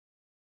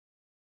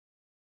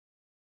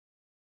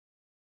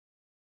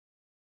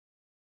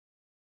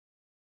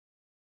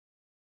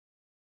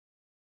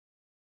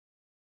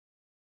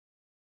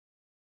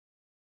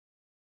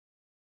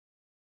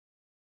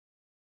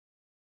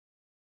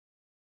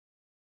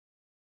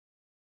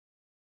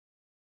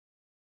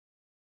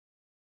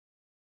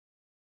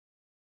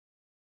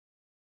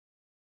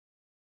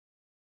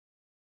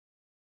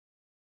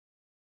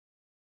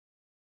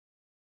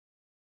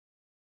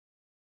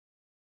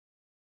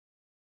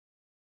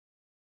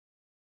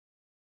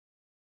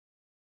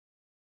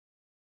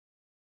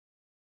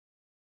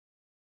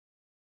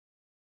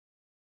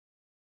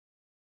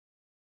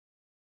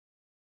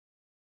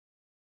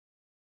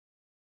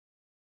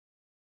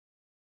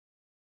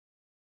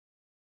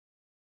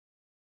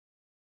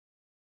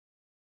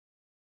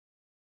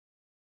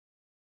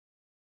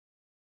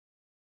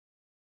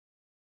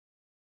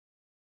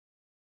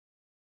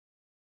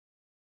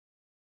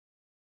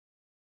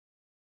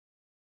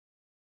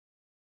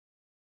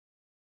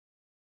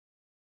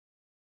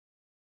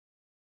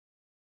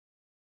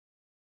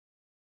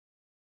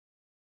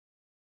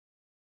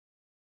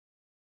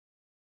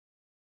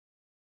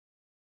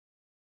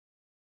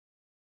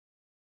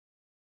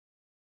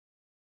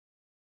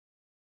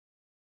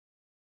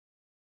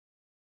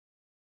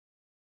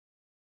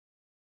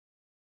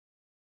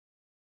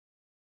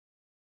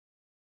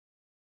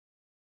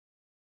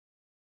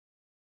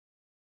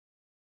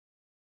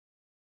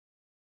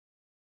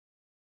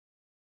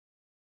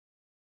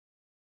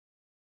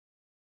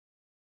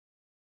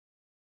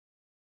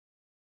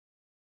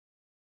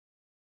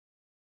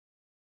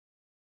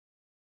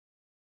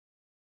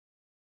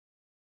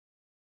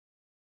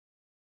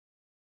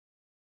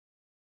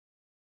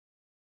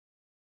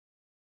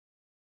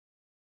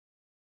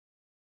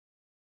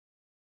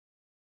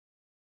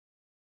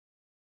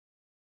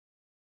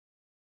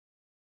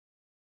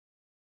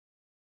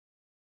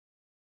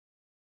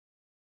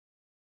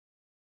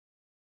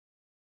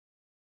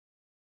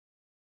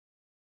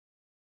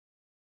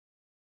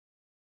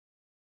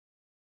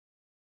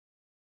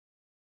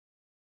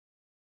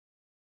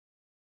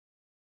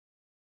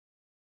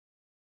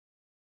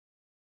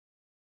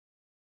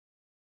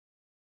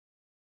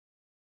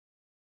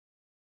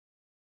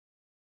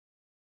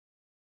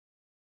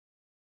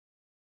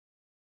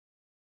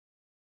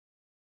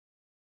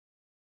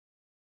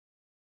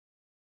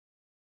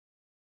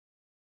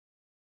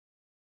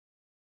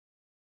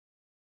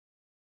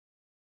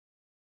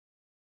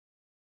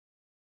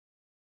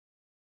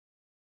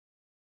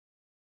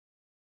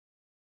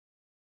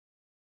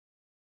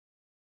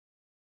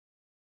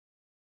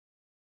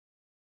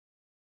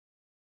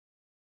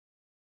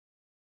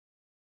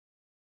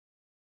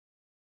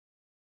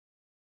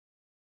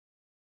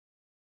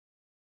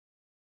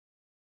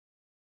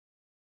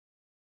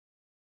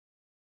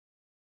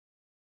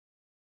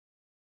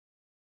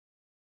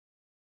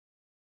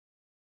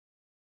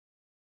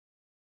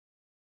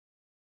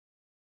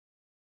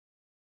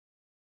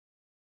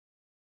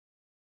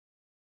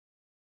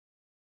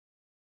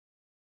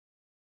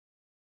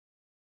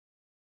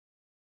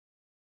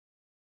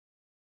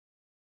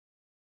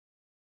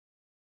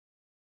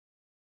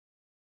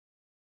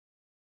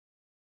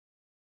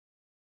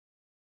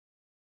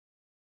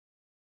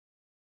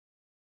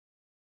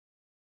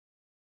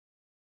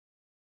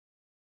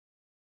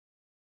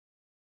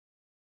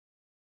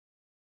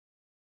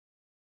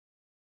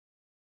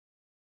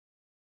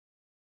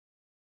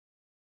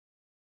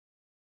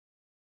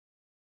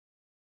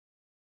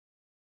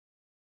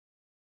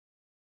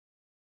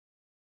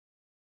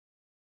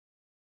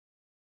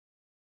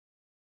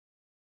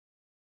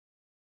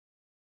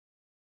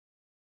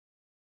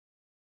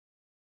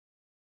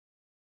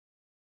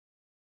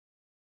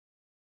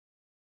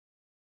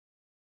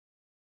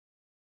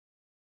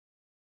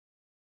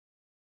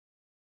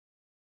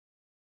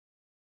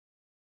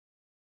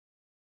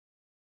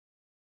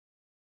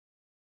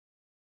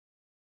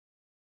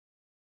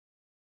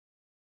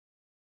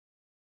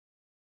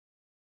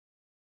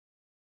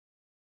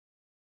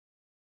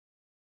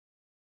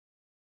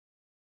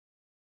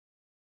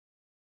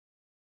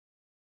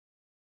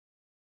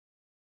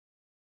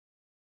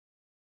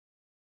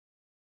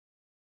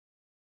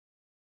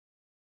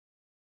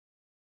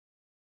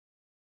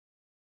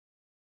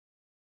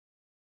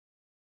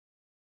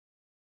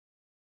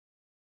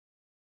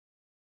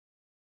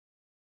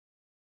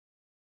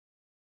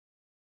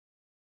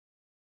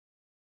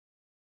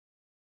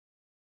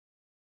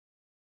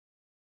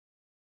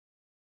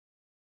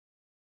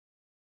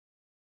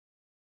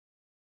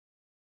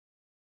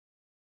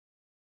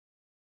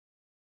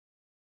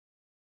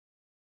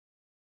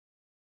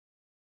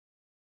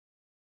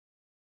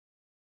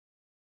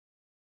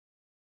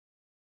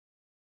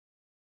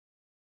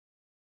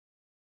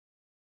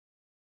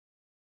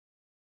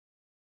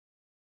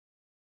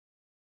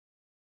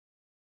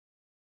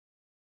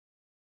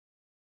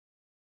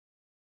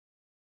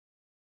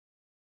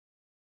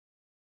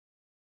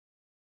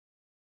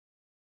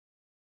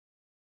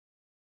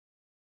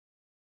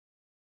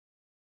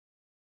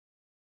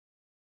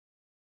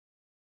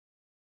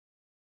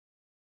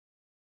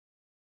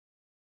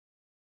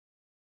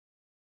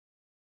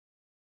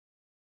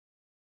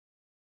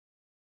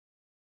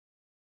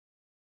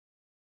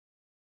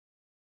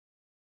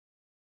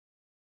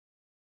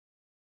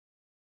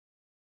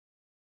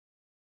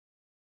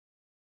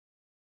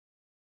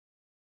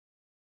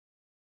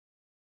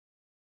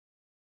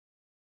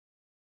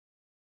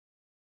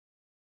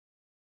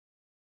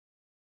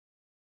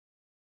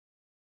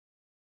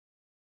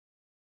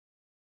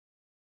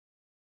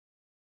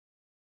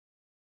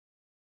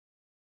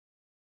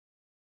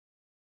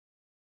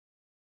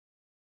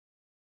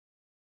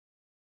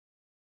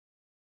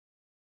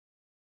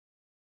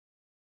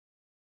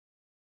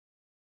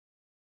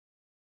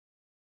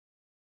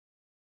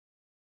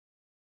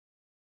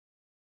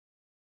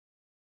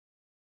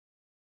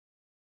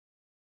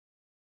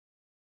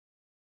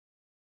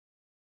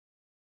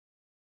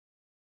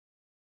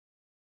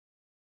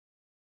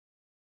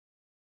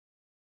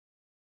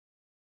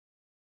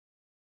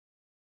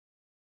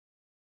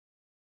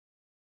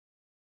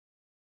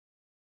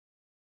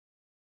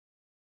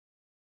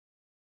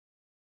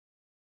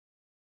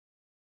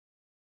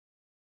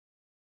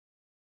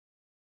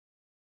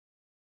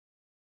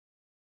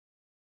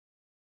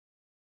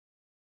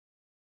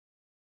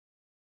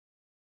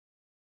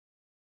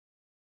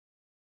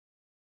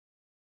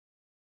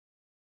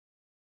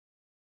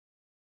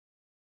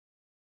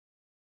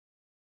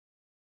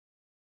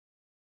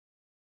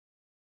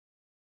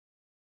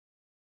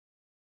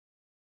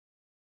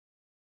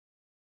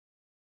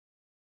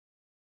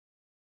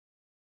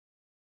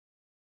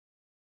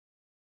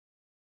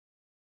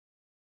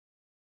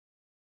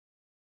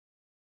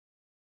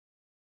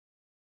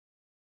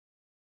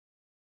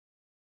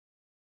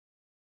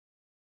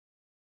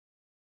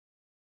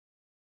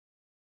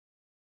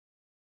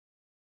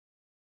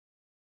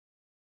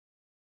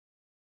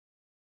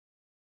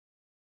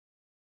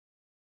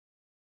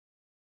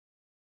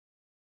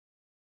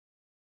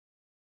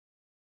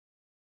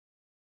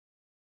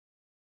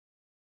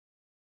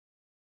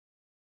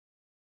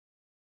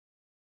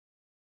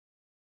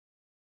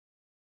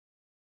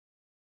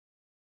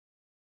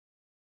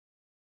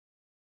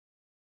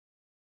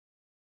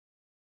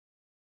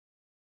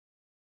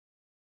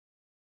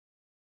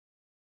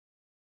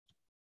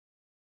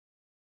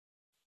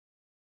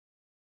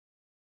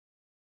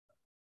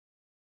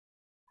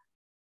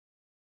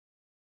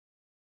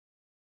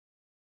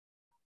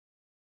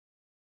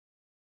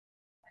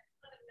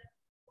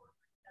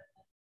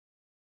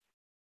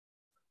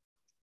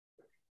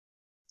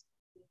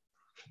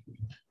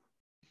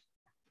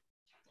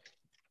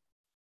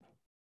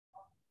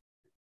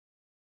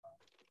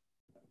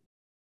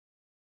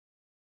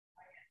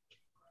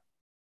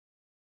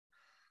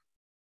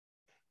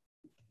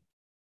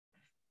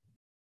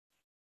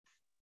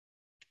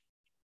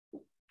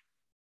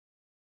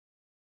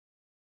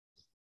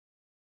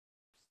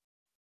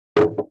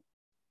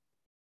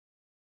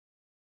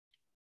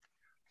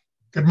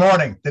Good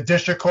morning. The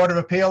District Court of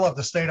Appeal of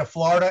the State of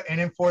Florida in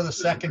and for the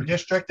Second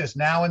District is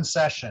now in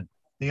session.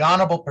 The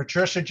Honorable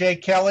Patricia J.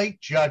 Kelly,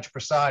 Judge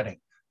presiding.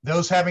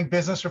 Those having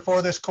business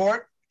before this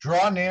court,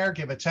 draw near,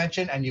 give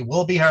attention, and you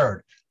will be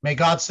heard. May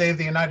God save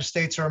the United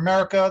States of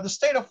America, the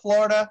State of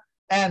Florida,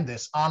 and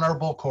this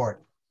honorable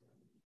court.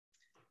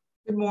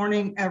 Good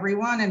morning,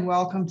 everyone, and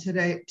welcome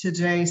to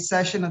today's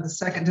session of the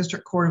Second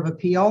District Court of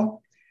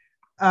Appeal.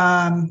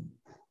 As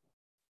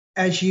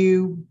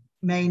you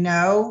may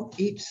know,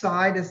 each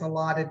side is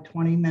allotted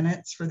 20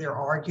 minutes for their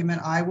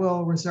argument. I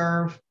will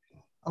reserve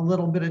a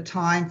little bit of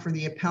time for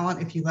the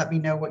appellant if you let me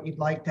know what you'd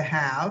like to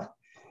have.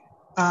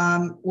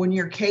 When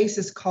your case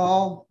is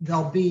called,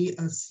 there'll be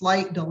a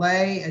slight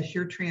delay as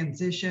you're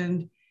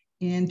transitioned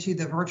into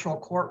the virtual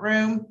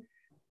courtroom.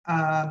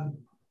 And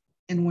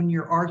when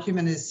your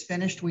argument is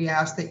finished, we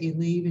ask that you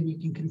leave and you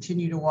can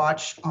continue to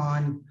watch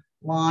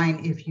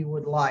online if you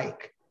would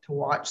like to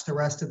watch the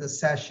rest of the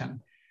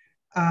session.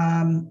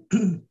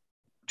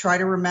 Try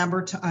to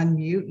remember to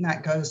unmute, and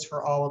that goes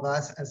for all of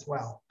us as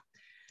well.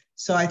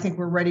 So I think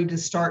we're ready to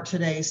start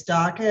today's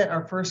docket.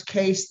 Our first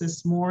case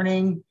this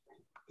morning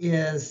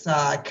is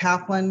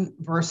Kaplan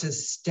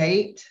versus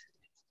State.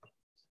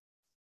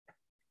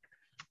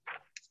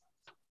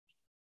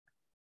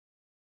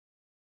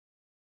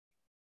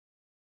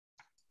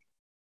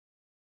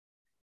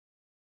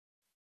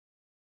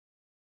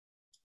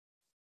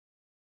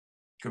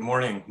 Good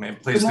morning. May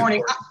it please Good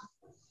morning.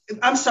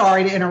 I'm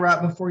sorry to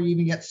interrupt before you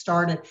even get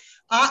started.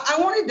 I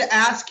wanted to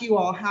ask you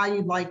all how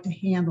you'd like to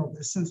handle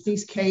this since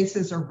these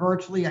cases are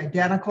virtually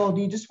identical. Do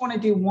you just want to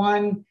do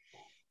one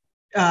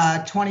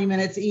 20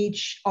 minutes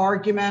each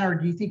argument, or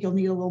do you think you'll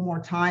need a little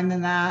more time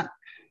than that?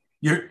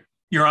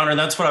 Your Honor,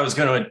 that's what I was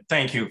going to,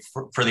 thank you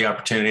for the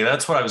opportunity.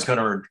 That's what I was going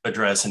to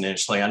address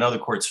initially. I know the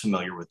court's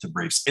familiar with the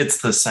briefs.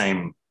 It's the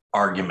same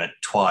argument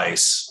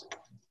twice.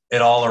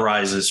 It all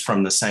arises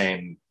from the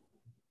same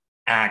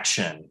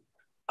action.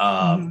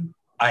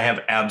 I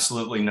have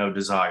absolutely no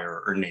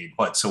desire or need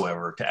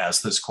whatsoever to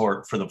ask this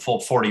court for the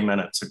full 40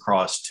 minutes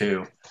across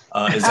to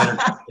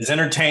as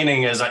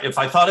entertaining as if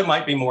I thought it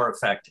might be more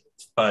effective.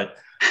 But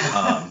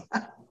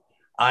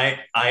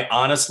I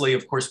honestly,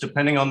 of course,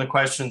 depending on the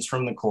questions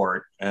from the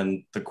court,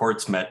 and the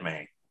court's met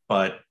me,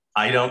 but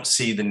I don't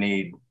see the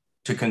need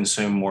to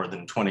consume more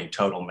than 20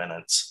 total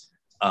minutes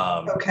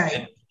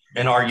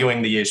in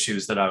arguing the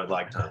issues that I would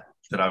like to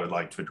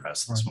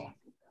address this morning.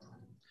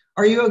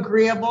 Are you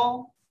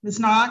agreeable, Ms.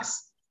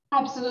 Knox?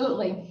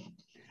 Absolutely.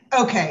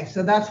 Okay,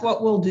 so that's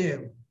what we'll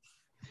do.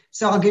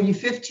 So I'll give you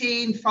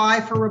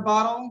 15-5 for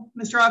rebuttal,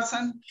 Mr.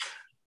 Upson.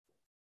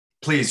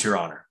 Please, Your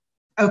Honor.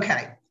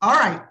 Okay, all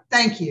right,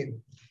 thank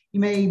you. You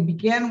may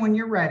begin when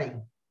you're ready.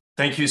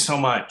 Thank you so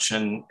much,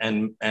 and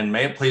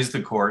may it please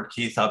the court,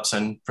 Keith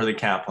Upson for the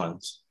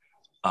Kaplans.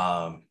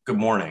 Good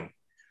morning.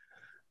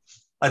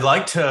 I'd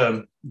like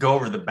to go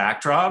over the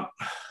backdrop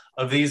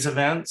of these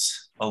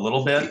events a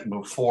little bit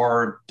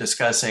before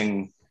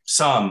discussing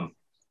some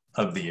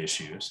of the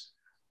issues.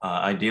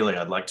 Ideally,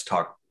 I'd like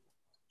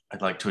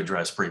to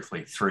address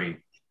briefly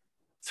three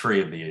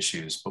of the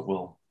issues, but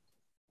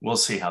we'll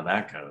see how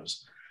that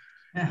goes.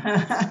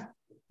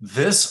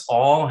 This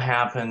all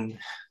happened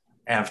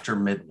after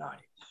midnight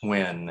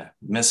when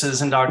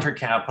Mrs. and Dr.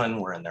 Kaplan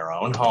were in their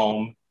own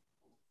home.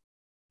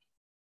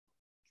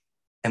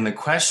 And the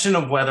question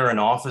of whether an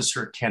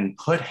officer can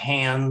put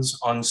hands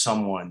on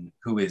someone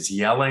who is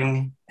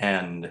yelling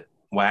and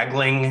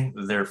waggling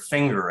their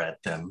finger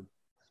at them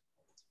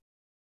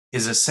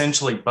is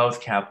essentially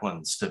both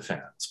Kaplan's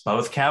defense.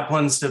 Both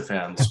Kaplan's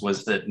defense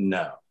was that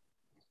no,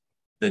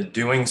 that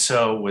doing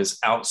so was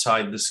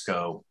outside the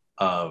scope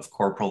of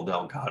Corporal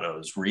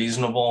Delgado's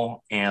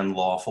reasonable and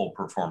lawful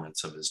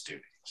performance of his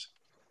duties.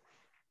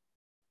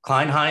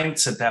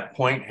 Kleinheinz at that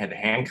point had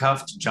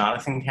handcuffed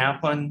Jonathan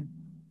Kaplan,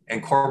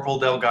 and Corporal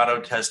Delgado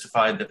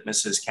testified that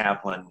Mrs.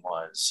 Kaplan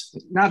was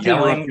not to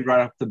interrupt you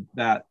right off the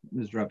bat,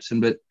 Ms.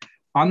 Rupson, but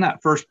on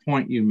that first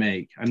point you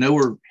make, I know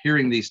we're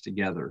hearing these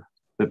together,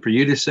 but for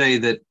you to say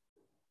that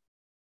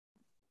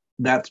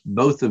that's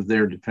both of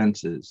their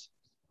defenses,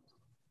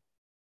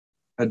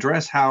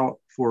 address how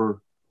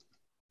for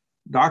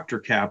Dr.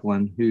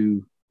 Kaplan,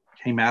 who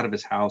came out of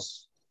his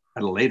house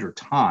at a later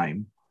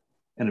time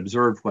and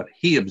observed what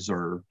he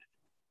observed,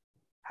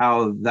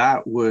 how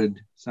that would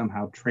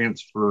somehow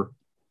transfer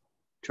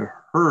to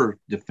her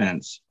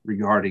defense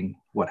regarding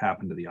what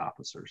happened to the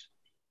officers.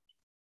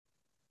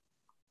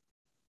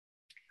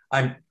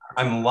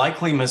 I'm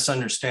likely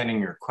misunderstanding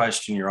your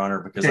question, Your Honor,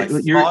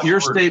 because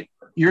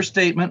your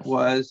statement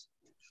was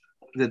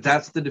that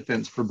that's the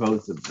defense for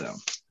both of them,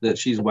 that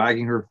she's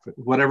wagging her,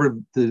 whatever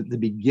the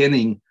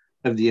beginning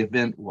of the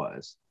event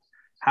was.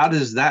 How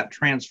does that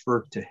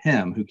transfer to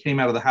him, who came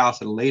out of the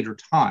house at a later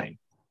time?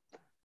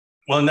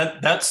 Well, and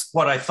that's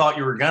what I thought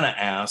you were going to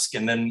ask.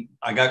 And then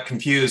I got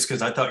confused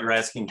because I thought you were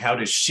asking, how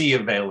does she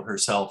avail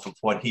herself of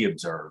what he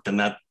observed? And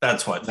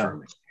that's what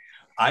threw me.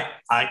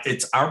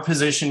 It's our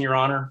position, Your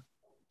Honor,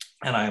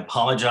 and I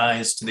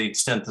apologize to the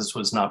extent this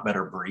was not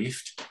better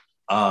briefed,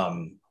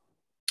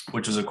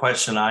 which is a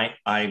question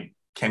I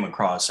came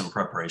across in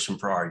preparation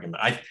for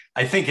argument.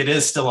 I think it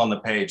is still on the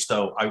page,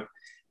 though.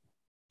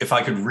 If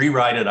I could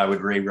rewrite it, I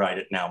would rewrite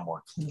it now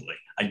more clearly.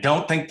 I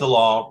don't think the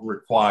law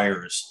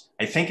requires,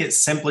 I think it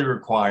simply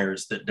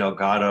requires that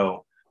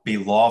Delgado be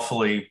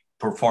lawfully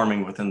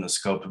performing within the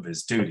scope of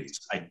his duties.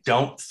 I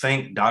don't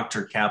think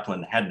Dr.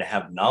 Kaplan had to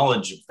have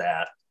knowledge of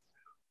that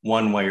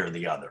one way or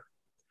the other.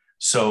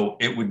 So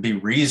it would be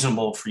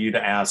reasonable for you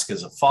to ask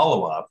as a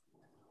follow-up,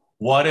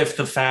 what if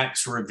the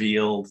facts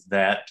revealed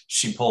that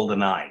she pulled a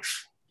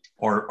knife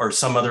or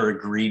some other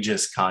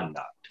egregious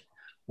conduct?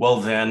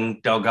 Well,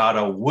 then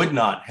Delgado would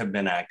not have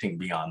been acting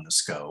beyond the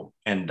scope.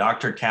 And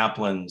Dr.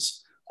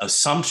 Kaplan's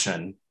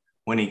assumption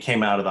when he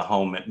came out of the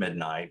home at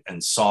midnight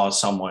and saw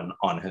someone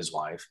on his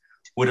wife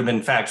would have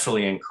been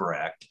factually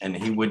incorrect, and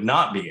he would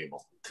not be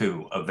able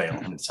to avail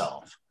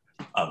himself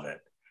of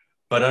it.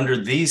 But under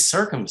these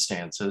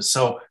circumstances,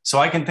 so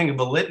I can think of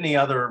a litany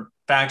other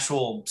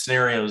factual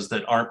scenarios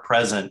that aren't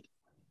present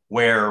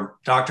where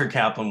Dr.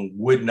 Kaplan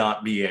would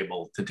not be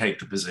able to take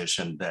the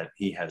position that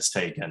he has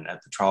taken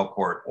at the trial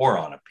court or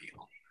on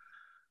appeal.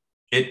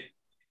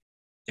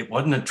 It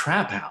wasn't a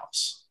trap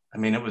house. I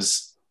mean, it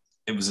was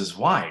his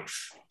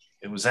wife.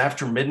 It was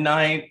after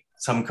midnight.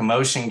 Some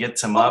commotion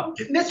gets him up.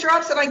 Mr.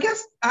 Upson, I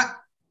guess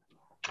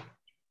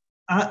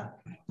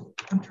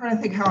I'm trying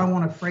to think how I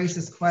want to phrase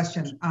this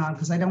question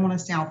because I don't want to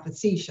sound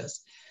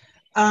facetious.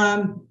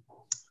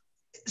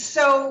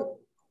 So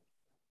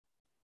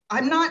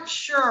I'm not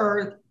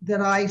sure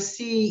that I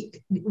see,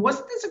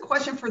 wasn't this a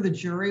question for the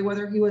jury,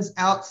 whether he was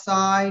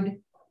outside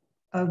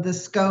of the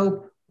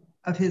scope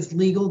of his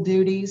legal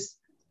duties?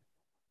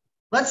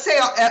 Let's say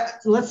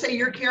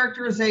your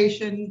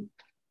characterization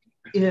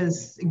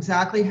is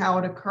exactly how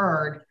it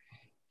occurred.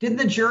 Did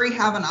the jury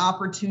have an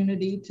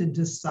opportunity to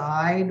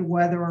decide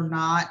whether or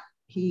not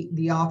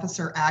the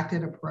officer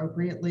acted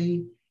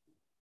appropriately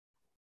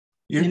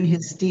in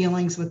his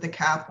dealings with the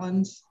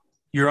Kaplans?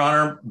 Your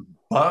Honor,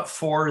 but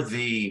for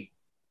the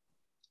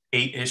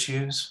 8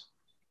 issues,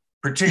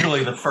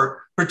 particularly the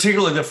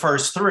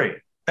first 3,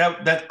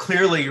 that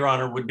clearly, Your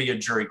Honor, would be a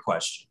jury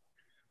question.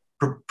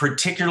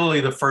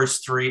 Particularly the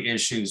first 3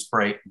 issues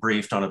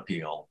briefed on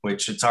appeal,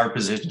 which it's our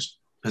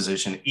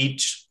position.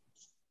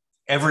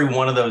 Every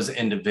one of those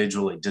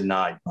individually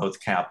denied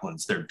both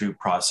Kaplans their due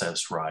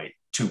process right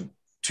to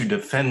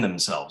defend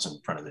themselves in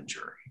front of the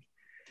jury.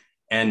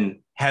 And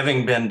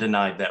having been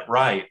denied that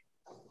right,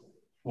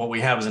 what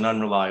we have is an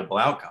unreliable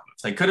outcome.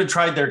 If they could have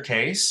tried their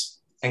case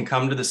and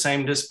come to the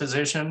same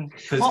disposition.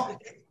 Well,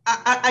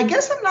 I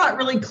guess I'm not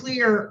really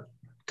clear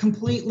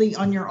completely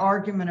on your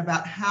argument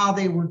about how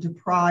they were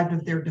deprived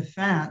of their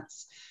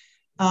defense.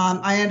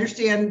 I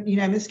understand,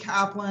 Ms.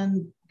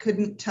 Kaplan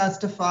couldn't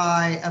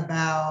testify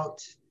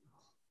about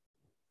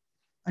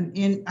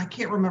I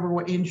can't remember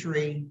what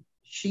injury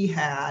she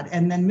had.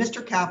 And then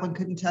Mr. Kaplan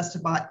couldn't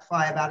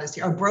testify about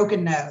a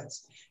broken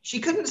nose. She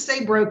couldn't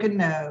say broken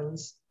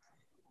nose.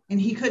 And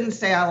he couldn't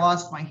say, I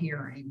lost my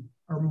hearing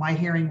or my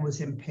hearing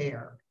was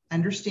impaired. I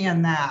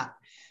understand that.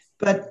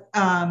 But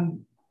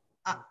I'm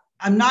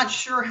not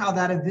sure how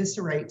that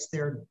eviscerates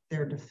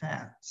their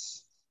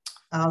defense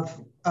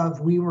of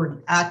we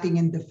were acting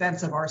in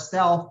defense of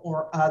ourselves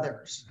or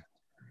others.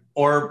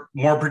 Or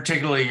more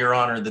particularly, Your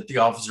Honor, that the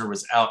officer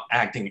was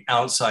acting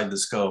outside the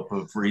scope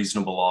of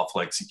reasonable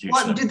lawful execution.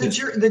 Well,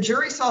 the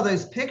jury saw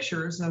those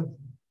pictures of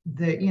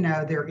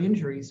their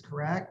injuries,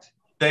 correct?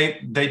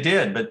 They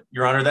did, but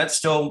Your Honor, that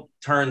still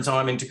turns on.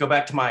 I mean, to go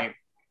back to my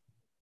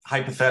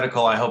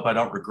hypothetical, I hope I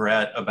don't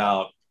regret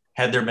about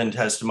had there been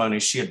testimony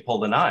she had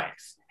pulled a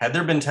knife. Had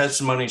there been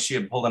testimony she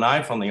had pulled a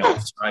knife on the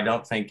officer, I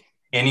don't think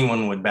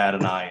anyone would bat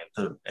an eye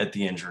at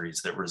the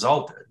injuries that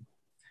resulted.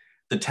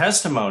 The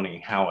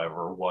testimony,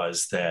 however,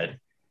 was that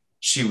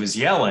she was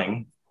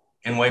yelling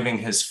and waving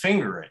his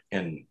finger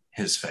in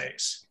his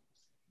face,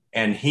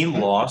 and he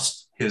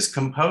lost his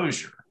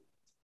composure.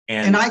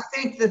 And I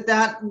think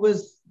that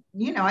was,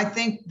 I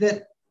think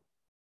that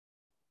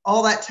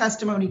all that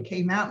testimony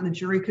came out and the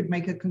jury could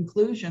make a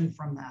conclusion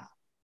from that,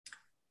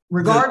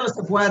 regardless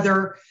of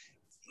whether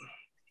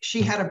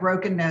she had a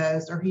broken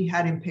nose or he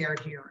had impaired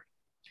hearing.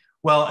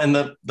 Well, and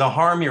the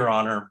harm, Your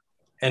Honor,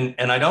 and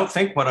I don't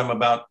think what I'm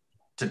about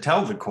to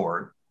tell the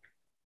court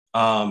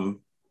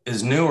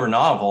is new or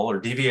novel or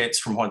deviates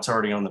from what's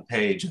already on the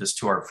page as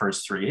to our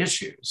first 3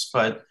 issues.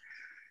 But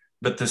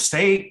the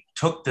state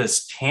took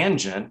this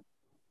tangent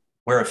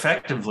where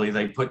effectively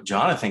they put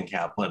Jonathan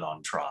Kaplan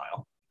on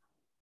trial.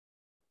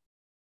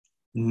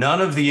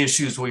 None of the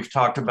issues we've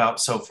talked about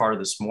so far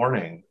this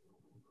morning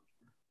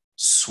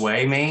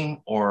sway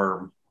me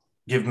or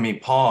give me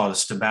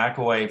pause to back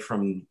away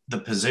from the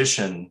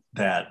position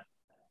that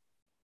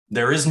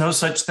there is no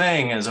such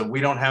thing as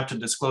we don't have to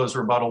disclose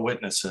rebuttal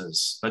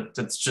witnesses, but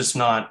that's just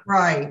not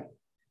right.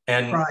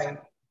 And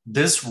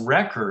this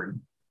record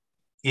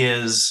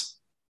is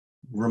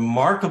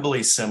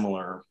remarkably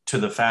similar to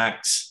the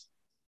facts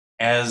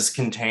as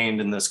contained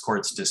in this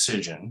court's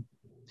decision.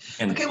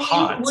 Okay,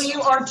 will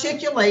you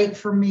articulate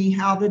for me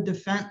how the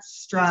defense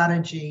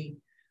strategy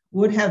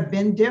would have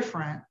been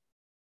different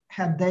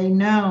had they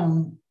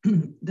known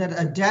that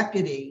a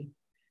deputy,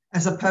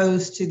 as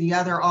opposed to the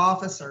other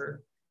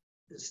officer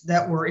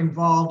that were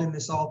involved in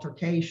this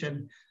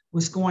altercation,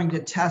 was going to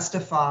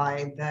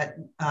testify that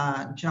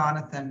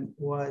Jonathan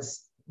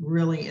was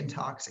really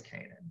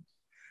intoxicated.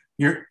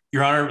 Your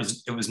Honor,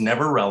 it was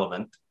never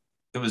relevant.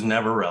 It was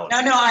never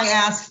relevant. No, I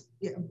asked.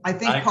 I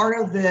think part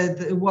of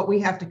the what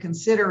we have to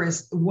consider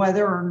is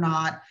whether or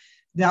not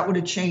that would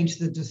have changed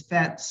the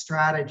defense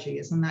strategy.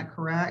 Isn't that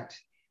correct?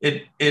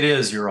 It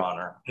is, Your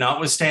Honor.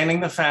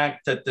 Notwithstanding the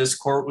fact that this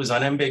court was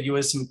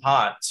unambiguous in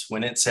Potts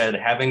when it said,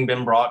 having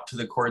been brought to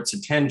the court's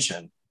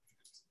attention,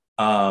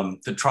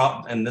 the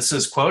trial, and this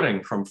is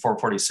quoting from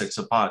 446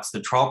 of Potts, the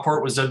trial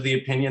court was of the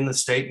opinion the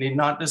state need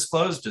not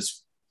disclose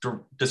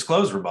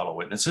rebuttal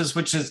witnesses,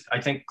 which is, I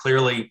think,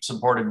 clearly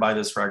supported by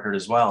this record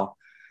as well.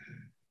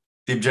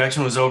 The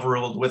objection was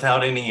overruled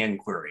without any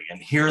inquiry,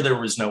 and here there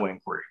was no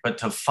inquiry. But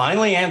to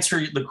finally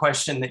answer the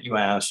question that you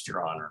asked,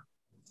 Your Honor,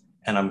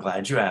 and I'm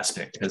glad you asked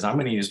it, because I'm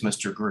going to use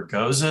Mr.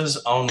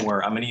 Gregoza's own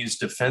word. I'm going to use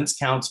defense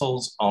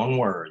counsel's own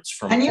words.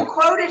 And you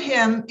quoted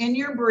him in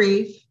your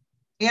brief,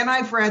 and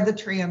I've read the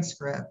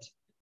transcript,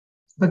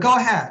 but go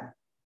ahead.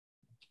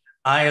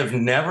 I have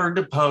never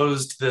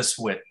deposed this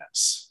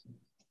witness.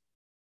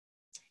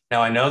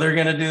 Now, I know they're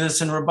going to do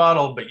this in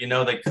rebuttal, but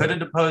they could have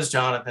deposed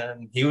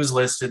Jonathan. He was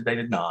listed. They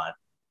did not.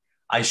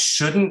 I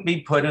shouldn't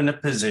be put in a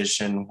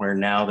position where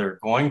now they're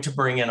going to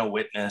bring in a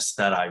witness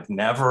that I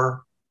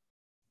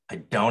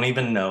don't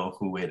even know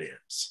who it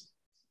is.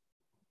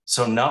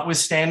 So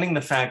notwithstanding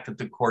the fact that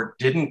the court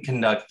didn't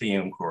conduct the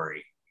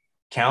inquiry,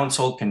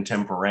 counsel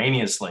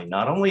contemporaneously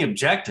not only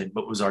objected,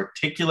 but was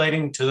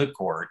articulating to the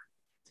court.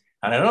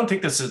 And I don't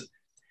think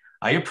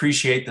I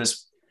appreciate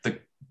this.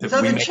 So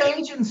the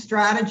change in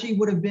strategy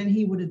would have been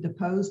he would have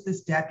deposed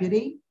this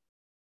deputy?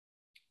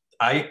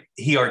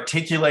 He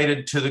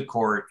articulated to the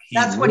court.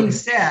 That's what he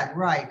said,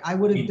 right? I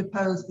would have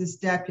deposed this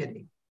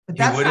deputy. But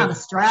that's not a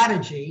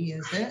strategy,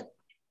 is it?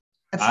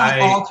 That's not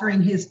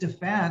altering his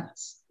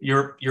defense.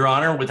 Your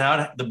Honor,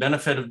 without the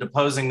benefit of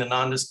deposing the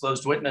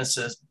non-disclosed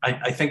witnesses,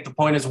 I think the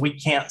point is we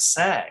can't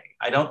say.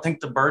 I don't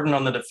think the burden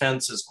on the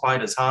defense is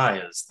quite as high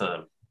as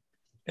the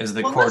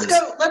court is.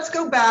 Let's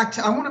go back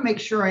to, I want to make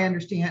sure I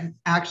understand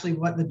actually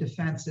what the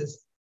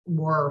defenses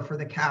were for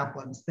the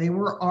Kaplans. They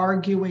were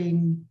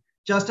arguing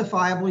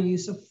justifiable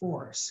use of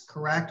force,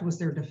 correct? Was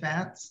their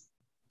defense?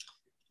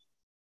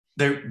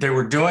 They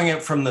were doing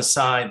it from the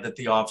side that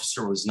the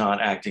officer was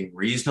not acting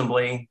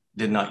reasonably,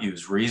 did not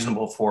use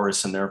reasonable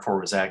force, and therefore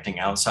was acting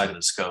outside of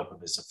the scope of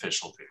his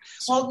official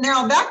duties. Well,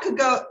 now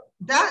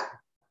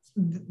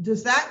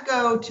does that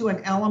go to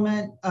an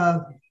element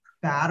of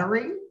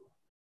battery?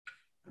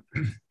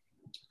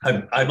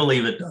 I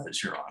believe it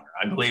does, Your Honor.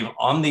 I believe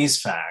on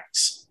these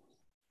facts,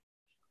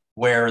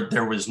 where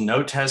there was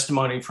no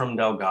testimony from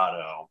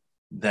Delgado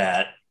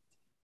that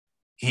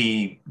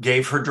he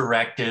gave her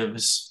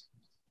directives,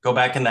 go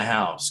back in the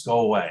house, go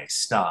away,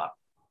 stop.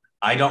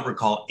 I don't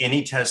recall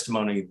any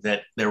testimony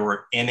that there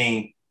were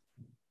any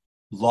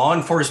law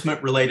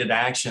enforcement related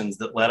actions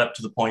that led up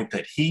to the point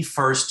that he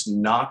first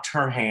knocked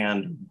her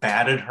hand,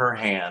 batted her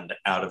hand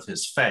out of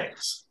his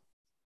face.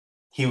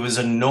 He was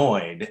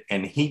annoyed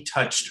and he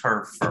touched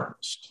her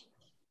first.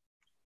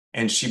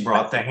 And she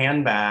brought the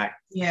hand back.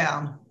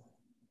 Yeah.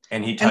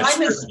 And he touched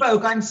her. And I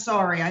misspoke. I'm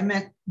sorry. I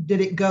meant,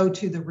 did it go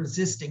to the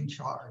resisting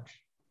charge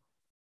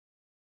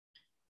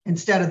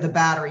instead of the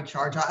battery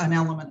charge, an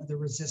element of the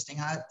resisting,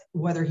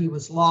 whether he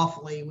was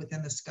lawfully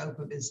within the scope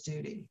of his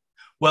duty?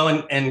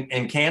 Well,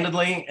 and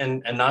candidly,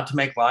 and not to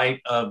make light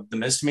of the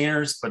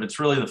misdemeanors, but it's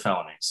really the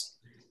felonies.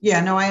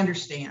 Yeah, no, I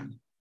understand.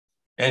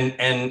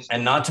 And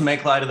not to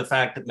make light of the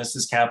fact that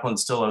Mrs. Kaplan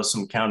still owes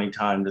some county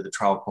time to the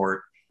trial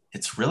court.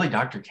 It's really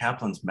Dr.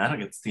 Kaplan's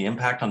it's the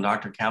impact on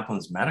Dr.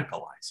 Kaplan's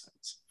medical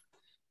license.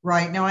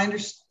 Right. No, I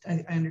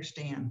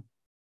understand.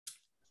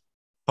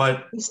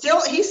 But he's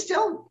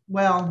still,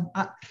 well,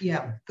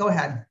 yeah, go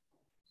ahead.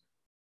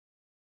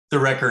 The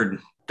record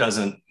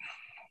doesn't,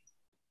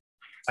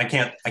 I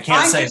can't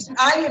say.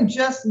 I am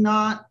just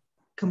not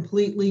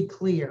completely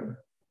clear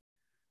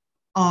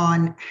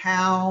on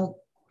how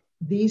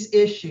these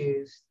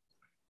issues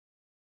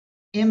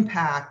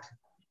impact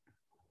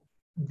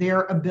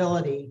their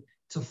ability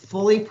to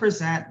fully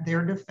present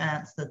their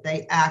defense that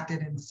they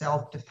acted in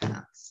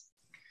self-defense.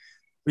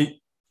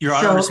 Your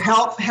Honor, so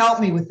help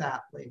me with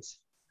that, please.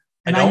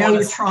 And I know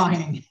you're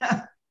trying.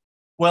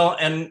 Well,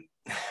 and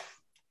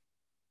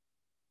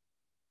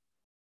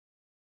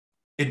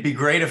it'd be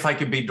great if I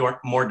could be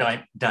more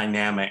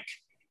dynamic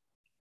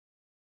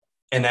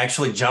and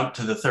actually jump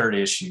to the third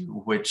issue,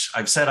 which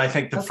I've said, I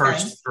think the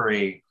first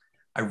three,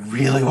 I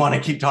really want to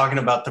keep talking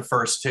about the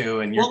first two.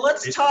 And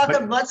let's talk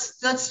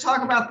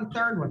about the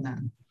third one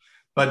then.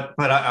 But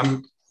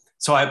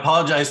so I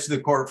apologize to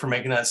the court for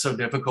making that so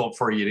difficult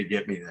for you to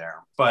get me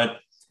there. But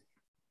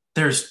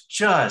there's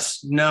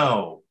just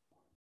no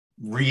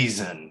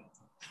reason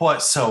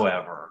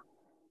whatsoever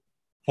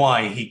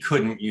why he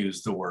couldn't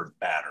use the word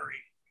battery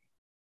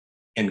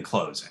in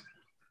closing.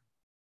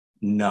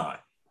 None.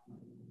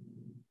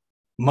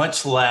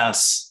 Much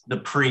less the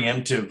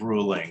preemptive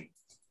ruling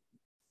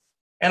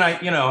And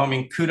I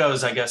mean,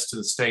 kudos, I guess, to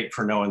the state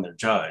for knowing their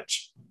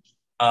judge.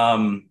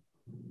 And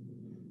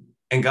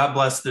God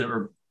bless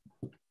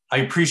I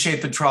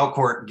appreciate the trial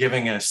court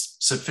giving us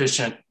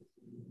sufficient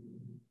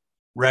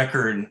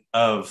record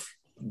of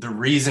the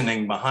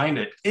reasoning behind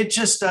it. It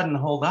just doesn't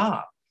hold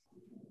up.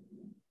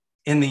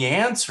 In the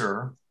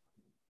answer,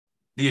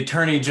 the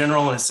Attorney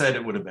General has said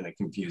it would have been a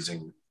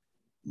confusing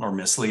or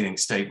misleading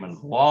statement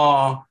of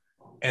law,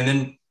 and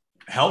then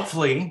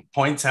helpfully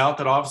points out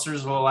that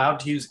officers are allowed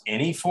to use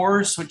any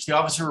force which the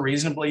officer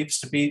reasonably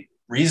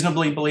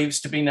believes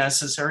to be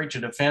necessary to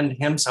defend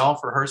himself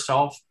or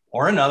herself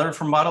or another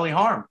from bodily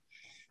harm.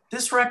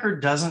 This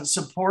record doesn't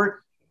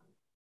support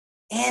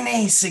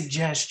any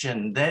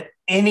suggestion that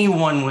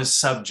anyone was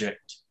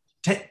subject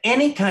to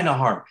any kind of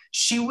harm.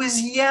 She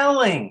was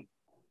yelling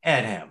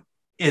at him.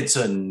 It's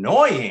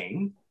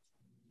annoying.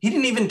 He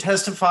didn't even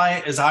testify,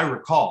 as I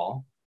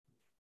recall,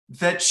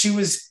 that she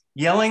was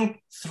yelling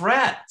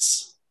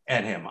threats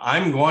at him.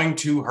 I'm going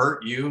to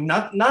hurt you.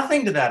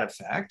 Nothing to that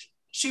effect.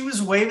 She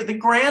was waving, the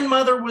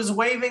grandmother was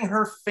waving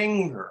her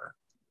finger.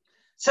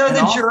 So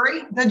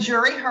the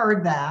jury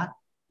heard that,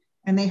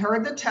 and they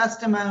heard the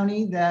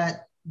testimony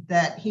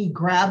that he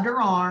grabbed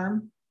her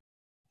arm,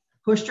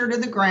 pushed her to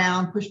the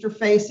ground, pushed her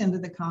face into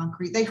the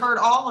concrete. They heard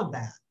all of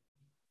that.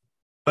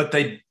 But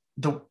the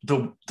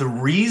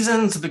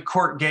reasons the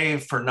court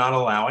gave for not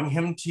allowing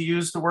him to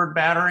use the word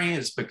battery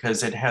is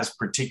because it has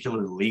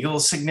particular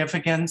legal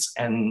significance,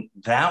 and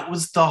that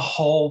was the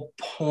whole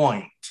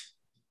point.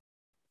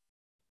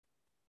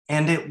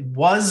 And it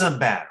was a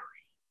battery.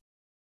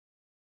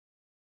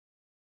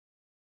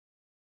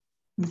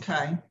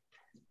 Okay.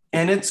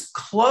 And it's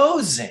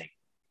closing.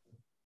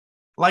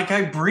 Like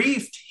I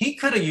briefed, he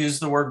could have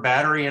used the word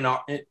battery, and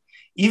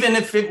even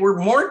if it were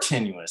more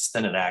tenuous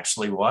than it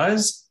actually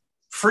was,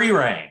 free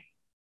reign.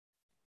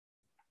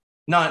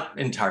 Not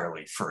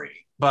entirely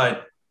free,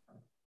 but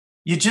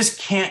you just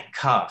can't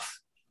cuff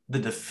the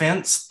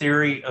defense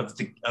theory of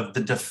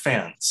the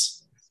defense.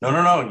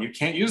 No, you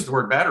can't use the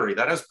word battery.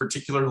 That has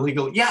particular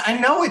legal. Yeah, I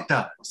know it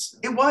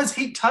does.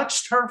 He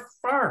touched her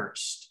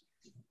first.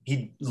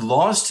 He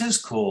lost his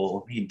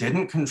cool. He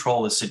didn't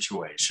control the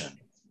situation.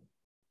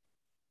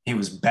 He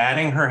was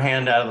batting her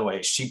hand out of the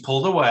way. She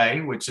pulled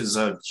away, which is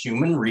a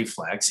human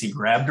reflex. He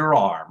grabbed her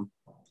arm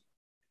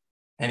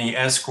and he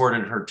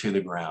escorted her to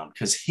the ground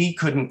because he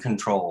couldn't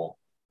control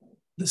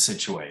the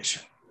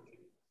situation.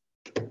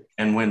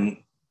 And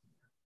when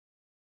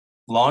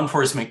law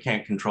enforcement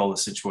can't control the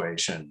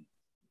situation,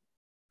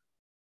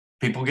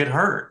 people get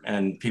hurt,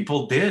 and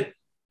people did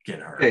get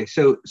hurt. Okay,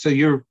 so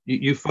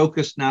you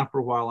focused now for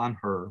a while on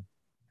her.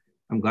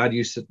 I'm glad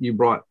you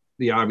brought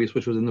the obvious,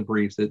 which was in the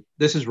briefs, that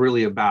this is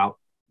really about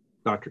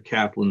Dr.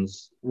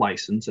 Kaplan's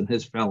license and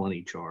his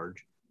felony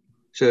charge.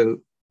 So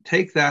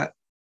take that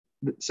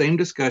same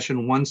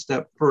discussion one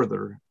step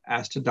further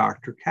as to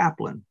Dr.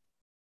 Kaplan,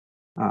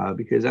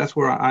 because that's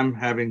where I'm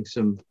having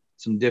some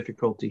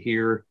difficulty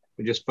here.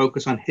 We just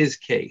focus on his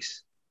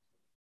case.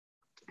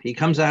 He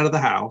comes out of the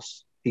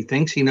house. He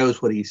thinks he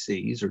knows what he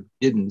sees or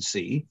didn't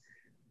see.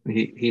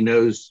 He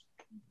knows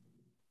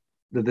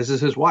that this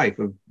is his wife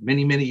of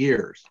many, many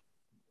years.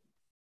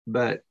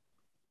 But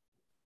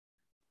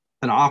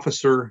an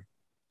officer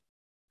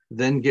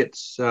then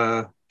gets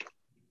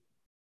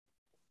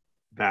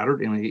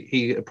battered, and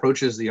he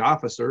approaches the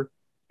officer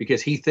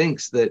because he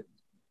thinks that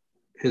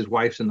his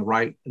wife's in the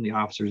right and the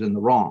officer's in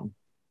the wrong.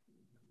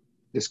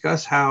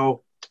 Discuss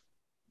how,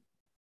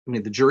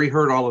 the jury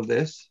heard all of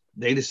this.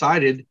 They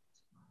decided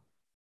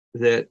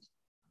that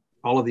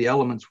all of the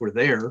elements were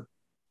there.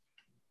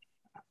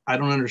 I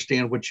don't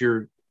understand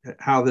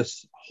how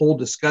this whole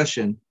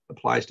discussion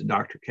applies to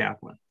Dr.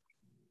 Kaplan.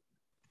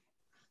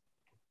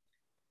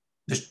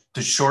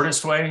 The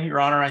shortest way,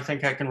 Your Honor, I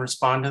think I can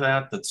respond to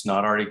that's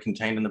not already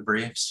contained in the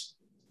briefs.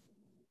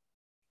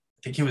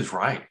 I think he was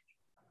right.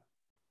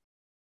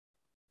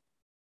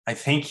 I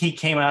think he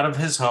came out of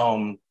his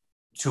home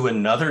to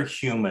another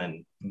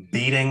human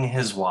beating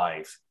his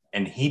wife,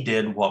 and he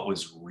did what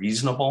was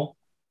reasonable.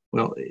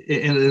 Well,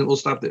 and we'll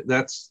stop there.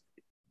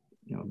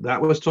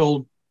 That was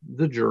told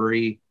the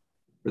jury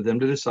for them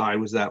to decide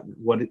was that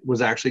what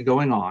was actually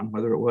going on,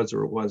 whether it was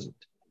or it wasn't.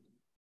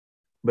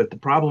 But the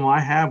problem I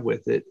have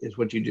with it is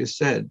what you just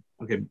said,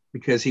 okay,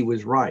 because he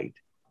was right.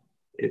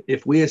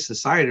 If we as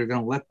society are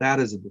going to let that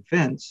as a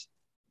defense,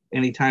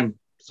 anytime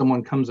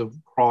someone comes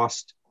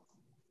across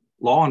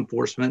law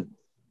enforcement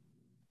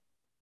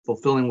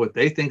fulfilling what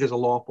they think is a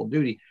lawful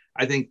duty,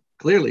 I think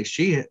clearly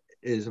she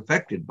is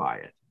affected by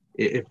it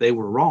if they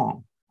were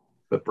wrong.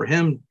 But for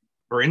him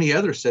or any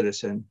other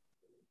citizen,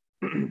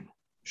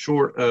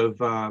 short of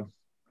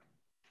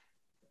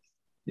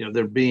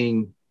there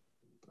being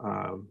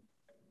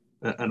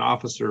an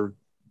officer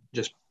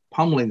just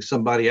pummeling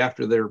somebody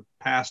after they're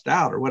passed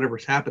out or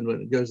whatever's happened when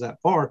it goes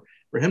that far,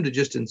 for him to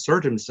just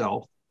insert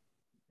himself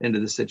into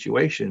the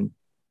situation,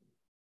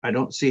 I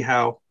don't see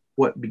how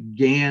what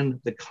began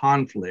the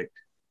conflict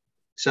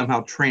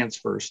somehow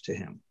transfers to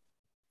him.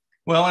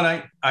 Well,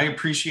 and I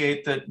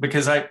appreciate that,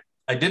 because I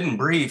didn't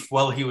brief,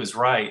 well, he was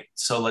right,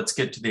 so let's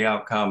get to the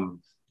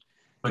outcome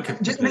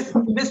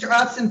Mr.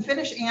 Upson,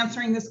 finish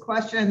answering this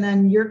question, and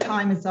then your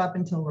time is up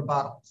until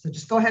rebuttal. So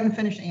just go ahead and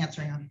finish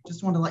answering them.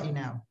 Just wanted to let you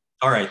know.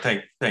 All right,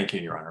 thank you,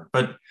 Your Honor.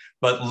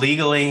 But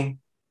legally,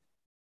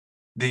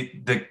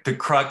 the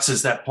crux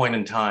is that point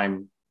in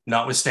time,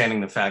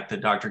 notwithstanding the fact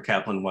that Dr.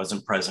 Kaplan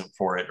wasn't present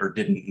for it or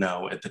didn't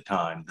know at the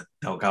time that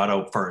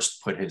Delgado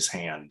first put his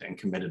hand and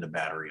committed a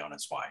battery on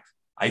his wife.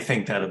 I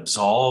think that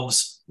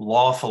absolves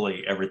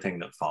lawfully everything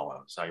that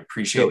follows. I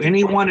appreciate. So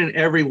anyone and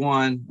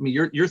everyone, I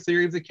mean, your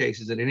theory of the case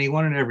is that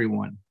anyone and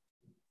everyone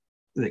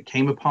that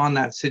came upon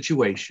that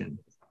situation,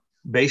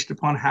 based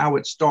upon how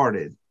it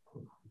started,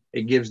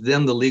 it gives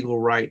them the legal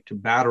right to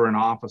batter an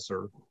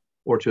officer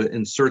or to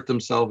insert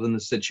themselves in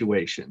the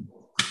situation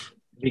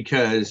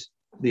because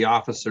the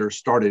officer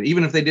started,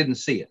 even if they didn't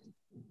see it,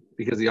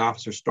 because the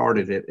officer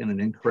started it in an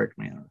incorrect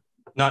manner.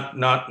 Not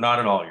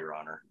at all, Your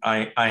Honor.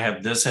 I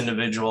have this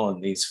individual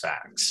and these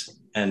facts,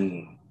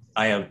 and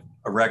I have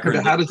a record.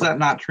 But how does that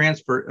not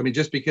transfer? I mean,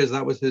 just because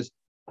that was his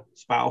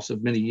spouse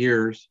of many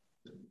years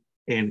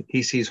and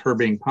he sees her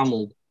being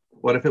pummeled,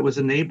 what if it was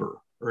a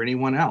neighbor or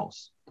anyone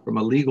else? From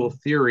a legal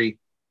theory,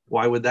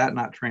 why would that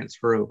not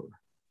transfer over?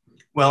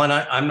 Well, and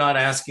I'm not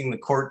asking the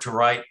court to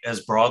write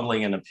as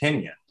broadly an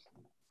opinion.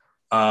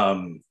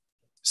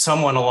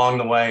 Someone along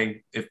the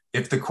way,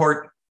 if the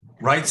court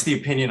writes the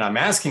opinion I'm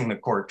asking the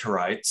court to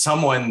write,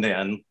 someone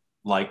then,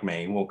 like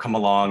me, will come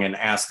along and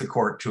ask the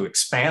court to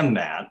expand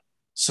that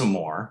some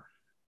more.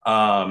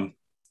 And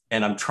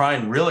I'm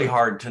trying really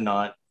hard to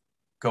not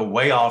go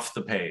way off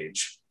the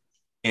page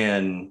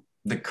in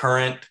the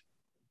current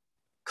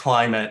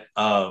climate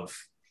of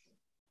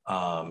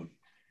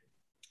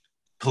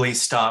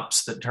police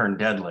stops that turn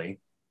deadly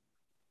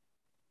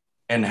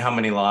and how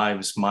many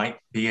lives might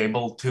be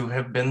able to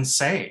have been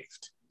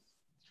saved.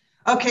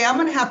 Okay, I'm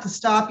going to have to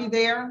stop you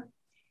there,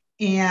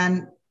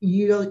 and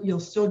you'll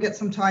still get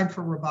some time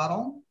for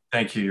rebuttal.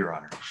 Thank you, Your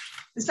Honor.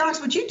 Ms.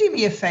 Knox, would you do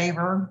me a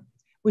favor?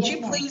 Would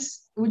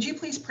Yes, you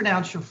please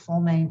pronounce your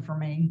full name for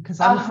me? Because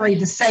I'm afraid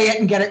to say it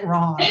and get it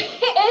wrong.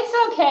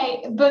 It's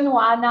okay.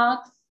 Benoit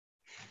Knox.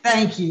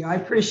 Thank you. I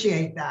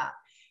appreciate that.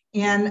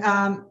 And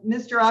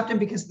Mr. Upton,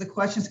 because the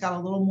question's got a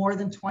little more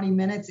than 20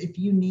 minutes, if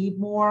you need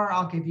more,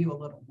 I'll give you a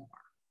little more.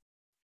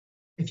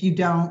 If you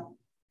don't,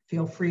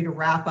 feel free to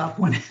wrap up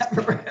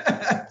whenever.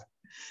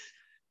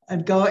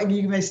 And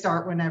you may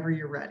start whenever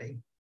you're ready.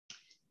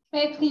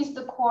 May it please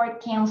the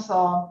court,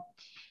 counsel.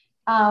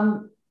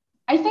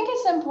 I think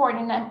it's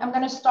important. I'm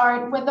going to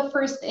start with the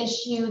first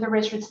issue, the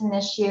Richardson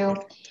issue.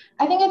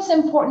 I think it's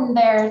important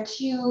there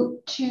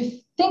to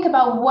think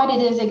about what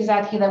it is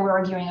exactly that we're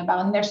arguing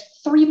about. And there's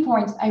 3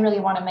 points I really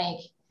want to make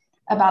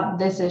about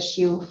this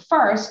issue.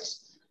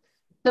 First,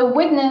 the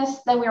witness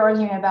that we're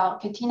arguing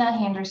about, Katina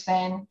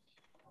Henderson,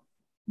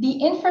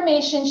 the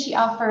information she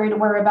offered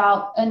were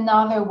about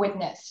another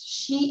witness.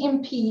 She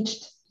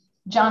impeached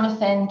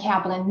Jonathan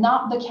Kaplan,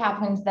 not the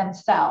Kaplans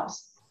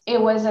themselves.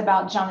 It was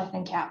about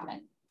Jonathan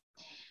Kaplan.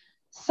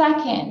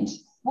 Second,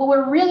 what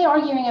we're really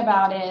arguing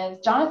about is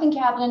Jonathan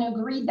Kaplan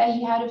agreed that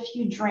he had a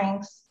few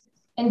drinks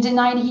and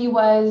denied he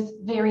was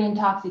very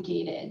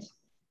intoxicated.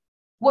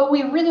 What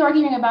we're really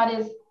arguing about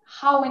is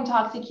how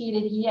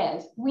intoxicated he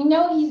is. We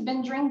know he's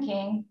been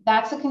drinking.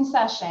 That's a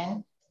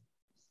concession.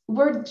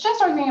 We're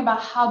just arguing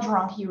about how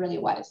drunk he really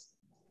was.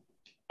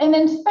 And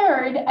then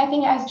third, I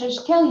think as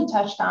Judge Kelly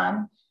touched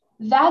on,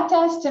 that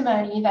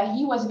testimony that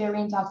he was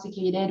very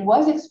intoxicated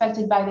was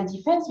expected by the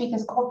defense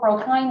because Corporal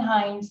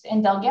Kleinheinz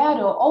and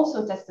Delgado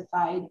also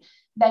testified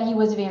that he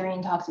was very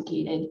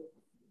intoxicated.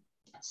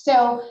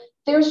 So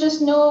there's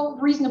just no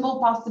reasonable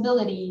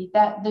possibility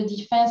that the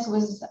defense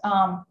was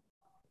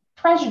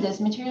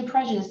material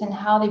prejudice in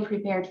how they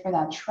prepared for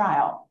that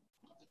trial.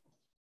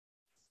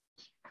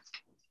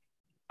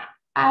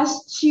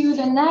 As to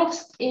the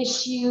next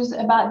issues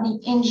about the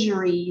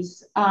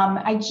injuries,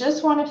 I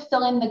just want to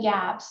fill in the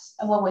gaps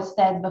of what was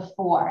said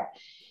before.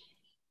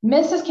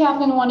 Mrs.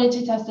 Kaplan wanted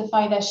to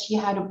testify that she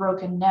had a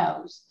broken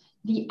nose.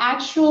 The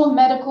actual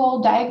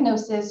medical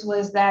diagnosis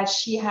was that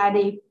she had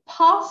a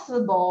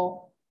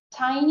possible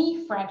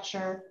tiny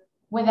fracture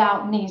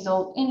without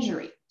nasal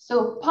injury.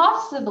 So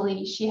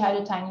possibly she had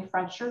a tiny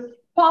fracture,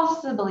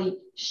 possibly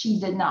she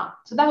did not.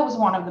 So that was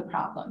one of the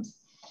problems.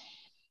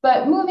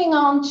 But moving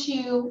on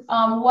to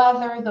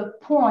whether the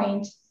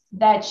point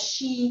that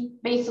she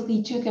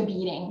basically took a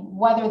beating,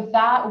 whether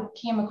that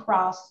came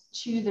across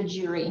to the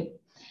jury.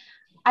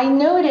 I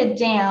noted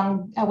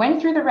down, I went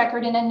through the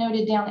record and I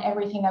noted down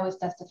everything that was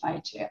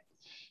testified to.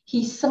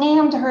 He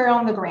slammed her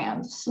on the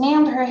ground,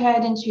 slammed her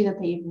head into the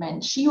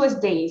pavement. She was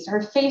dazed,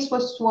 her face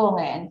was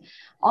swollen.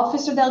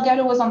 Officer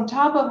Delgado was on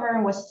top of her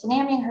and was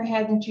slamming her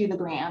head into the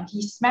ground.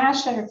 He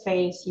smashed at her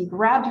face, he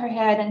grabbed her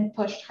head and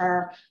pushed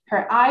her.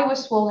 Her eye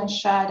was swollen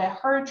shut, it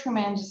hurt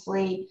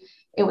tremendously.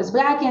 It was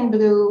black and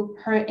blue.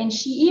 And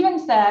she even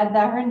said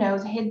that her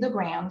nose hit the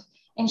ground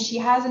and she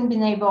hasn't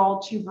been able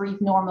to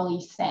breathe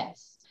normally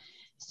since.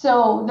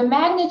 So the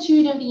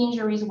magnitude of the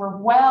injuries were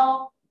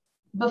well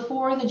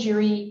before the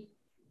jury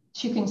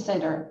to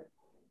consider.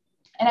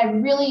 And I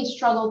really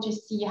struggled to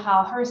see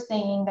how her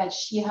saying that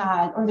she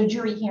had, or the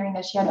jury hearing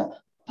that she had a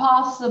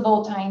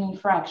possible tiny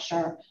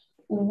fracture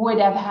would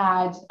have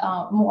had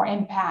more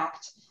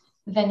impact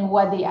than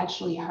what they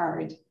actually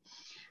heard.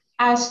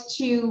 As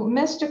to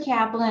Mr.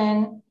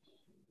 Kaplan,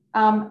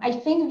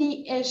 I think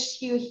the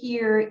issue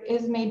here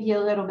is maybe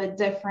a little bit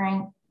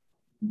different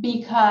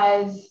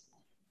because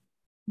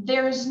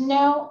there's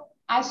no,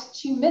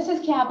 as to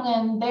Mrs.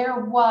 Kaplan,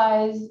 there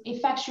was a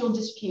factual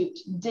dispute.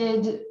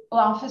 Did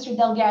Officer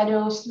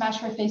Delgado smash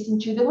her face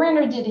into the ground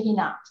or did he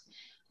not?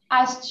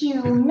 As to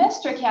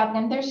Mr.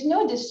 Kaplan, there's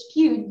no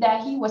dispute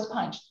that he was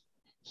punched.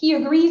 He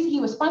agrees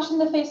he was punched in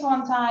the face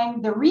one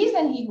time. The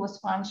reason he was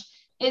punched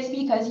is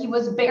because he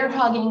was bear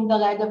hugging the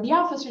leg of the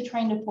officer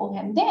trying to pull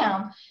him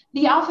down.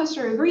 The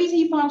officer agrees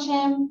he punched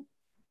him.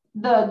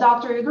 The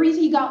doctor agrees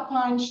he got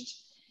punched.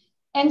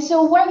 And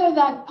so whether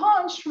that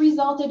punch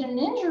resulted in an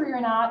injury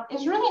or not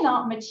is really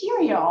not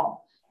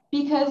material,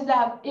 because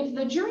that if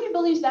the jury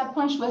believes that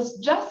punch was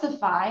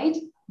justified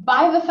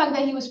by the fact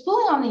that he was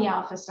pulling on the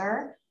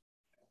officer,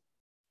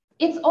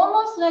 it's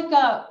almost like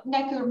a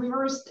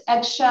reverse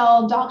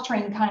eggshell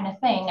doctrine kind of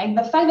thing. Like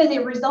the fact that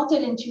it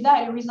resulted into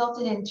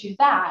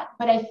that.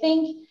 But I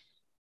think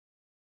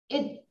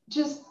it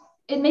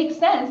makes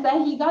sense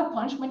that he got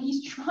punched when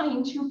he's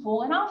trying to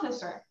pull an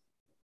officer.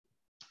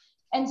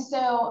 And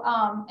so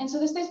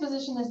the state's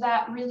position is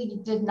that really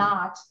did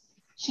not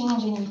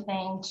change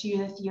anything to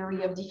the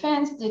theory of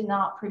defense, did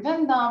not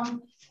prevent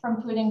them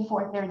from putting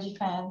forth their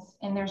defense,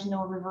 and there's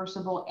no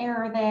reversible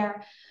error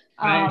there.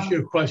 Can I ask you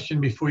a question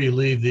before you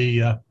leave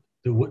the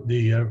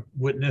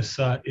witness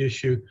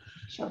issue?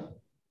 Sure.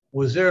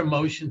 Was there a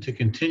motion to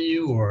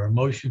continue or a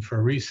motion for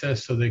a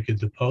recess so they could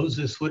depose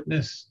this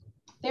witness?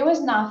 There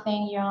was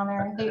nothing, Your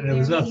Honor. There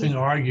was nothing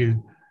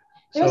argued.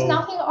 There was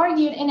nothing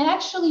argued, and it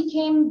actually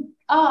came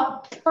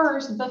up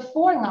first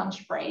before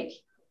lunch break.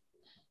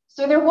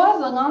 So there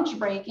was a lunch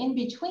break in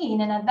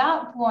between, and at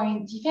that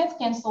point, defense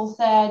counsel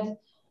said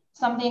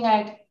something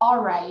like, all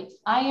right,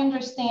 I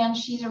understand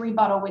she's a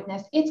rebuttal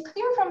witness. It's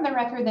clear from the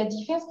record that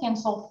defense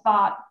counsel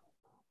thought,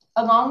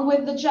 along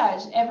with the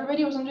judge,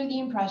 everybody was under the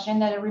impression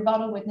that a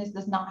rebuttal witness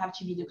does not have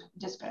to be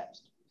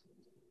disclosed.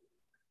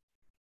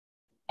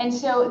 And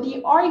so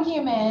the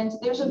argument,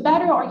 there's a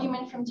better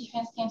argument from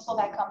defense counsel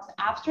that comes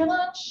after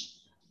lunch,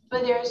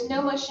 but there's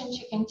no motion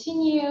to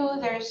continue.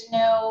 There's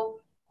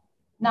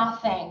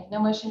nothing, no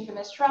motion for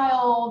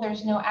mistrial.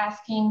 There's no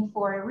asking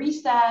for a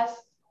recess.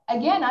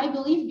 Again, I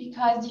believe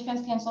because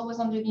defense counsel was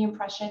under the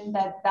impression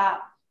that that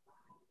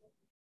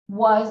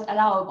was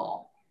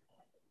allowable.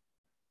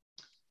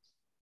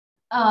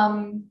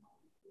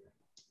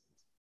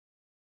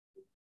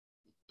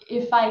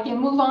 If I can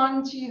move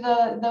on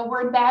to the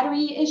word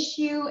battery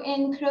issue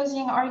in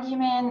closing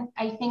argument,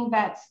 I think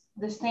that's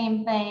the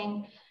same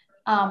thing.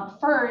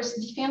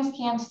 First, defense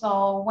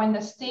counsel, when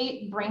the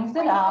state brings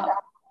it up,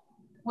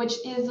 which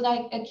is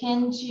like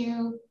akin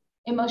to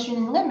a motion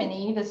in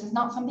limine, this is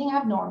not something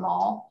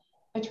abnormal.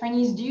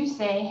 Attorneys do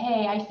say,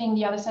 hey, I think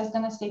the other side is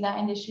going to say that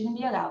and they shouldn't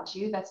be allowed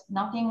to. That's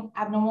nothing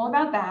abnormal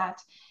about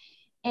that.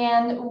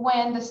 And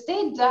when the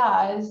state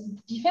does,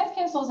 defense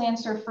counsel's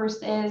answer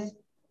first is,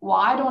 well,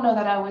 I don't know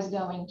that I was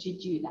going to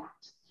do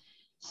that.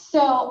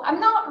 So I'm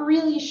not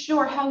really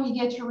sure how we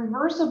get to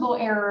reversible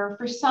error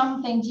for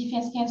something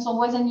defense counsel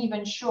wasn't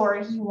even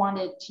sure he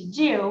wanted to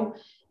do.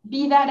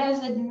 Be that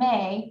as it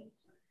may,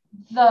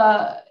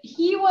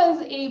 he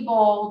was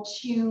able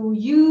to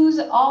use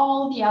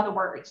all the other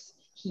words.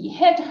 He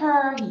hit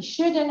her, he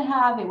shouldn't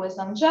have, it was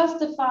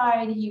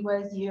unjustified, he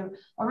was the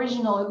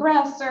original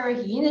aggressor,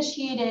 he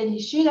initiated,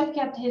 he should have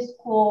kept his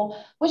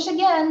cool, which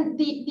again,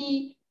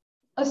 the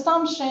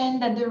assumption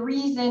that the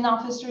reason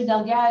Officer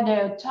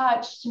Delgado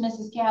touched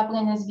Mrs.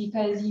 Kaplan is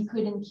because he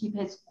couldn't keep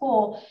his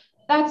cool,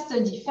 that's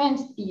the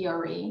defense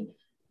theory.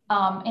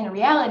 In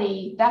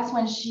reality, that's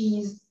when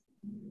she's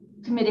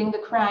committing the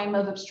crime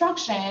of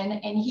obstruction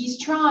and he's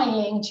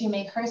trying to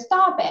make her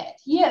stop it.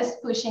 He is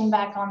pushing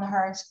back on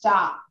her,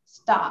 stop,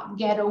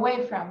 get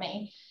away from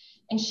me.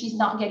 And she's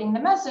not getting the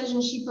message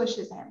and she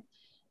pushes him.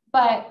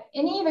 But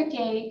in either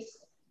case,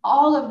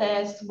 all of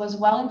this was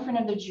well in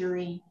front of the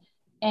jury.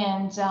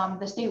 And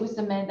the state was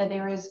submitted that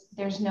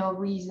there's no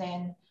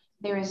reason,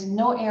 there is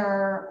no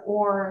error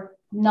or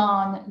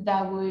none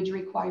that would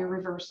require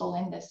reversal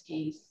in this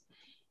case.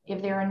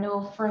 If there are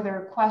no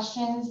further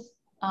questions,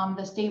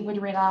 the state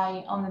would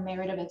rely on the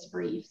merit of its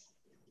briefs.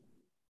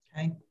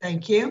 Okay,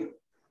 thank you.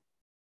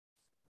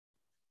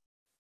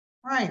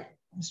 All right,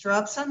 Mr.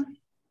 Upson,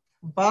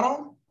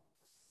 rebuttal.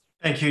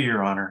 Thank you,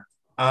 Your Honor.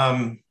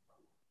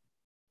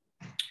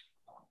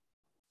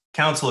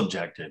 Counsel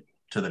objected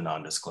to the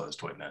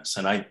non-disclosed witness,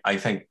 and I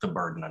think the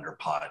burden under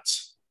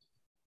Potts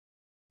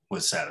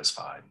was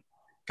satisfied.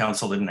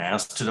 Counsel didn't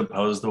ask to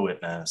depose the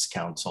witness.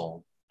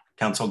 Counsel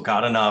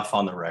got enough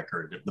on the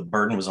record. The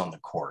burden was on the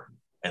court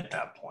at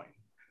that point.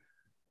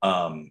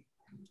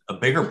 A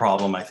bigger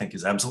problem, I think,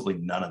 is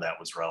absolutely none of that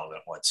was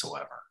relevant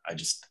whatsoever. I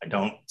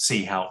don't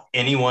see how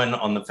anyone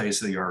on the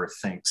face of the earth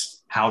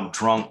thinks how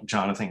drunk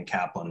Jonathan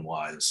Kaplan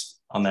was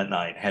on that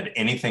night had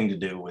anything to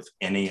do with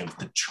any of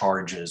the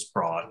charges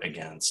brought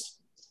against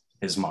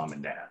his mom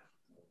and dad.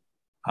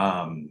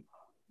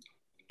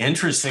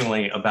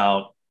 Interestingly,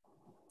 about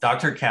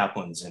Dr.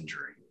 Kaplan's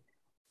injury,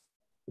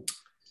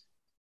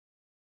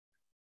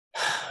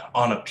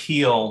 on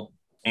appeal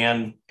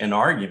and in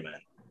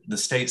argument, the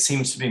state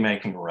seems to be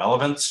making a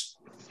relevance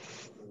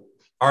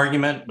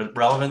argument, but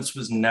relevance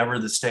was never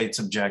the state's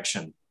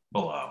objection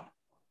below.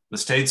 The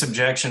state's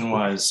objection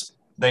was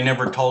they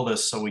never told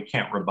us, so we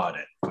can't rebut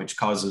it, which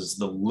causes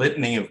the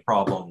litany of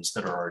problems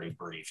that are already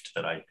briefed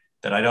that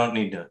I don't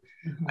need to.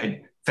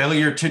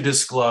 Failure to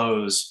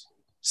disclose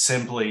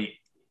simply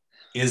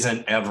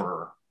isn't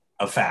ever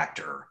a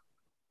factor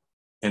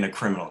in a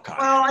criminal context.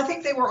 Well, I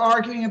think they were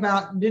arguing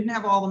about didn't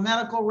have all the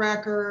medical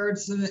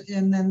records,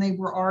 and then they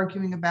were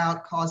arguing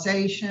about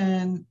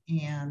causation,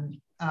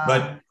 and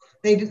but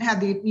they didn't have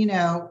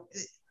the,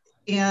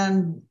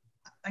 and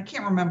I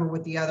can't remember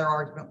what the other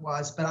argument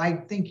was, but I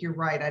think you're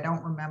right. I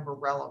don't remember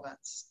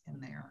relevance in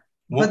there,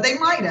 but they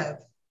might have.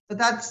 But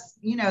that's,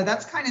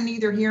 that's kind of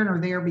neither here nor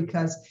there,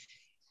 because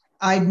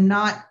I'm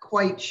not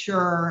quite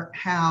sure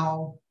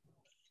how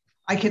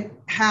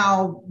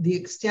the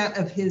extent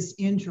of his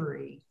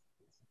injury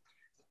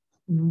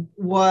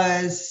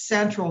was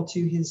central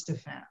to his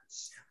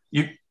defense.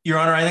 Your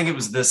Honor, I think it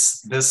was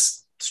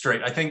this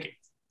straight. I think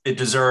it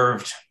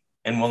deserved,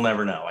 and we'll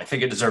never know, I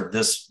think it deserved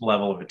this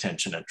level of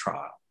attention at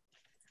trial.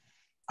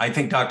 I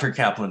think Dr.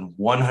 Kaplan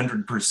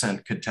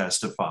 100% could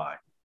testify.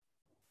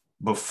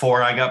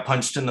 Before I got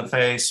punched in the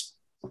face,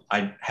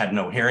 I had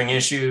no hearing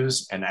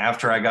issues. And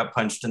after I got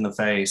punched in the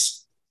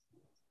face,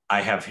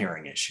 I have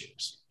hearing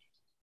issues.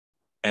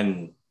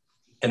 And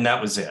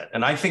that was it.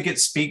 And I think it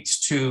speaks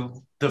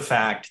to the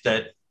fact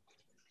that,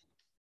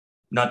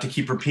 not to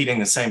keep repeating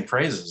the same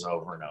phrases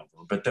over and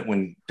over, but that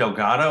when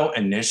Delgado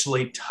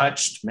initially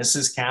touched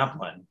Mrs.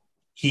 Kaplan,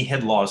 he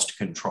had lost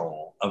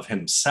control of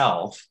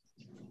himself.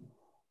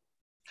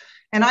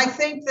 And I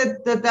think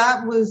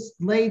that was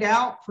laid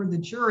out for the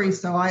jury.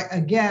 So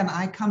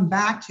I come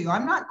back to,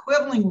 I'm not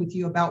quibbling with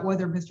you about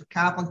whether Mr.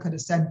 Kaplan could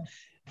have said,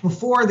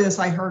 before this,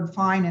 I heard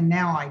fine, and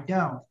now I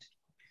don't.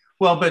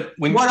 Well, but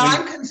what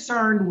I'm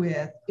concerned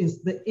with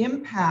is the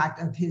impact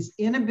of his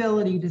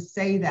inability to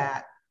say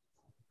that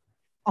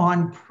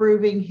on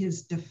proving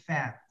his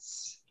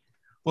defense.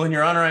 Well, and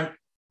Your Honor,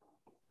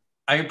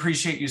 I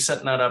appreciate you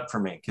setting that up for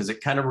me, because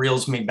it kind of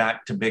reels me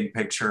back to big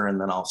picture, and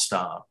then I'll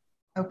stop.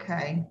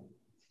 Okay.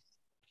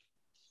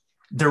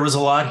 There was a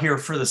lot here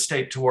for the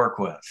state to work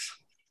with.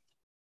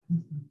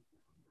 Mm-hmm.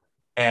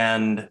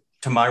 And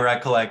to my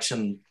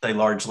recollection, they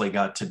largely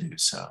got to do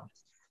so.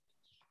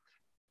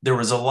 There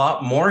was a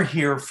lot more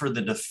here for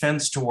the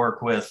defense to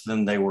work with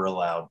than they were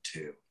allowed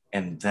to.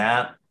 And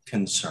that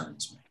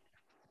concerns me.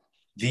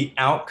 The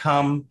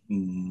outcome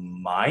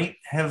might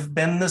have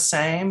been the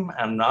same.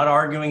 I'm not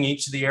arguing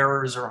each of the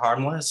errors are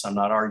harmless. I'm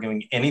not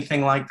arguing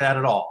anything like that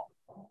at all.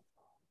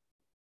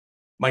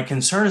 My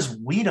concern is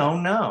we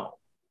don't know.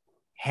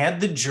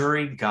 Had the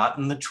jury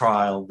gotten the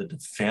trial, the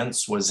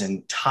defense was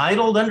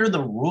entitled under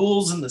the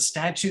rules and the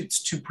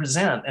statutes to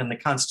present, and the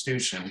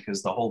Constitution,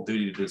 because the whole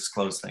duty to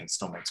disclose things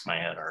still makes my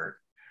head hurt.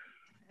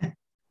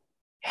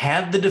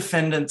 Had the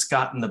defendants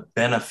gotten the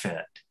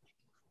benefit,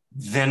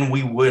 then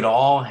we would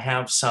all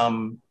have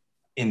some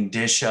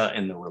indicia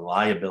in the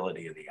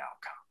reliability of the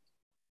outcome.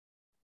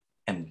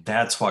 And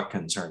that's what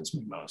concerns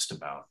me most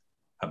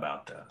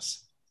about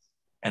this.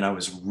 And I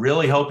was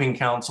really hoping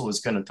counsel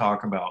was going to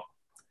talk about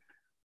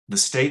the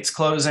state's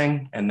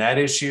closing and that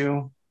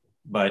issue,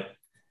 but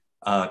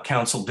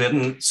counsel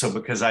didn't. So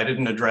because I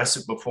didn't address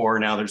it before,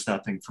 now there's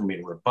nothing for me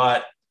to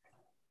rebut.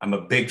 I'm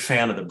a big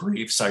fan of the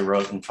briefs I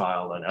wrote and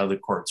filed, and other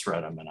courts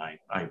read them, and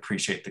I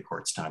appreciate the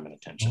court's time and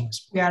attention.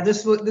 Yeah,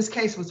 this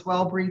case was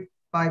well briefed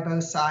by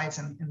both sides,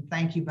 and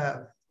thank you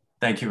both.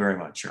 Thank you very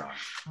much, Your Honor.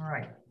 All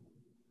right.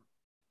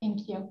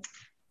 Thank you.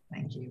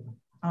 Thank you.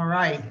 All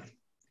right.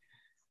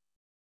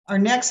 Our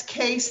next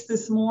case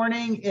this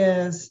morning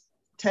is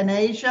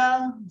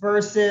Tanasia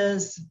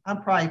versus,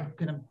 I'm probably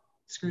going to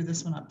screw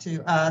this one up too,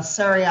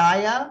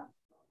 Sariaya.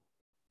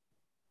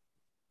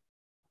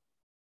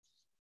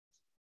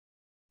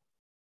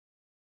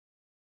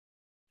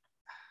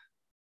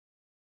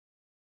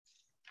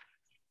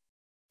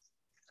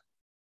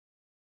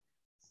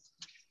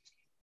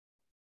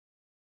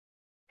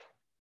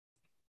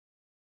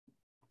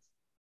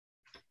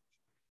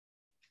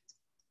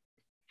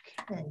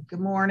 Okay, good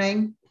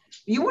morning.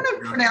 You want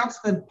to pronounce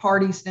the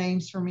parties'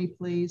 names for me,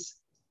 please?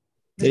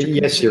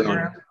 Yes, Your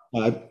Honor.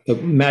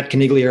 Matt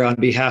Canigliere on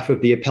behalf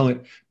of the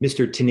appellant,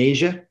 Mr.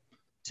 Tanasia.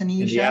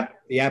 Tanasia.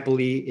 The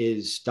appellee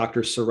is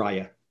Dr.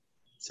 Saraya.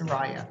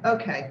 Saraya.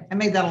 Okay. I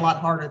made that a lot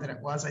harder than it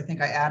was. I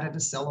think I added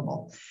a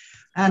syllable.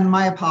 And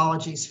my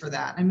apologies for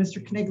that. And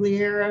Mr.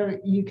 Canigliere,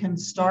 you can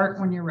start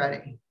when you're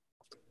ready.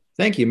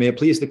 Thank you. May it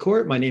please the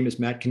court. My name is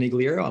Matt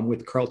Canigliere. I'm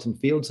with Carlton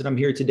Fields, and I'm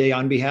here today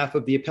on behalf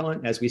of the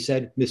appellant, as we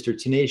said, Mr.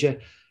 Tanasia.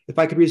 If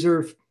I could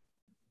reserve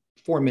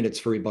 4 minutes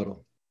for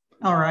rebuttal.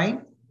 All right.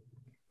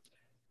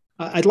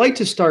 I'd like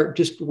to start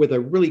just with a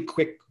really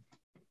quick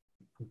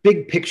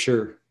big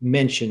picture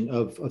mention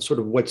of sort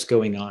of what's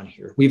going on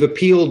here. We've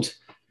appealed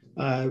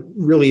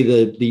really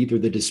either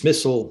the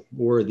dismissal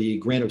or the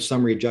grant of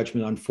summary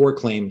judgment on 4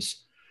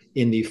 claims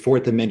in the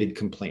 4th amended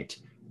complaint.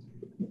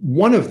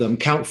 One of them,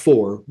 count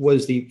 4,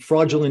 was the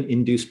fraudulent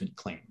inducement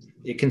claim.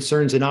 It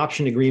concerns an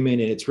option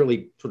agreement, and it's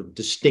really sort of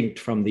distinct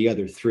from the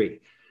other 3.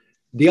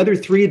 The other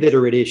 3 that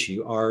are at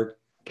issue are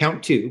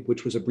count 2,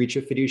 which was a breach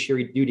of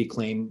fiduciary duty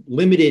claim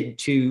limited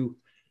to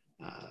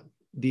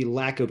the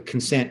lack of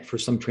consent for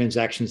some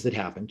transactions that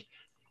happened.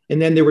 And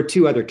then there were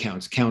 2 other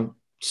counts, count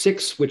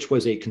 6, which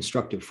was a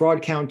constructive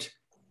fraud count,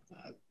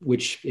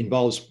 which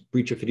involves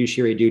breach of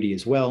fiduciary duty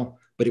as well,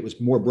 but it was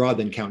more broad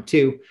than count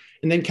 2.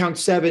 And then count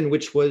 7,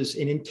 which was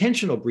an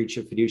intentional breach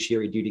of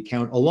fiduciary duty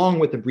count, along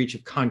with a breach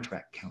of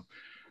contract count.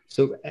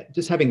 So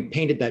just having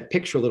painted that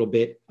picture a little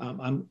bit,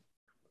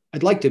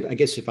 I'd like to, I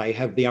guess if I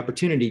have the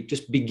opportunity,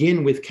 just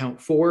begin with count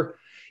 4.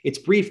 It's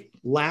briefed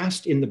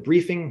last in the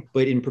briefing,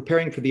 but in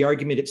preparing for the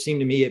argument, it seemed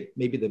to me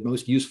maybe the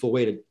most useful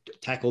way to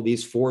tackle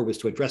these 4 was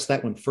to address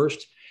that one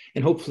first,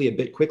 and hopefully a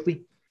bit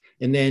quickly,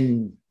 and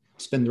then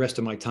spend the rest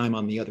of my time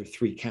on the other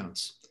 3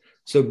 counts.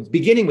 So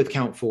beginning with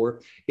count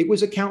 4, it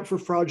was a count for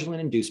fraudulent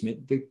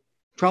inducement. The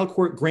trial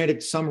court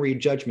granted summary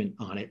judgment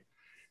on it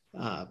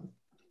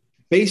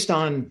based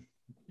on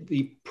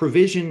the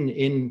provision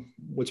in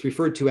what's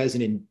referred to as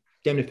an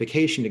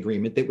indemnification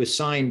agreement that was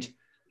signed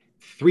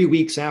 3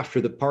 weeks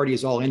after the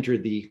parties all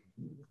entered the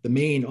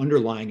main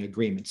underlying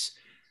agreements.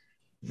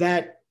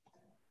 That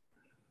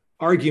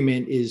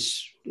argument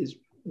is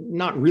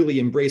not really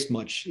embraced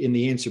much in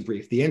the answer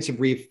brief. The answer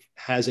brief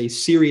has a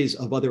series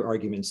of other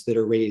arguments that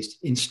are raised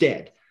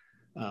instead.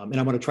 And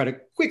I want to try to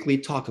quickly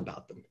talk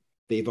about them.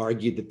 They've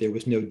argued that there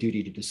was no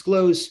duty to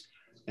disclose.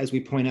 As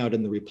we point out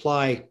in the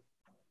reply,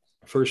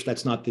 first,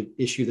 that's not the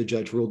issue the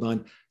judge ruled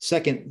on.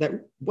 Second,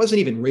 that wasn't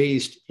even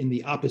raised in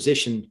the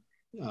opposition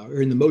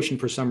or in the motion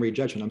for summary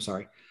judgment, I'm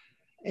sorry.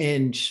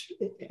 And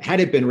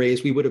had it been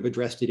raised, we would have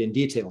addressed it in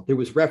detail. There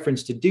was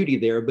reference to duty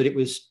there, but it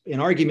was an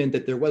argument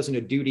that there wasn't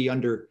a duty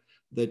under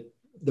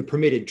the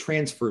permitted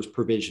transfers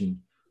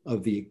provision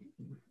of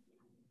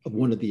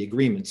one of the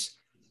agreements.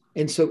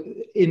 And so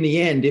in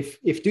the end, if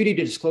duty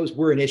to disclose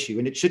were an issue,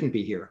 and it shouldn't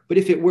be here, but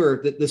if it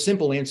were, the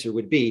simple answer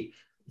would be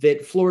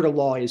that Florida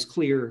law is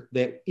clear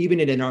that even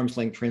in an arm's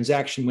length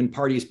transaction, when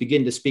parties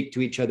begin to speak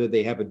to each other,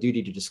 they have a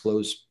duty to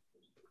disclose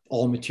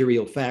all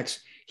material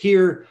facts.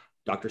 Here,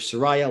 Dr.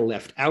 Soraya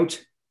left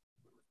out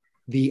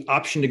the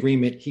option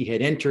agreement he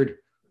had entered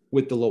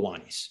with the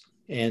Lowanis.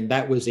 And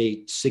that was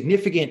a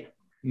significant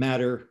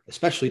matter,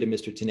 especially to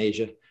Mr.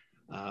 Tanasia.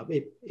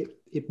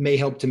 It may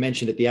help to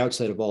mention at the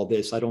outset of all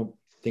this, I don't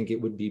think it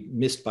would be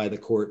missed by the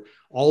court.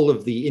 All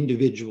of the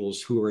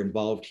individuals who are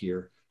involved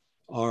here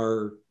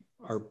are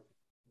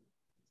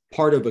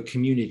part of a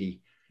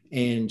community,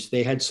 and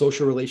they had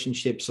social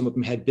relationships. Some of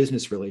them had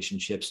business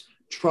relationships.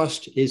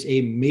 Trust is a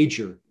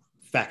major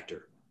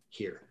factor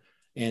here.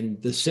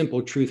 And the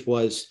simple truth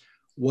was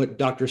what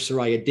Dr.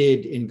 Soraya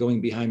did in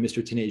going behind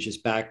Mr. Tanasia's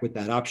back with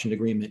that option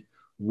agreement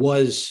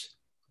was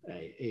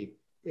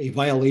a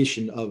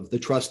violation of the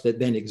trust that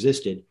then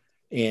existed.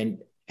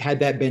 And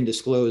had that been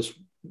disclosed,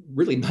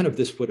 really none of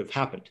this would have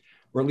happened,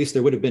 or at least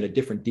there would have been a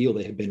different deal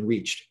that had been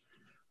reached.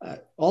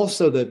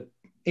 Also, the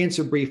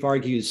answer brief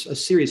argues a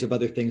series of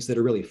other things that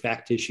are really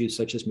fact issues,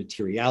 such as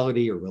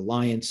materiality or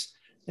reliance.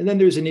 And then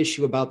there's an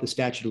issue about the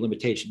statute of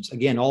limitations.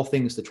 Again, all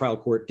things the trial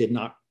court did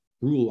not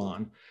rule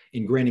on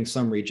in granting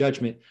summary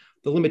judgment.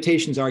 The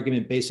limitations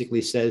argument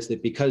basically says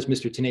that because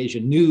Mr.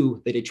 Tanasia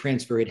knew that a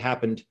transfer had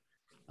happened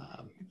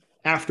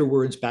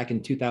afterwards, back in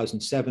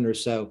 2007 or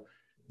so,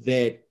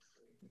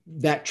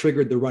 that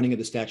triggered the running of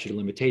the statute of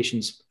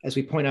limitations. As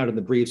we point out in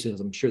the briefs,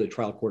 as I'm sure the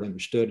trial court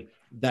understood,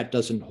 that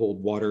doesn't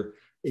hold water.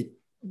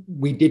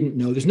 We didn't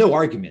know, there's no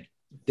argument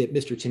that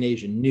Mr.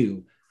 Tanasia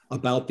knew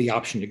about the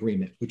option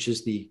agreement, which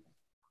is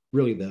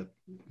really the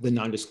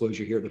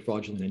non-disclosure here, the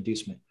fraudulent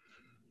inducement.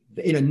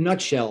 In a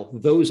nutshell,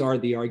 those are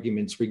the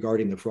arguments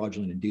regarding the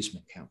fraudulent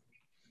inducement count.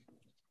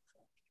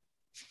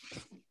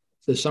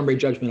 The summary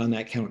judgment on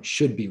that count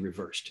should be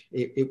reversed.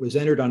 It was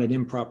entered on an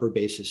improper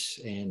basis,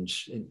 and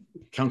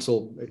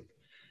counsel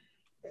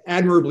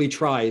admirably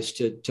tries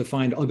to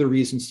find other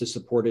reasons to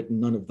support it, and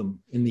none of them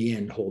in the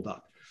end hold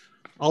up.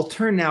 I'll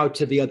turn now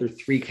to the other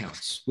 3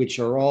 counts, which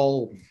are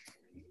all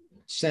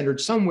centered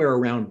somewhere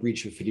around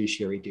breach of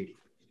fiduciary duty.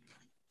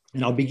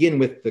 And I'll begin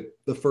with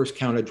the first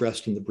count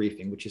addressed in the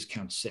briefing, which is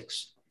count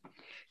 6.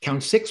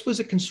 Count 6 was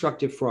a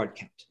constructive fraud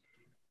count.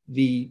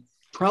 The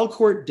trial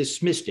court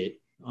dismissed it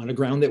on a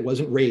ground that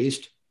wasn't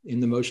raised in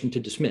the motion to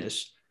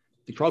dismiss.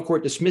 The trial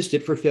court dismissed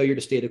it for failure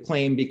to state a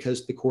claim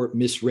because the court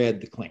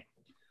misread the claim.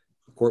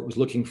 The court was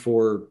looking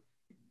for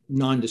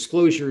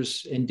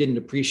non-disclosures and didn't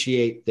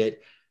appreciate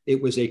that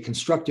it was a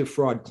constructive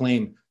fraud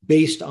claim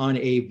based on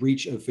a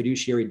breach of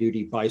fiduciary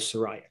duty by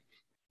Soraya.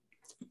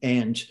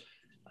 And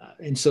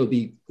so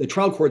the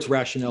trial court's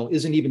rationale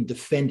isn't even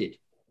defended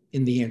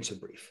in the answer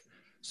brief.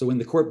 So when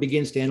the court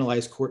begins to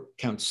analyze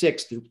count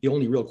 6, the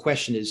only real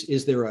question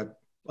is there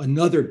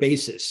another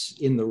basis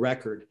in the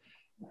record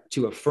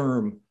to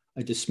affirm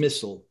a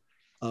dismissal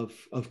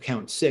of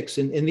count 6?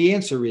 And the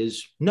answer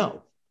is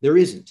no, there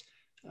isn't.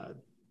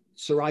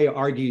 Soraya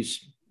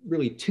argues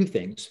really two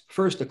things.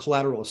 First, a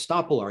collateral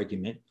estoppel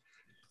argument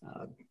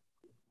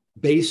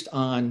based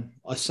on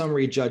a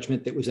summary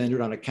judgment that was entered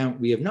on a count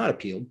we have not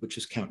appealed, which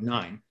is count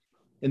 9.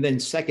 And then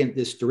second,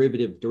 this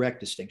derivative direct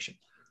distinction.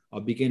 I'll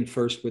begin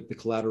first with the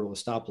collateral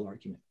estoppel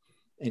argument.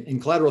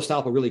 And collateral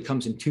estoppel really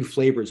comes in two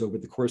flavors over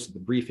the course of the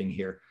briefing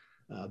here.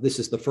 This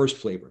is the first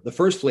flavor. The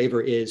first flavor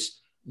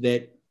is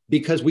that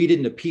because we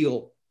didn't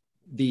appeal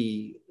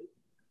the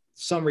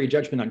summary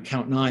judgment on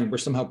count 9, we're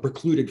somehow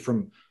precluded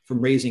from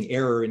raising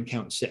error in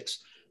count 6.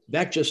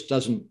 That just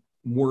doesn't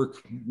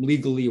work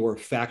legally or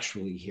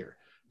factually here.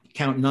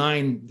 Count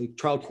 9, the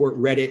trial court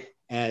read it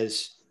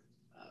as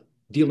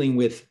dealing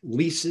with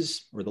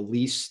leases, or the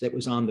lease that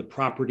was on the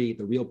property,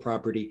 the real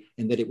property,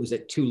 and that it was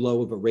at too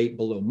low of a rate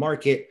below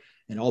market,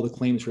 and all the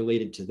claims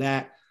related to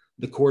that.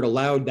 The court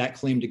allowed that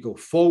claim to go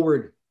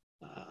forward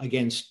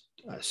against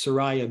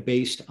Soraya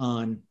based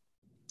on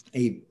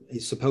a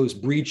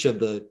supposed breach of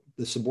the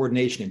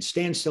subordination and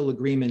standstill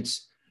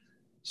agreements.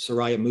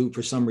 Soraya moved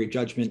for summary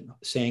judgment,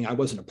 saying I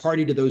wasn't a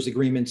party to those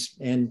agreements,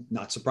 and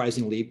not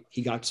surprisingly,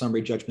 he got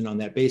summary judgment on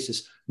that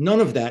basis. None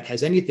of that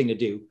has anything to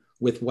do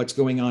with what's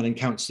going on in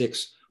count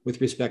 6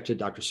 with respect to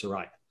Dr.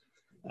 Soraya.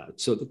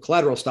 So the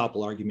collateral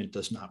estoppel argument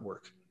does not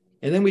work.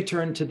 And then we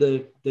turn to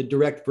the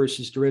direct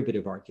versus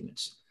derivative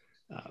arguments.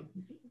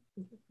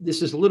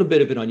 This is a little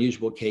bit of an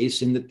unusual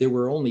case in that there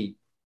were only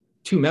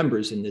 2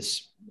 members in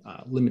this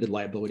limited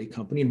liability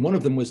company, and one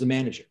of them was the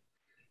manager.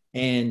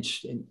 And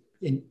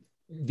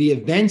the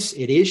events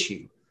at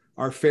issue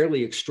are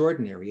fairly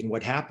extraordinary in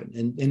what happened.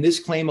 And this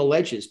claim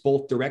alleges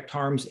both direct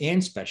harms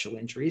and special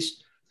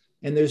injuries.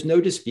 And there's no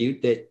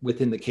dispute that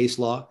within the case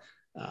law,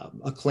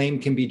 a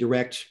claim can be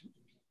direct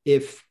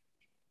if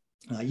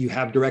you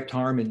have direct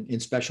harm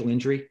and special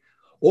injury,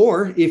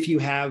 or if you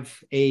have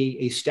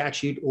a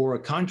statute or a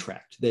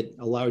contract that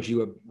allows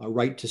you a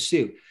right to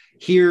sue.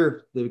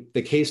 Here,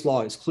 the case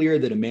law is clear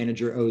that a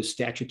manager owes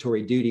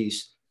statutory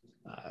duties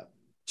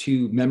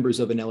to members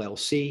of an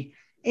LLC,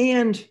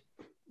 and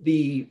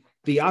the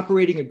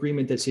operating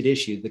agreement that's at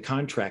issue, the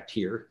contract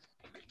here,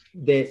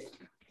 that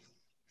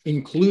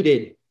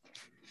included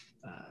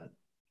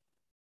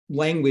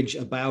language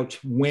about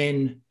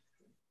when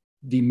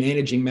the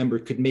managing member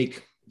could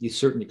make these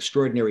certain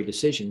extraordinary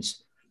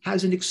decisions,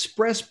 has an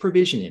express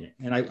provision in it.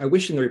 And I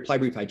wish in the reply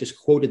brief I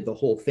just quoted the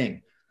whole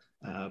thing.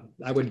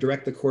 I would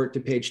direct the court to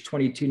page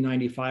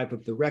 2295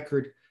 of the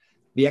record.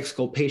 The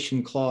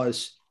exculpation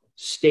clause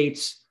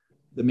states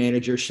the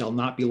manager shall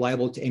not be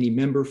liable to any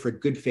member for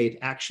good faith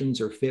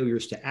actions or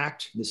failures to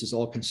act. This is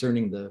all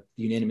concerning the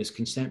unanimous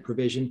consent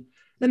provision.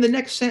 Then the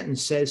next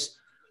sentence says,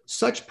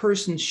 such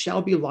persons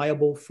shall be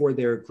liable for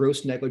their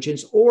gross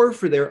negligence or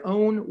for their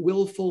own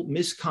willful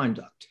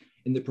misconduct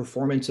in the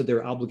performance of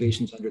their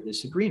obligations under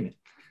this agreement.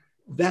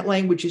 That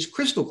language is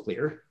crystal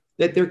clear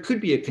that there could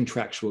be a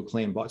contractual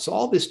claim brought. So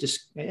all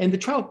this, and the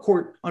trial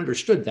court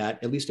understood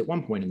that, at least at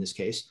one point in this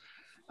case,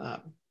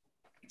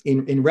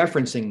 in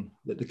referencing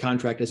the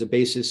contract as a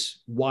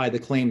basis why the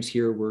claims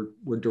here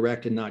were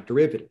direct and not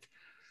derivative.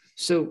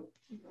 So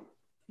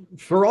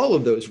for all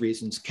of those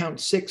reasons, count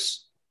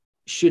 6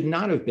 should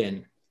not have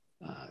been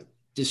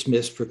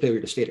dismissed for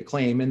failure to state a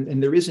claim,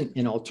 and there isn't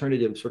an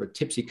alternative sort of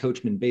tipsy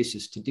coachman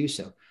basis to do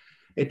so.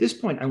 At this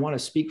point, I want to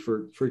speak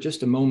for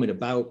just a moment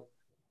about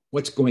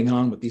what's going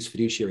on with these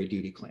fiduciary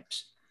duty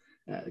claims.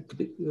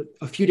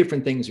 A few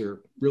different things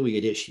are really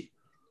at issue.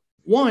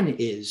 One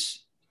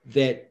is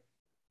that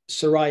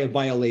Soraya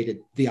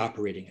violated the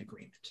operating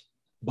agreement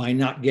by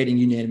not getting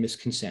unanimous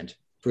consent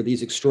for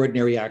these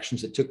extraordinary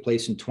actions that took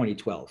place in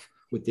 2012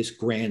 with this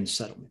grand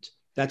settlement.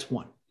 That's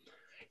one.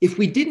 If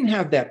we didn't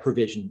have that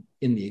provision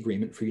in the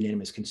agreement for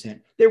unanimous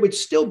consent, there would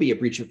still be a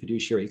breach of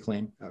fiduciary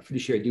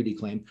duty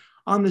claim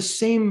on the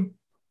same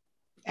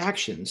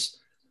actions,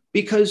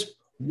 because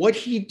what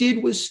he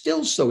did was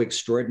still so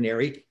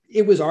extraordinary,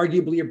 it was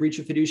arguably a breach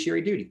of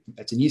fiduciary duty.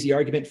 That's an easy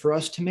argument for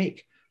us to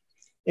make.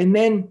 And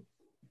then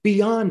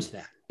beyond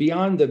that,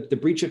 beyond the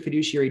breach of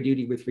fiduciary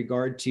duty with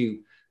regard to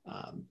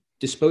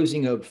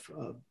disposing of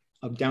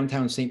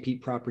downtown St.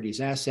 Pete properties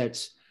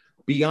assets,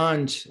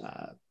 beyond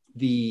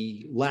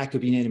the lack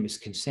of unanimous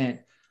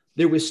consent,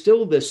 there was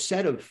still this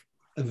set of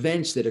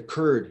events that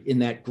occurred in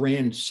that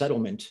grand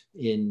settlement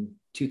in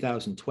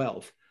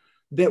 2012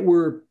 that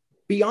were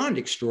beyond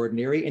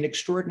extraordinary and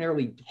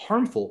extraordinarily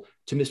harmful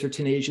to Mr.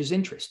 Tenasia's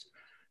interest.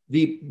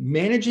 The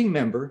managing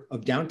member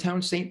of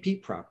downtown St.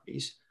 Pete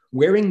properties,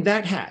 wearing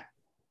that hat,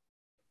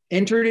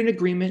 entered an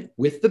agreement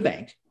with the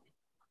bank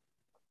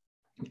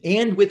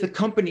and with a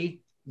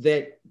company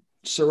that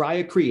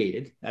Soraya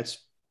created, that's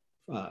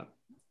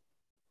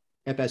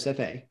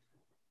FSFA,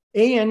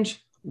 and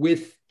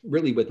with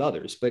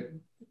others, but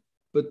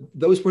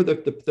those were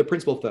the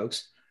principal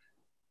folks,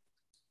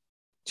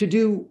 to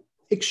do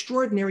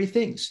extraordinary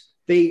things.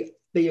 They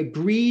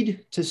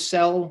agreed to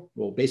sell,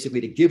 well,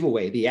 basically to give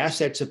away the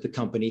assets of the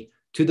company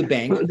to the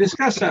bank.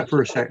 Discuss that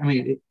for a second. I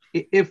mean,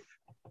 if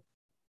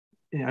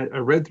I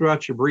read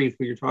throughout your brief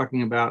where you're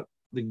talking about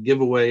the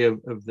giveaway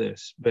of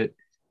this, but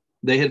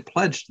they had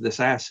pledged this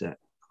asset,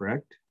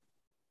 correct?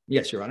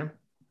 Yes, Your Honor.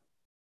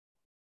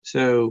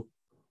 So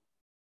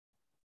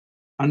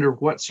under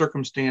what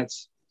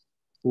circumstance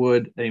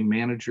would a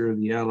manager of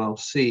the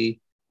LLC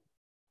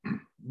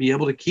be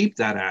able to keep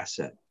that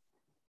asset?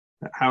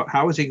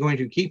 How is he going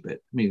to keep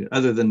it? I mean,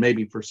 other than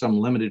maybe for some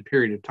limited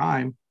period of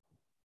time,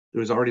 there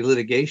was already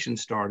litigation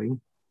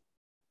starting.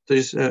 So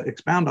just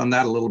expound on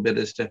that a little bit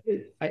as to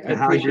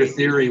how your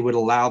theory would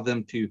allow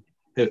them to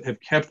have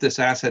kept this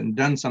asset and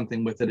done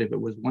something with it if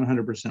it was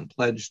 100%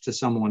 pledged to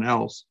someone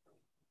else.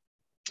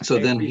 So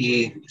then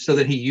he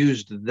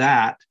used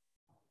that.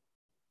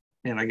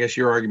 And I guess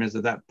your argument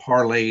is that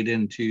parlayed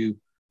into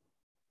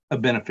a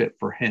benefit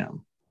for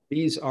him.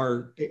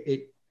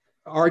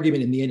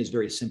 Argument in the end is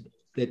very simple,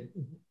 that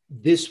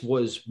this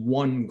was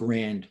one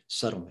grand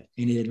settlement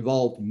and it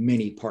involved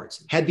many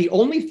parts. Had the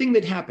only thing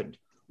that happened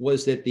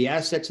was that the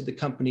assets of the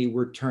company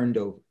were turned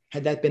over,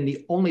 had that been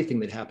the only thing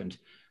that happened,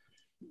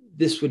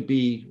 this would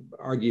be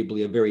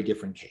arguably a very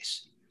different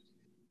case.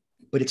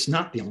 But it's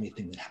not the only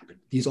thing that happened.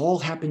 These all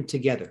happened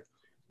together.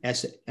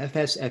 As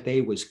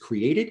FSFA was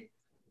created,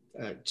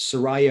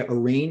 Soraya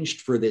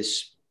arranged for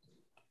this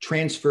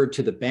transfer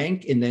to the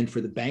bank and then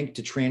for the bank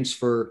to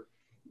transfer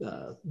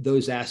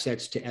those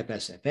assets to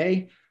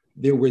FSFA.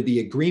 There were the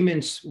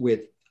agreements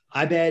with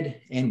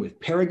Abed and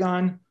with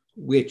Paragon,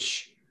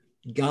 which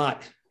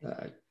got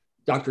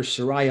Dr.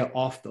 Soraya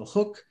off the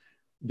hook.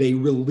 They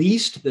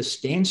released the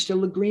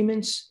standstill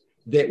agreements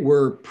that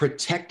were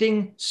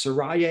protecting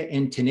Soraya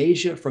and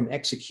Tunisia from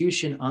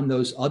execution on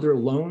those other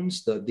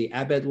loans, the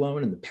Abed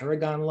loan and the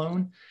Paragon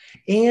loan.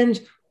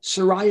 And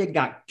Soraya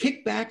got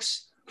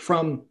kickbacks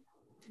from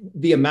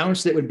the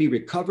amounts that would be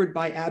recovered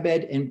by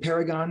Abed and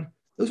Paragon.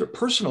 Those are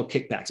personal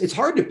kickbacks. It's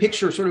hard to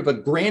picture sort of a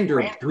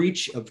grander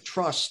breach of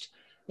trust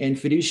and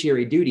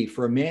fiduciary duty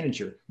for a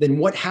manager than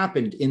what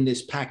happened in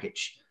this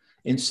package.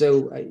 And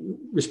so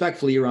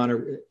respectfully, Your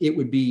Honor, it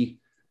would be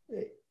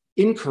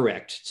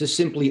incorrect to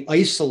simply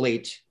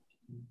isolate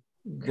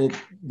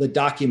the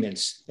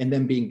documents and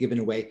them being given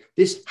away.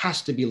 This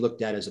has to be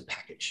looked at as a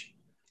package.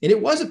 And it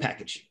was a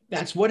package.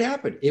 That's what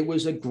happened. It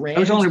was a grand.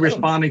 I was only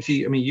responding to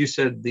you. I mean, you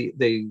said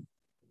they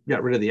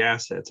got rid of the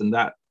assets, and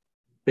that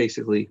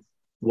basically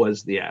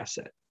was the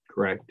asset,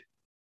 correct?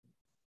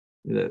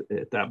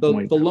 At that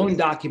point, the loan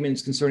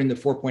documents concerning the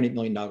 $4.8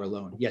 million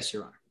loan. Yes,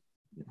 Your Honor.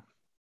 Yeah.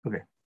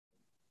 Okay.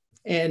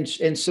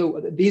 And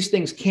so these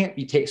things can't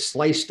be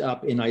sliced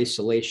up in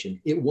isolation.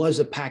 It was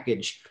a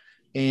package.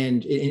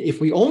 And if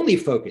we only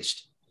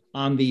focused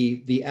on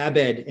the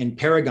Abed and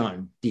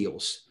Paragon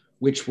deals,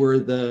 which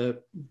were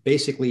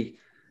basically,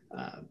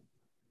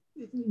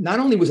 not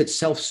only was it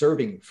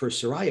self-serving for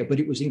Soraya, but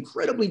it was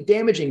incredibly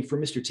damaging for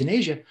Mr.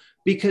 Tunisia,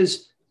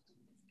 because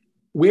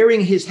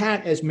wearing his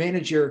hat as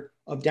manager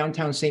of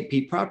Downtown St.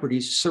 Pete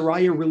Properties,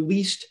 Soraya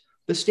released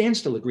the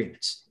standstill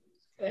agreements.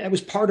 That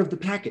was part of the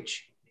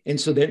package. And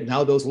so that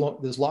now those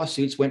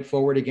lawsuits went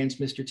forward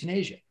against Mr.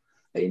 Tunisia.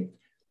 I mean,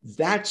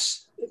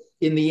 that's,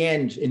 in the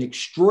end, an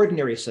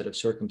extraordinary set of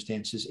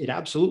circumstances. It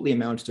absolutely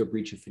amounts to a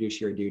breach of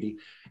fiduciary duty.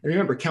 And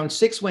remember, count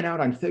 6 went out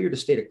on failure to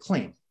state a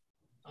claim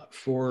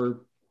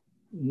for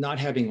not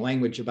having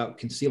language about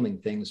concealing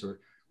things or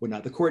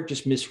whatnot. The court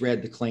just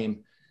misread the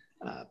claim.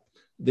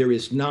 There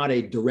is not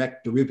a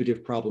direct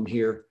derivative problem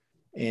here.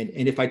 And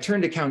if I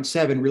turn to count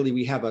 7, really,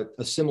 we have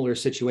a similar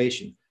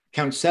situation.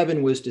 Count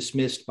 7 was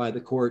dismissed by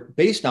the court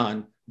based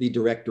on the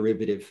direct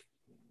derivative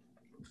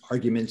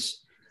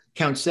arguments.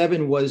 Count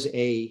 7 was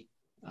a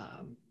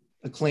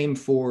claim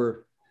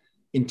for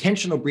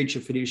intentional breach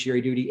of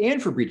fiduciary duty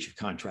and for breach of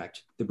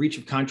contract. The breach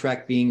of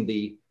contract being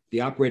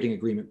the operating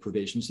agreement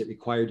provisions that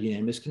required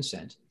unanimous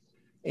consent,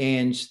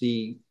 and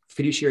the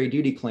fiduciary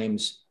duty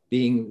claims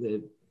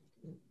being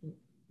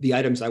the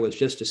items I was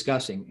just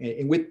discussing,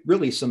 and with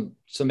really some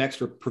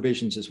extra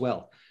provisions as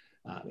well,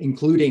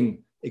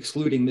 including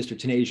excluding Mr.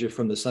 Tunisia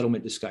from the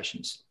settlement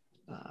discussions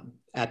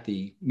at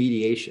the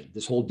mediation.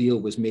 This whole deal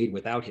was made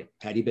without him.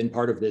 Had he been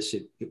part of this,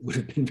 it would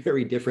have been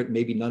very different.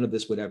 Maybe none of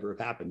this would ever have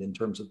happened in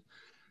terms of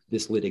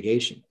this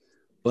litigation.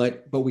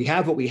 But we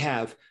have what we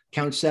have.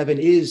 Count 7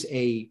 is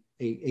a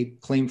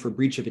claim for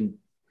breach of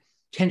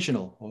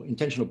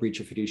intentional breach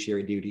of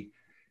fiduciary duty,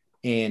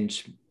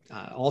 and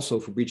also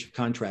for breach of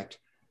contract.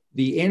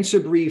 The answer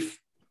brief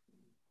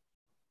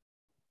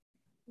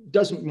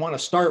doesn't want to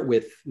start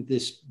with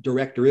this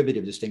direct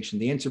derivative distinction.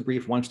 The answer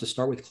brief wants to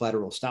start with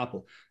collateral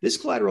estoppel. This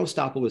collateral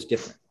estoppel is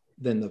different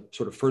than the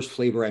sort of first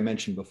flavor I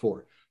mentioned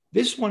before.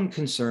 This one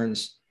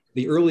concerns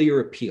the earlier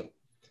appeal,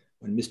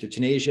 when Mr.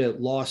 Tunisia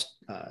lost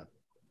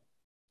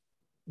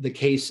the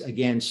case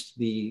against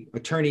the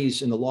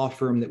attorneys in the law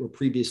firm that were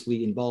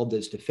previously involved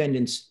as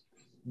defendants.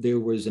 There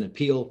was an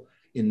appeal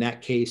in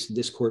that case.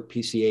 This court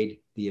PCA'd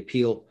the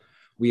appeal.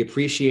 We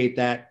appreciate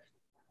that.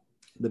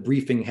 The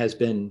briefing has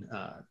been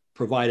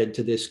provided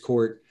to this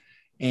court,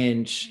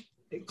 and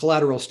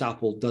collateral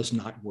estoppel does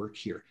not work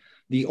here.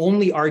 The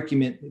only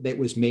argument that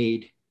was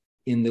made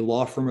in the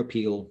law firm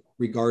appeal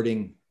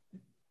regarding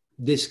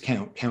this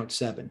count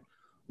 7,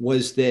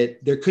 was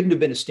that there couldn't have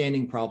been a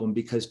standing problem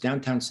because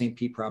downtown St.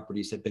 Pete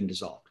properties had been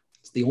dissolved.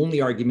 It's the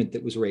only argument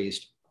that was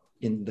raised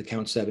in the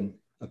count 7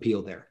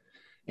 appeal there.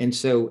 And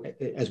so,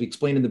 as we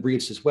explained in the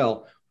briefs as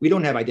well, we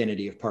don't have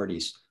identity of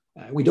parties.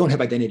 We don't have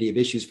identity of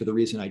issues for the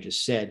reason I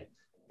just said.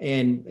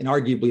 And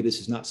arguably, this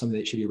is not something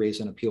that should be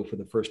raised on appeal for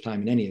the first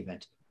time in any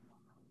event.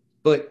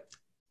 But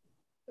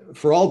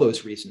for all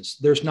those reasons,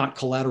 there's not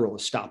collateral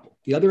estoppel.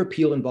 The other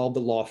appeal involved the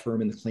law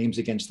firm and the claims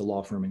against the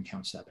law firm in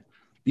count 7.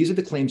 These are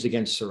the claims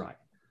against Sarai.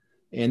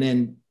 And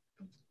then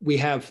we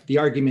have the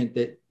argument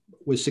that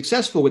was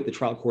successful with the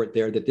trial court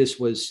there, that this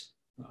was,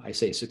 I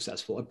say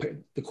successful.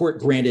 The court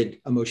granted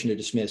a motion to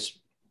dismiss.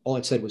 All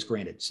it said was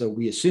granted. So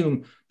we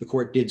assume the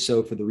court did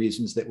so for the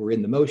reasons that were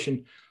in the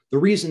motion. The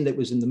reason that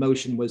was in the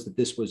motion was that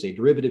this was a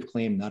derivative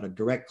claim, not a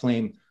direct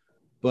claim.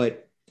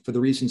 But for the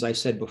reasons I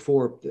said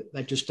before,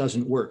 that just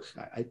doesn't work.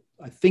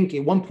 I think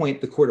at one point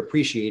the court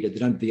appreciated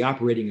that under the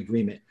operating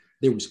agreement,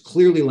 there was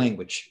clearly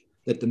language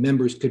that the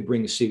members could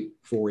bring a suit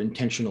for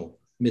intentional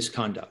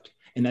misconduct.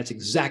 And that's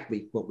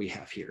exactly what we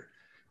have here,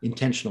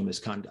 intentional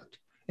misconduct.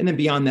 And then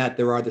beyond that,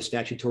 there are the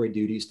statutory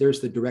duties.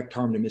 There's the direct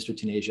harm to Mr.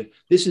 Tanasia.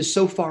 This is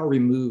so far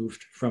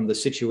removed from the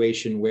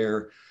situation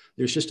where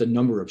there's just a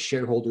number of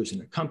shareholders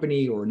in a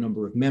company or a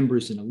number of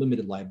members in a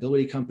limited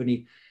liability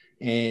company.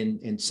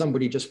 And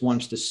somebody just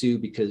wants to sue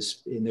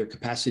because in their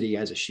capacity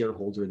as a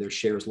shareholder, their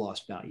shares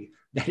lost value.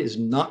 That is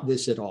not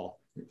this at all.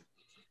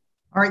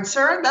 All right,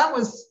 sir, that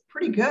was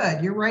pretty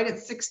good. You're right at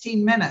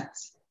 16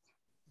 minutes.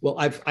 Well,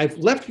 I've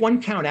left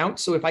one count out,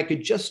 so if I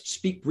could just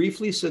speak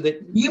briefly so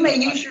that— You may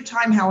use your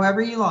time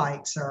however you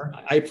like, sir.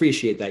 I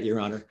appreciate that, Your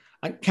Honor.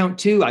 On count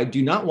 2, I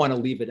do not want to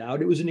leave it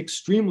out. It was an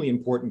extremely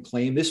important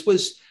claim. This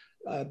was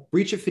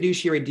breach of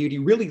fiduciary duty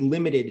really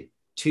limited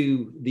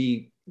to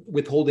the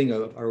withholding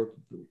of or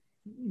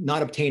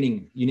not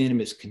obtaining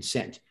unanimous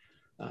consent.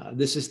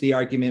 This is the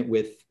argument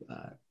with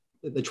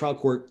the trial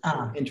court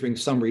entering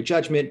summary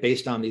judgment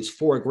based on these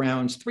 4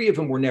 grounds. 3 of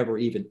them were never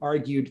even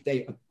argued.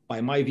 They, by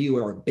my view,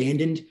 are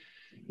abandoned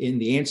in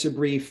the answer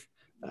brief.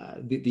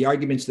 The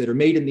arguments that are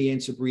made in the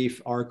answer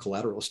brief are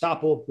collateral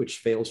estoppel, which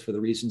fails for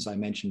the reasons I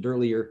mentioned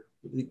earlier.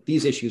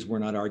 These issues were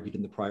not argued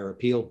in the prior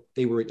appeal.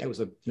 That was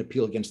an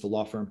appeal against the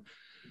law firm.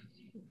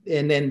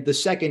 And then the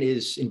second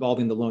is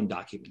involving the loan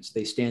documents.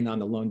 They stand on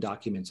the loan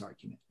documents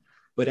argument.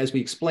 But as we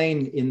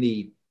explained in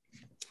the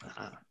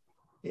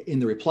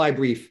reply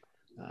brief,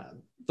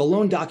 the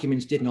loan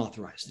documents didn't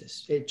authorize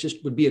this. It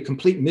just would be a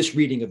complete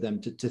misreading of them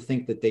to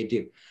think that they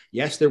do.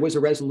 Yes, there was a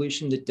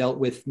resolution that dealt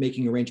with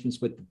making arrangements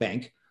with the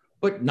bank,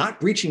 but not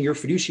breaching your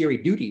fiduciary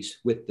duties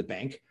with the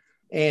bank,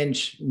 and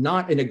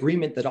not an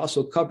agreement that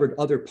also covered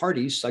other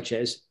parties, such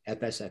as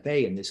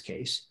FSFA in this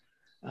case.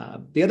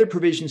 The other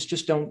provisions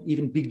just don't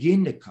even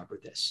begin to cover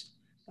this.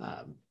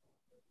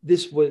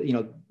 This was,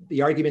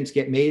 the arguments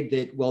get made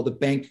that, well, the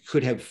bank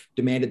could have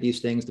demanded these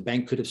things. The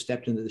bank could have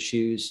stepped into the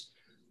shoes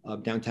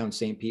of downtown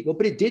St. Pete. Well,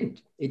 but it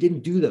didn't. It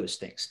didn't do those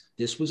things.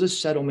 This was a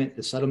settlement.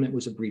 The settlement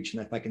was a breach.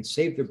 And if I can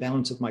save the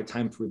balance of my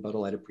time for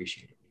rebuttal, I'd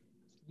appreciate it.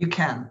 You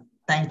can.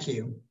 Thank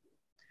you.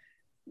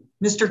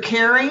 Mr.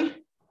 Carey.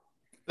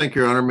 Thank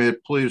you, Your Honor. May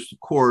it please the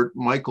court,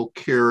 Michael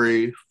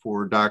Carey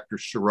for Dr.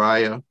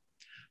 Soraya.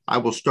 I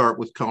will start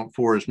with count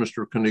 4 as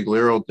Mr.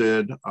 Conigliaro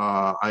did.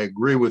 I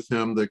agree with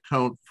him that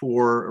count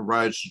 4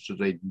 arises at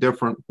a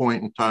different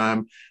point in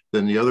time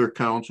than the other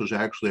counts. It was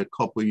actually a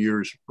couple of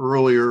years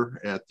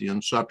earlier at the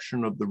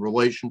inception of the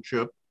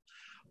relationship.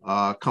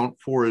 Count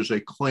 4 is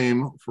a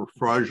claim for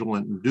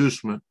fraudulent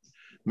inducement.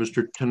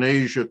 Mr.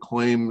 Tanasia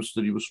claims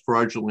that he was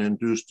fraudulently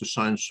induced to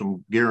sign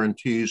some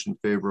guarantees in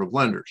favor of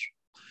lenders.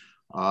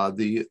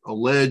 The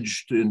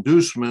alleged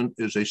inducement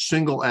is a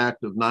single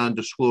act of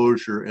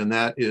non-disclosure, and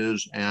that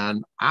is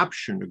an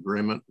option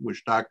agreement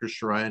which Dr.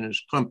 Soraya and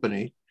his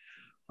company,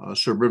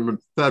 Suburban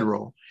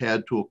Federal,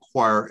 had to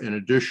acquire an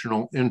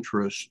additional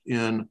interest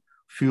in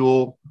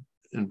fuel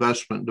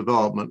investment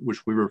development,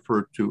 which we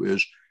refer to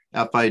as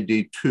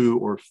FID2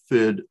 or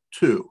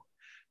FID2.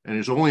 And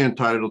he's only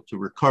entitled to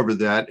recover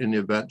that in the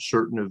event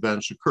certain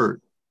events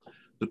occurred.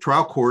 The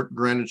trial court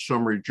granted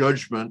summary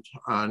judgment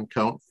on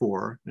count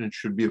 4, and it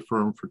should be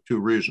affirmed for 2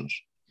 reasons.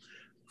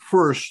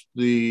 First,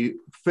 the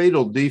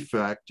fatal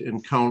defect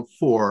in count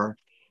 4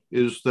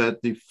 is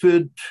that the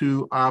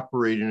FID2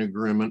 operating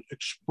agreement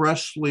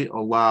expressly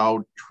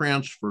allowed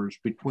transfers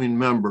between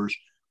members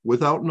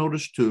without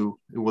notice to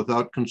and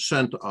without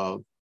consent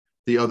of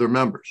the other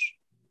members.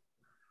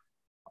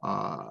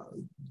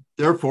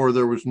 Therefore,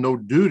 there was no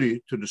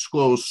duty to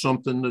disclose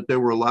something that they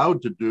were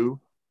allowed to do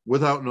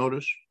without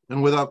notice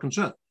and without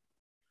consent.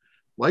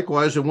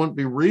 Likewise, it wouldn't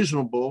be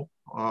reasonable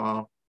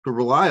to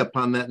rely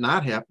upon that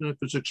not happening if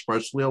it's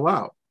expressly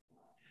allowed.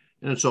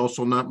 And it's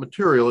also not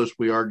material, as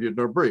we argued in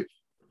our brief.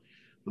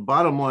 The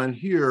bottom line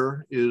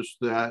here is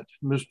that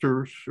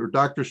Dr.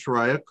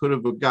 Soraya could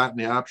have gotten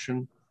the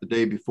option the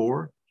day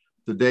before,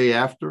 the day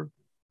after,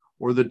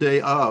 or the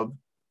day of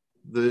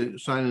the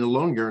signing the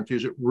loan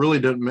guarantees. It really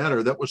didn't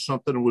matter. That was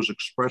something that was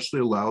expressly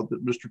allowed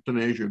that Mr.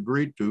 Tanasia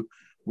agreed to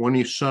when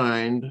he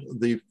signed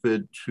the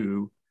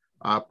FID2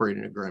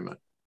 operating agreement.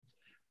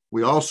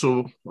 We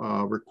also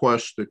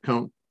request that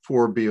count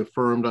 4 be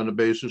affirmed on the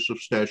basis of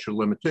statute of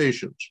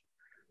limitations.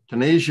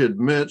 Tanasia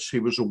admits he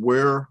was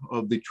aware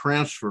of the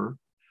transfer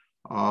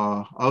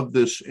of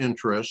this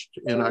interest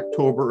in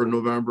October or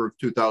November of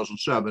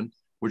 2007,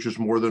 which is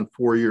more than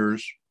 4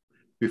 years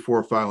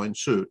before filing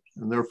suit,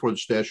 and therefore the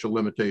statute of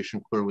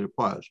limitation clearly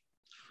applies.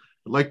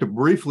 I'd like to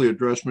briefly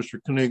address Mr.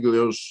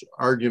 Coniglio's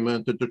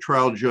argument that the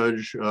trial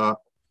judge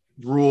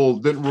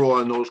didn't rule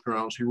on those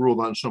grounds, he ruled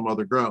on some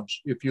other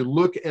grounds. If you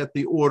look at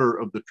the order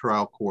of the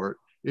trial court,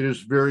 it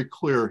is very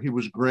clear he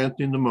was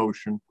granting the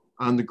motion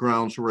on the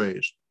grounds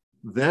raised.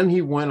 Then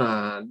he went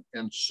on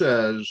and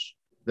says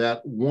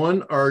that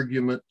one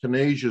argument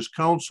Tanasia's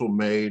counsel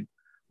made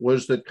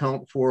was that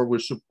count 4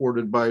 was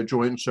supported by a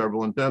joint and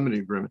several indemnity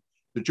agreement.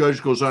 The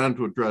judge goes on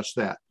to address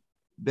that.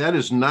 That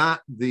is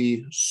not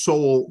the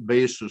sole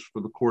basis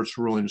for the court's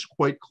ruling. It's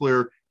quite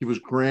clear he was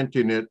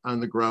granting it on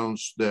the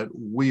grounds that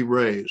we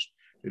raised.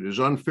 It is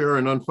unfair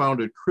and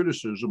unfounded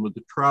criticism of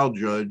the trial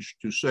judge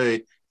to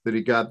say that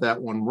he got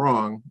that one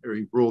wrong or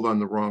he ruled on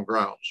the wrong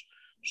grounds.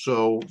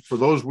 So for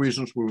those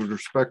reasons, we would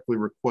respectfully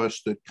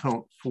request that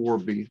count 4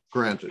 be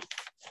granted.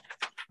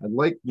 I'd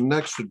like to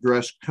next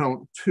address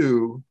count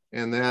 2,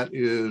 and that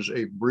is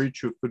a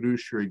breach of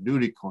fiduciary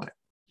duty claim.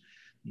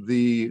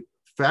 The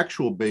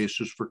factual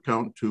basis for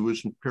count 2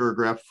 is in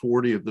paragraph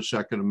 40 of the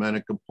second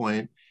amended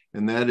complaint,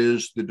 and that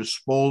is the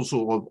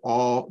disposal of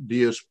all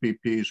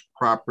DSPP's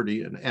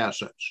property and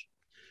assets.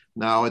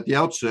 Now, at the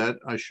outset,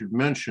 I should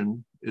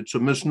mention it's a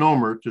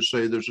misnomer to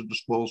say there's a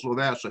disposal of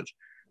assets,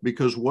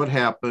 because what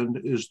happened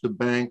is the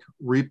bank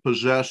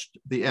repossessed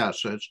the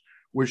assets,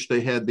 which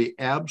they had the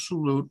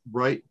absolute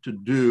right to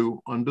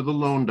do under the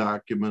loan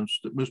documents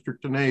that Mr.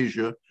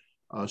 Tanasia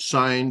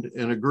signed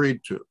and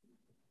agreed to.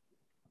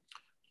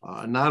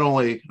 Not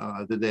only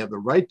did they have the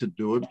right to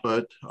do it,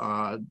 but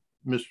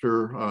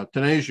Mr.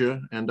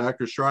 Tanasia and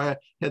Dr. Soraya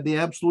had the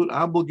absolute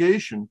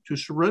obligation to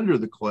surrender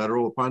the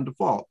collateral upon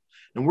default.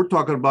 And we're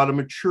talking about a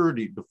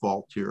maturity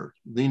default here.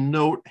 The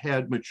note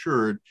had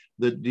matured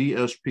that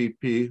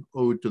DSPP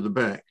owed to the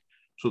bank.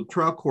 So the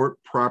trial court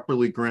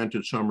properly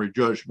granted summary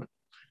judgment.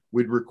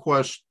 We'd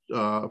request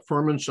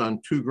affirmance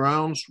on 2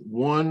 grounds.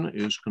 One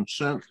is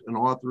consent and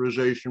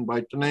authorization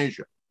by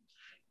Tanasia.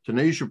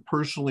 Tanasia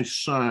personally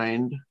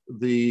signed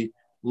the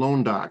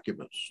loan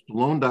documents. The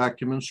loan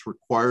documents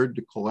required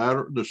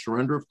the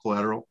surrender of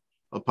collateral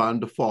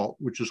upon default,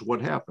 which is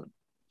what happened.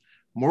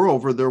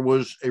 Moreover, there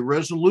was a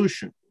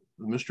resolution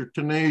that Mr.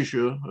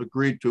 Tanasia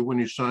agreed to when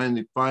he signed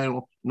the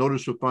final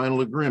notice of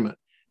final agreement.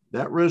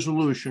 That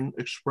resolution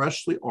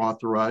expressly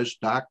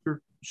authorized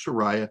Dr.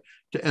 Soraya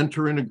to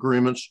enter in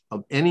agreements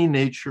of any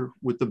nature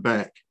with the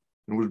bank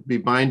and would be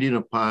binding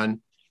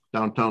upon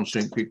downtown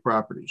St. Pete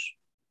properties.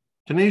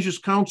 Tanasia's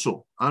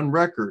counsel on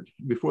record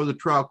before the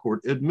trial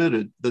court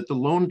admitted that the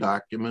loan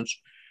documents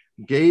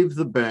gave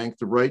the bank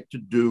the right to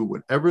do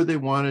whatever they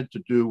wanted to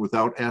do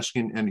without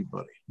asking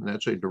anybody. And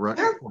that's a direct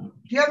point.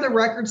 Do you have the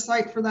record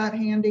site for that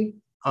handy?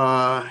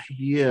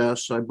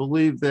 Yes, I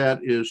believe that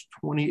is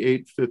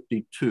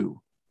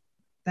 2852.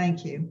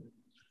 Thank you.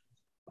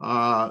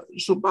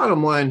 So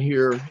bottom line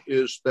here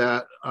is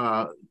that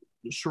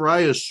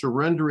Soraya's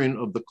surrendering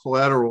of the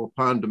collateral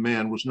upon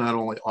demand was not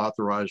only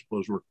authorized, but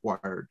was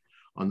required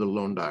on the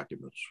loan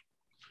documents.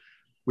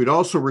 We'd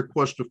also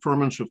request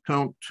affirmance of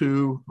count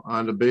 2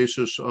 on the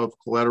basis of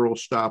collateral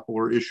estoppel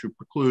or issue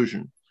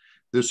preclusion.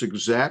 This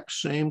exact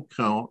same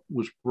count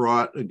was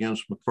brought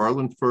against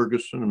McFarland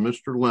Ferguson and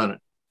Mr. Lennon.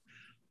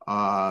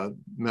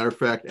 Matter of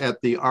fact,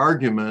 at the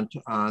argument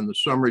on the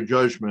summary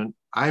judgment,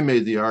 I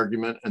made the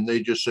argument and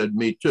they just said,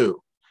 me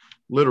too,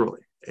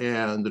 literally.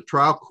 And the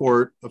trial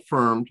court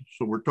affirmed,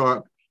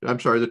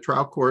 the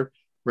trial court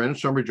granted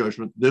summary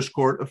judgment, this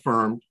court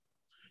affirmed.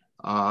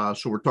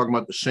 So we're talking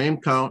about the same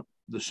count,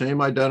 the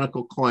same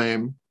identical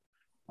claim.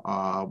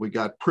 We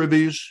got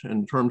privies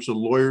in terms of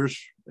lawyers,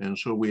 and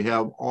so we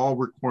have all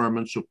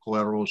requirements of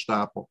collateral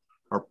estoppel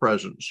are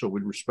present. So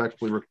we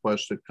respectfully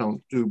request that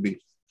count 2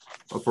 be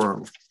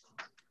affirmed.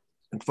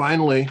 And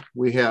finally,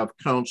 we have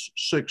counts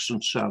 6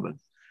 and 7.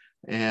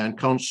 And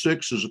count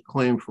 6 is a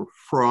claim for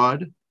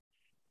fraud.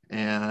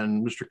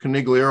 And Mr.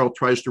 Conigliaro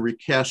tries to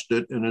recast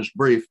it in his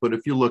brief, but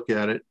if you look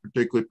at it,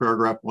 particularly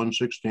paragraph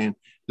 116,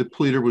 the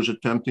pleader was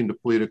attempting to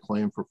plead a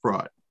claim for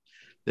fraud.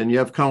 Then you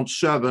have count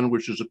 7,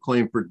 which is a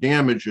claim for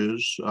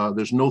damages.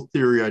 There's no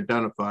theory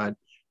identified.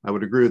 I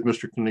would agree with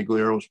Mr.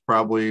 Conigliaro, it's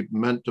probably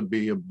meant to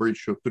be a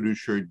breach of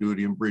fiduciary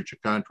duty and breach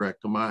of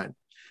contract combined.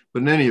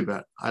 But in any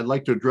event, I'd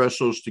like to address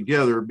those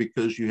together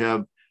because you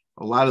have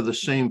a lot of the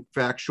same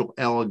factual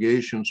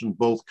allegations in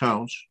both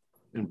counts.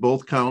 In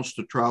both counts,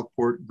 the trial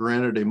court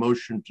granted a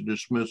motion to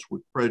dismiss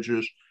with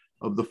prejudice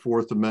of the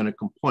 4th amended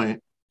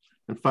complaint.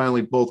 And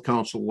finally, both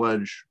counts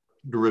allege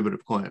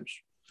derivative claims.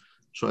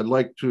 So I'd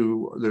like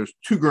to, there's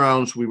 2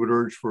 grounds we would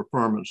urge for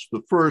affirmance.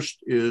 The first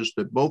is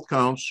that both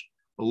counts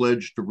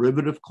allege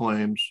derivative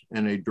claims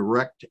and a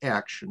direct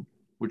action,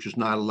 which is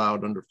not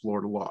allowed under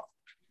Florida law.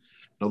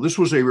 Now, this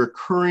was a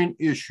recurring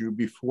issue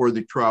before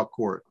the trial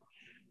court.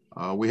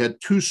 We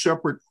had 2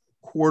 separate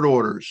court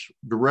orders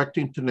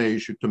directing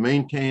Tenasia to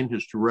maintain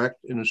his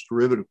direct and his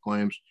derivative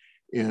claims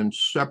in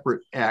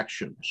separate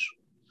actions.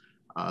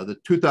 The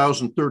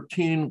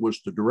 2013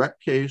 was the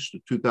direct case.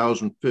 The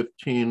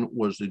 2015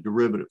 was the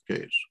derivative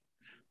case.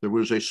 There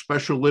was a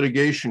special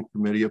litigation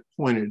committee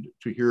appointed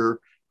to hear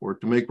or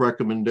to make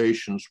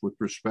recommendations with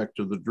respect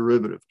to the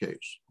derivative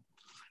case.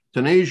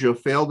 Tenasia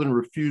failed and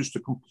refused to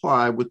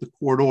comply with the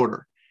court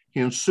order. He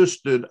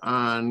insisted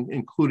on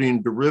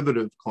including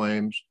derivative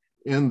claims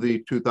in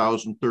the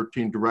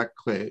 2013 direct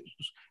case,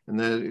 and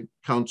then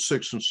counts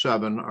 6 and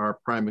 7 are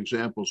prime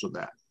examples of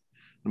that.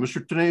 Now,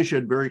 Mr. Tenasia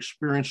had very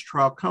experienced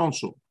trial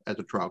counsel at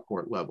the trial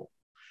court level,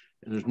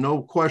 and there's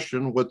no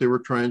question what they were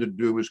trying to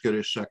do was get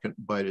a second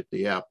bite at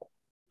the apple.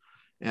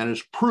 And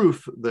as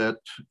proof that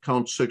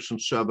counts 6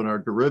 and 7 are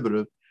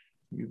derivative,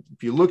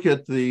 if you look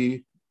at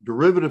the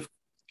derivative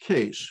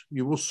case,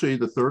 you will see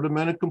the third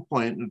amended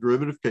complaint in the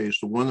derivative case,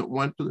 the one that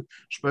went to the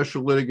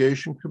special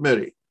litigation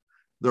committee.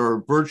 There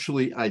are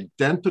virtually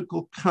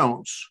identical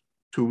counts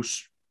to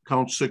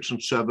count 6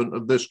 and 7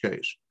 of this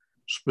case.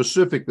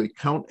 Specifically,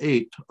 count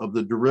 8 of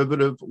the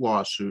derivative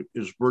lawsuit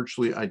is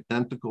virtually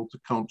identical to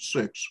count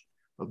 6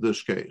 of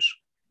this case.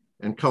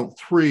 And count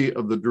 3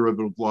 of the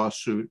derivative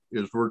lawsuit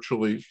is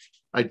virtually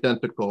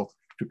identical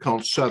to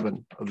count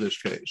 7 of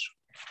this case.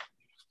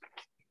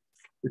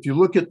 If you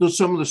look at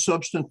some of the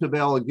substantive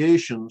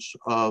allegations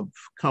of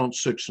count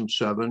 6 and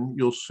 7,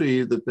 you'll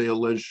see that they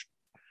allege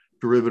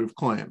derivative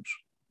claims.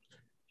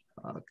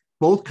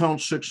 Both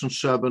count 6 and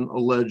 7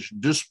 allege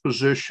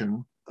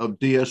disposition of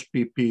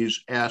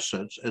DSPP's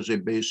assets as a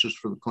basis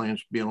for the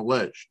claims being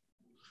alleged.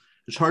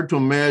 It's hard to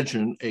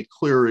imagine a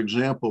clear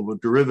example of a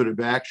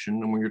derivative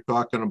action, and when you're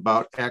talking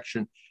about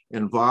action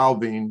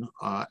involving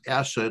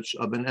assets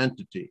of an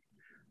entity.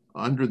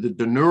 Under the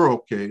De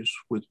Niro case,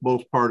 which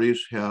both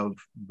parties have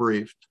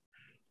briefed,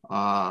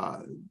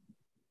 a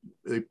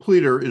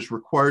pleader is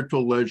required to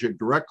allege a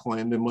direct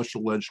claim. They must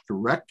allege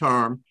direct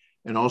harm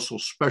and also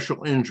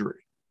special injury.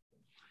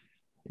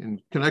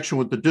 In connection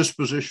with the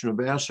disposition of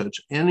assets,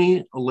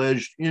 any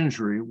alleged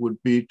injury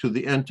would be to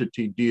the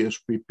entity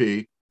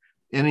DSPP.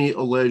 Any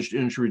alleged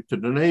injury to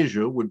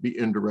Tenasia would be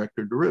indirect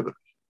or derivative.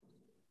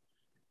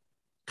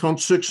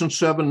 Count 6 and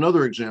 7,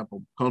 another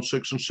example. Count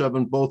 6 and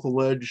 7 both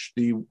allege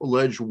the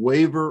alleged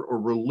waiver or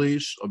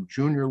release of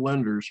junior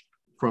lenders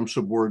from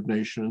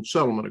subordination and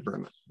settlement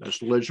agreement.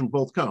 That's alleged in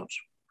both counts.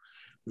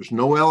 There's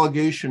no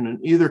allegation in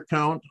either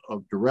count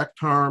of direct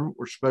harm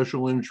or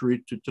special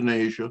injury to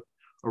Tenasia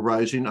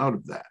arising out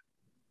of that.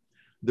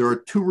 There are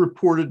 2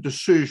 reported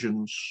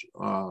decisions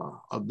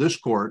of this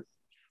court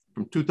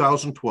from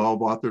 2012,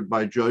 authored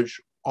by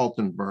Judge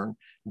Altenburn,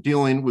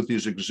 dealing with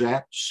these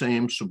exact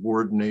same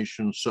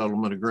subordination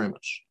settlement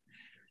agreements.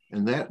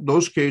 And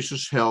those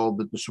cases held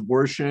that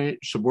the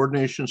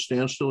subordination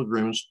standstill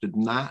agreements did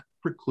not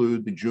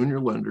preclude the junior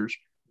lenders,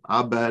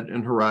 Abed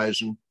and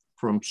Horizon,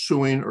 from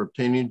suing or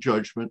obtaining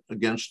judgment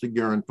against the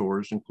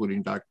guarantors,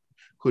 including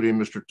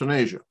Mr.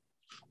 Tenasia.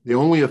 They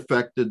only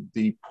affected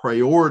the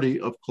priority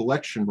of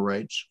collection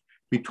rights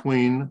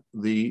between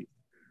the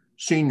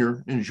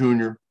senior and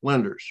junior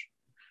lenders.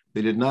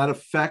 They did not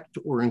affect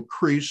or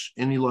increase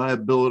any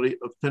liability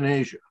of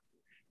Tenasia.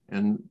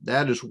 And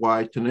that is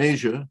why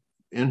Tenasia,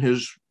 in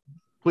his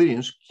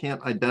pleadings,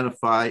 can't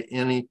identify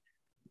any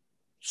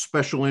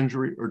special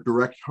injury or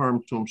direct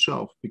harm to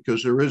himself,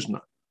 because there is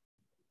none.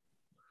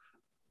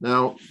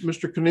 Now,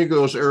 Mr.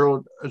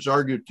 Coniglio has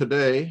argued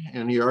today,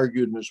 and he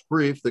argued in his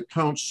brief, that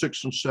counts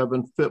 6 and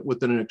 7 fit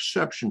within an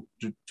exception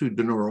to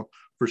De Niro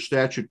for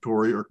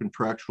statutory or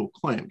contractual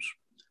claims.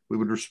 We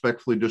would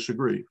respectfully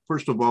disagree.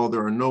 First of all,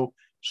 there are no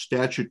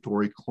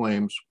statutory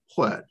claims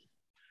pled.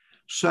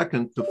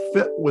 Second, to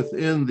fit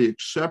within the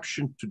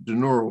exception to De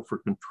Niro for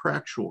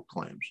contractual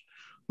claims,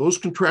 those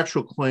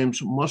contractual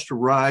claims must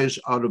arise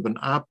out of an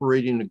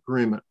operating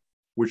agreement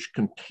which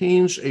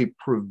contains a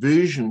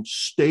provision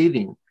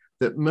stating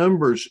that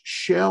members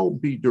shall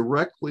be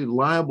directly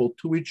liable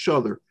to each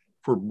other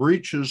for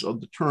breaches of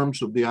the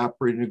terms of the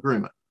operating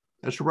agreement.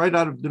 That's right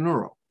out of De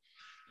Niro.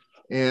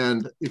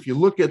 And if you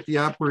look at the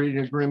operating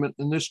agreement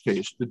in this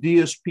case, the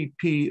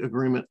DSPP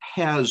agreement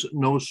has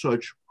no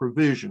such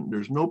provision.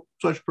 There's no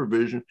such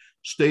provision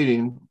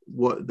stating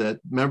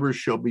that members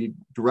shall be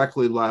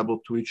directly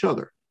liable to each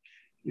other.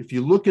 If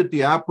you look at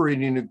the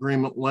operating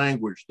agreement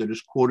language that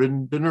is quoted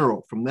in De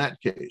Niro from that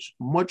case,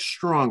 much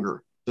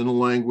stronger than the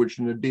language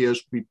in the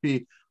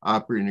DSPP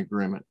operating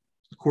agreement,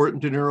 the court in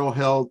De Niro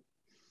held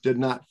did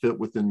not fit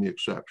within the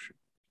exception.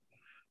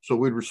 So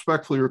we'd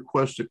respectfully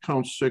request that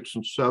counts 6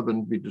 and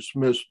 7 be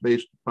dismissed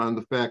based upon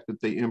the fact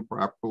that they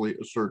improperly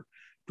assert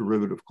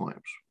derivative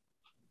claims.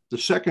 The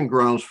second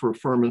grounds for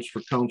affirmance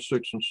for counts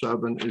 6 and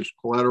 7 is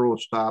collateral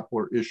estoppel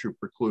or issue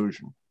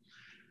preclusion.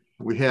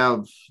 We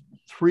have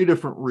 3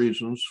 different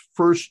reasons.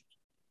 First,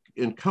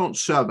 in count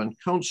 7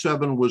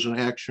 was an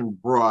action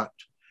brought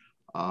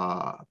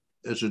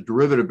as a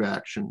derivative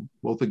action,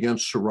 both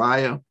against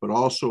Soraya, but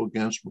also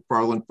against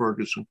McFarland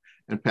Ferguson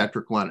and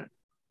Patrick Lennon.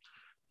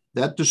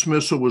 That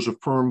dismissal was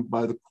affirmed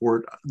by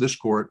this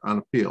court on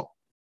appeal.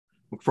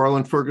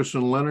 McFarland,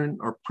 Ferguson, and Leonard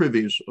are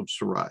privies of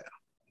Soraya,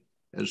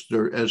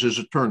 as his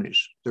attorneys.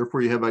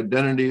 Therefore, you have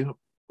identity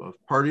of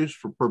parties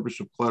for purpose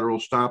of collateral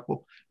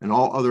estoppel, and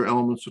all other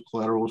elements of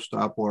collateral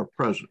estoppel are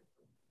present.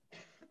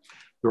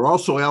 There are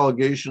also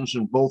allegations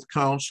in both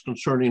counts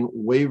concerning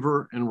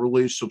waiver and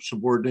release of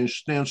subordination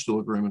standstill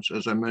agreements,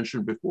 as I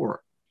mentioned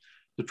before.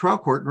 The trial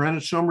court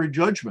granted summary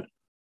judgment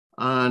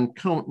on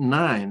count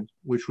 9,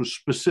 which was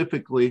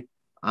specifically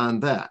on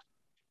that.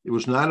 It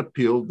was not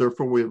appealed,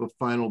 therefore we have a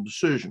final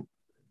decision.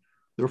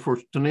 Therefore,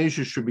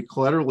 Tenasia should be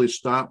collaterally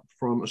stopped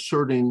from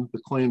asserting the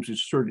claims he's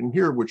asserting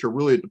here, which are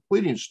really at the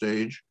pleading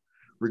stage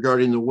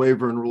regarding the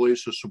waiver and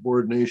release of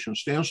subordination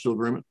standstill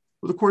agreement,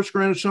 where the court's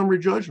granted summary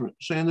judgment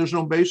saying there's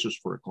no basis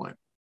for a claim.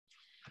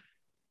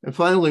 And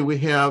finally, we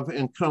have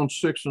in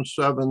counts 6 and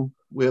 7,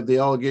 we have the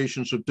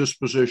allegations of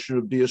disposition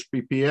of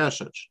DSPP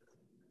assets.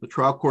 The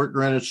trial court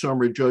granted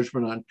summary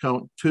judgment on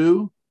count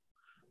 2.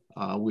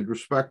 We'd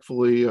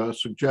respectfully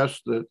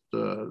suggest that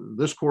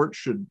this court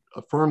should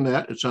affirm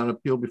that. It's on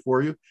appeal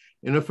before you.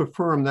 And if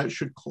affirmed, that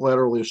should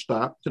collaterally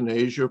stop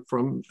Tenasia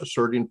from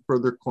asserting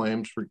further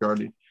claims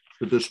regarding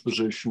the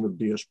disposition of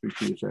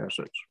DSPP's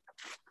assets.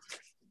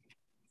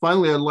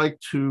 Finally, I'd like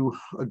to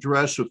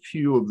address a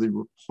few of the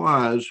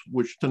replies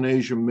which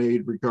Tenasia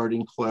made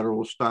regarding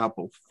collateral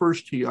estoppel.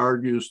 First, he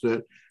argues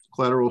that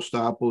collateral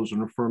estoppel is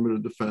an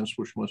affirmative defense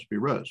which must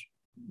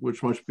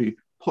be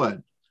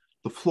pled.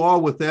 The flaw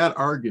with that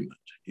argument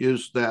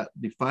is that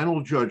the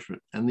final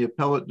judgment and the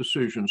appellate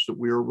decisions that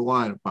we are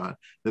relying upon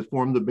that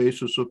form the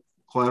basis of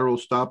collateral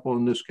estoppel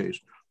in this case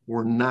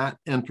were not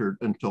entered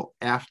until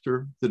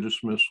after the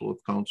dismissal of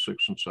counts 6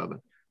 and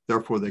 7.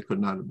 Therefore, they could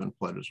not have been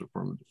pled as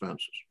affirmative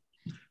defenses.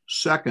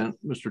 Second,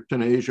 Mr.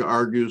 Tenasia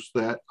argues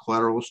that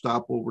collateral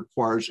estoppel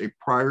requires a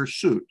prior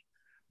suit,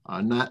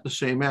 not the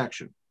same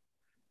action.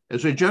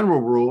 As a general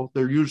rule,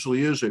 there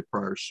usually is a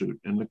prior suit.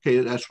 In the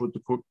case, that's what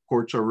the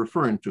courts are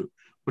referring to.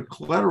 But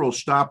collateral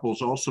estoppel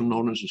is also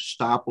known as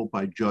estoppel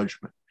by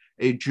judgment.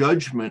 A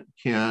judgment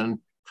can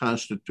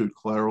constitute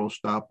collateral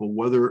estoppel,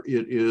 whether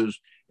it is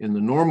in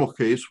the normal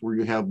case where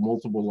you have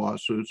multiple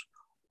lawsuits,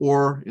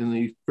 or in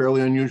the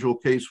fairly unusual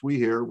case we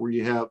hear where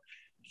you have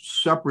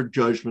separate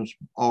judgments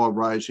all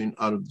arising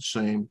out of the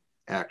same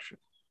action.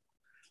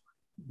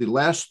 The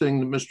last thing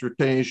that Mr.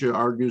 Tenasia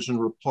argues in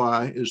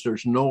reply is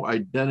there's no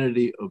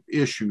identity of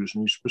issues,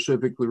 and he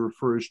specifically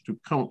refers to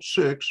count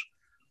 6,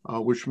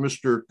 which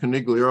Mr.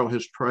 Conigliaro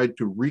has tried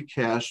to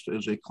recast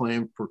as a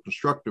claim for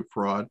constructive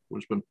fraud,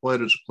 was been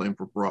pled as a claim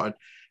for fraud,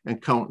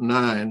 and count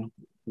 9,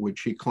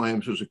 which he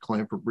claims is a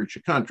claim for breach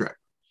of contract.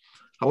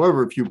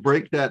 However, if you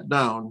break that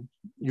down,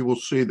 you will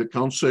see that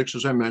count 6,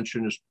 as I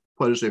mentioned, is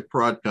pled as a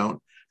fraud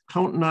count.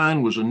 Count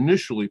 9 was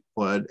initially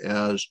pled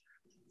as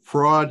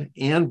fraud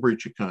and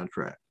breach of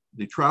contract.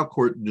 The trial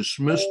court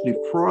dismissed the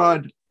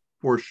fraud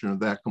portion of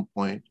that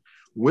complaint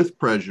with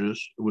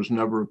prejudice. It was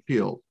never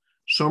appealed.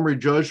 Summary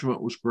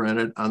judgment was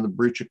granted on the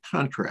breach of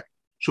contract.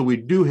 So we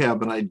do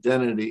have an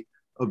identity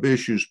of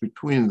issues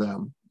between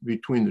them,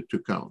 between the two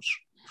counts.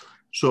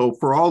 So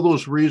for all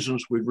those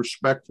reasons, we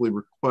respectfully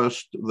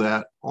request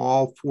that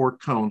all 4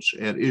 counts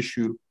at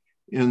issue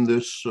in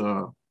this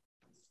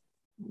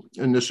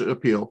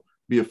appeal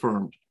be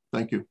affirmed.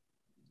 Thank you.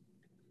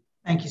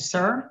 Thank you,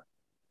 sir.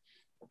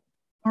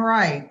 All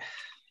right.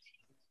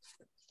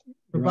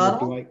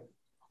 Rebuttal?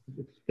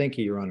 Thank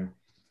you, Your Honor.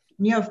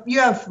 You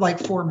have like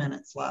 4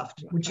 minutes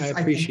left, which is I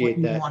appreciate think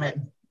what you that.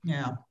 wanted.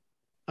 Yeah.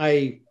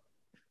 I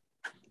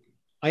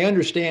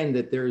understand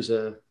that there's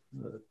a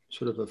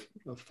sort of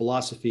a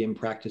philosophy and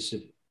practice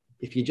of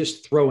if you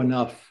just throw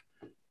enough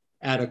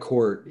at a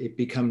court, it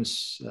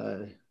becomes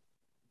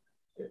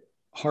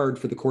hard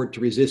for the court to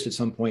resist at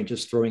some point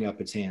just throwing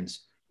up its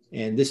hands.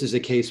 And this is a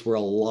case where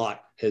a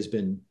lot has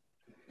been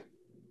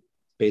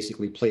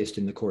basically placed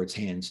in the court's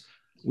hands.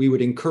 We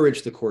would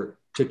encourage the court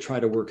to try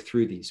to work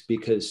through these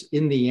because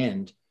in the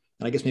end,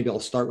 and I guess maybe I'll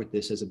start with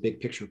this as a big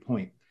picture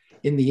point.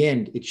 In the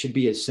end, it should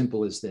be as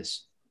simple as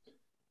this.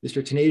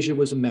 Mr. Tenasia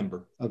was a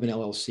member of an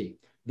LLC.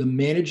 The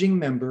managing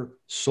member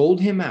sold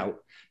him out,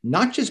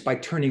 not just by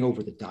turning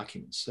over the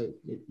documents. So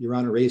Your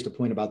Honor raised a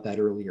point about that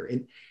earlier.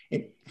 And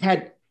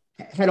had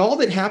all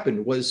that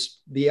happened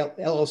was the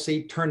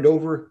LLC turned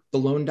over the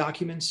loan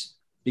documents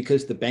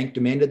because the bank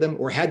demanded them,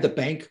 or had the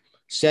bank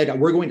said,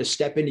 we're going to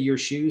step into your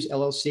shoes,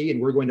 LLC,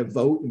 and we're going to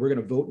vote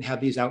and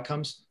have these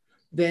outcomes,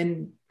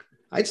 then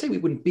I'd say we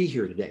wouldn't be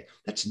here today.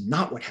 That's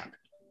not what happened.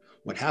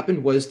 What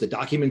happened was the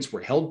documents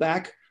were held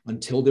back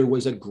until there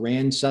was a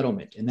grand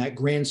settlement. And that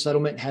grand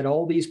settlement had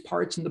all these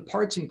parts, and the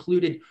parts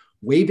included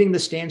waiving the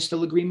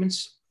standstill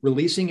agreements,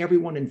 releasing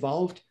everyone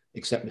involved,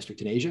 except Mr.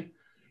 Tenasia,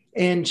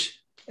 and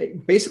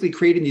basically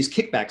creating these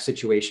kickback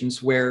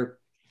situations where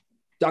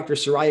Dr.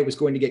 Soraya was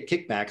going to get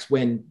kickbacks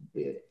when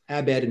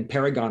Abed and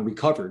Paragon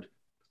recovered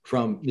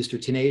from Mr.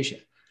 Tenasia.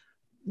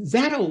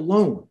 That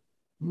alone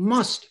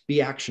must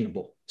be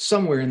actionable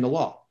somewhere in the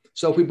law.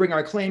 So if we bring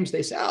our claims,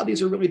 they say, oh,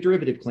 these are really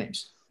derivative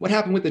claims. What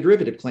happened with the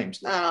derivative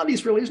claims? No,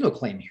 there's no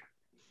claim here.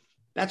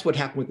 That's what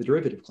happened with the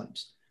derivative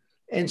claims.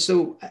 And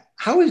so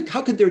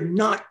how could there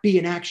not be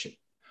an action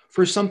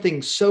for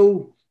something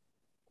so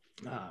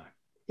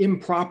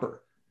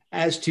improper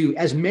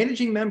as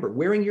managing member,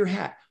 wearing your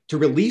hat, to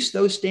release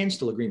those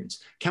standstill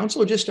agreements.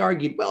 Counsel just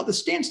argued, well, the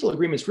standstill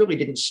agreements really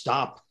didn't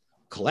stop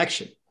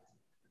collection.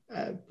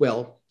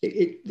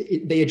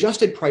 They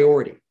adjusted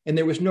priority, and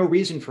there was no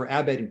reason for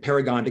Abbott and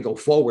Paragon to go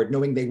forward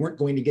knowing they weren't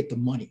going to get the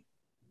money.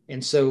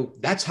 And so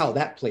that's how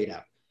that played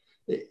out.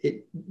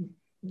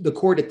 The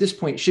court at this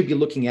point should be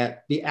looking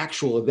at the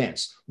actual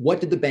events. What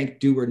did the bank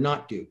do or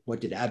not do? What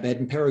did Abbott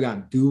and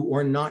Paragon do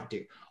or not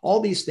do? All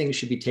these things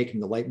should be taken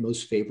in the light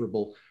most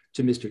favorable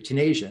to Mr.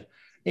 Tanasia.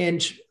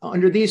 And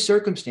under these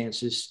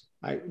circumstances,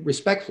 I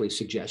respectfully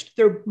suggest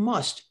there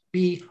must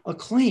be a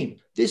claim.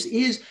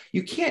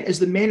 You can't, as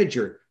the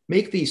manager,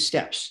 make these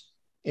steps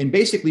and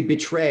basically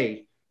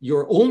betray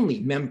your only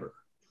member,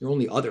 your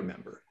only other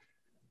member,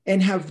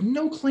 and have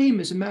no claim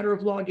as a matter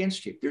of law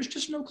against you. There's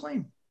just no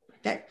claim.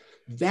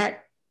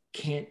 That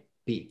can't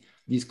be.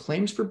 These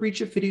claims for breach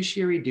of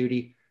fiduciary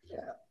duty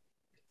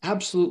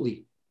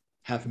absolutely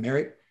have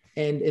merit.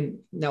 And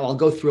now I'll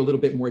go through a little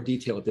bit more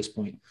detail at this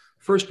point.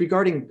 First,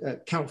 regarding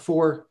count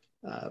 4,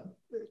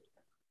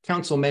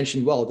 counsel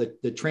mentioned, well,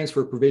 that the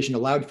transfer provision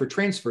allowed for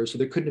transfer, so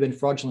there couldn't have been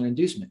fraudulent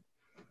inducement.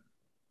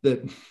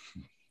 The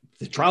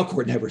trial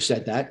court never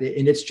said that,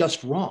 and it's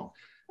just wrong.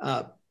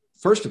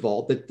 First of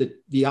all,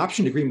 the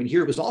option agreement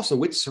here was also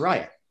with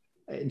Soraya.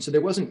 And so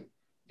there wasn't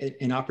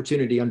an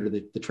opportunity under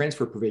the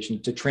transfer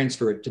provision to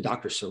transfer it to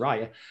Dr.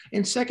 Soraya.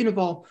 And second of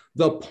all,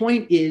 the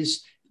point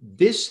is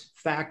this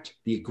fact,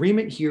 the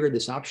agreement here,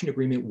 this option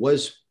agreement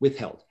was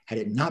withheld. Had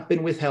it not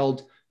been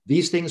withheld,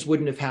 these things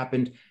wouldn't have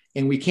happened.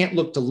 And we can't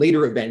look to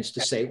later events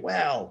to say,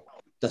 well,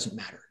 it doesn't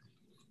matter.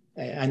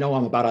 I know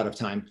I'm about out of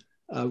time.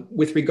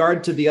 With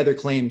regard to the other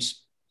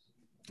claims,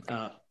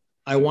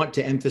 I want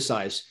to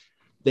emphasize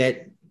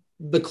that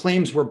the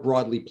claims were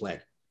broadly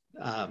pled,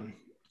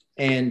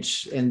 and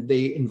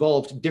they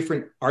involved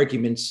different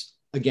arguments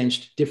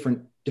against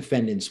different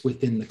defendants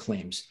within the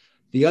claims.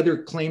 The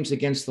other claims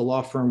against the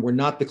law firm were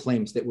not the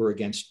claims that were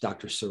against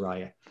Dr.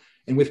 Soraya.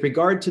 And with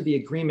regard to the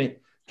agreement,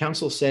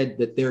 counsel said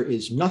that there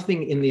is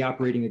nothing in the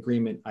operating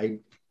agreement. I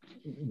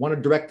want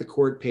to direct the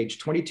court, page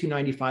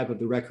 2295 of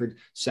the record,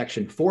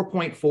 section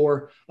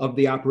 4.4 of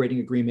the operating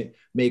agreement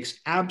makes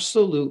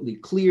absolutely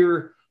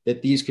clear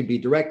that these could be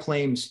direct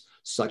claims.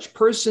 Such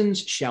persons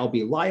shall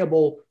be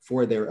liable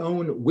for their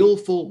own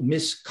willful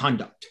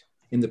misconduct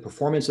in the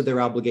performance of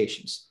their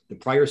obligations. The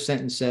prior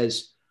sentence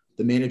says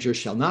the manager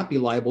shall not be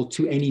liable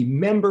to any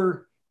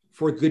member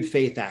for good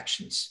faith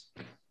actions.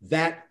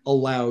 That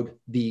allowed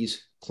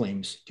these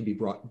claims to be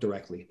brought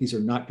directly. These are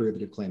not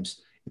derivative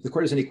claims. If the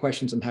court has any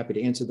questions, I'm happy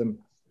to answer them.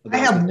 I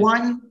have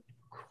one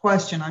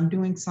question. I'm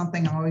doing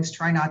something I always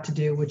try not to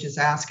do, which is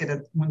ask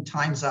it when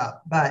time's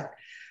up. But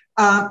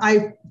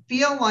I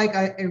feel like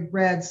I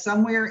read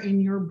somewhere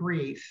in your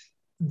brief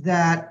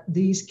that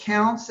these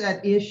counts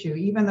at issue,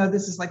 even though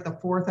this is like the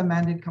 4th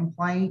amended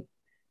complaint,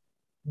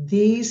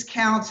 these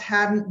counts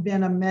hadn't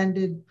been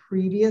amended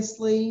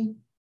previously.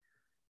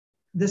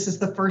 This is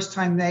the first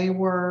time they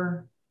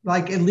were,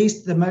 like, at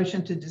least the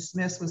motion to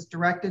dismiss was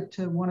directed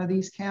to one of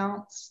these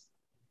counts.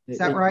 Is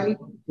that right?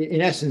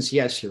 In essence,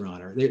 yes, Your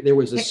Honor. There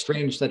was a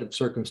strange set of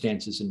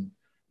circumstances.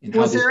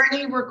 Was there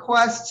any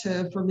request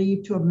for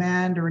leave to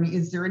amend, or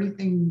is there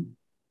anything?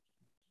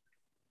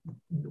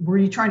 Were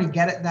you trying to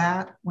get at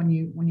that when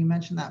you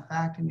mentioned that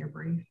fact in your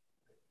brief?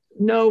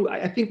 No,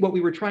 I think what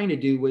we were trying to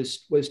do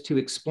was to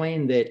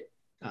explain that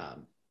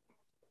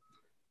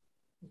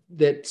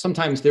that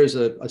sometimes there's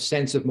a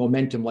sense of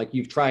momentum, like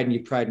you've tried and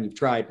you've tried and you've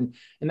tried, and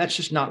that's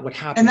just not what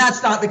happened. And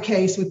that's not the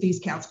case with these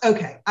counts.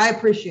 Okay, I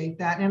appreciate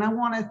that. And I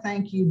want to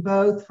thank you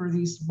both for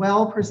these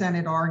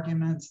well-presented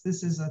arguments.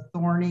 This is a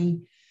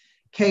thorny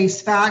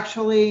case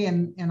factually,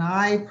 and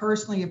I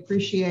personally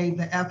appreciate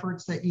the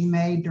efforts that you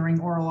made during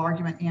oral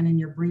argument and in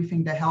your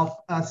briefing to help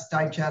us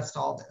digest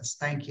all this.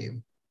 Thank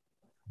you.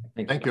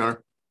 Thank you,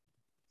 Honor.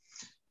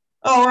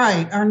 All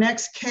right, our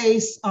next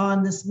case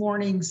on this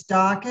morning's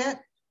docket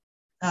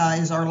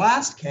is our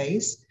last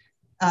case,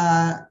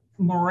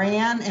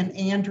 Moran and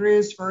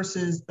Andrews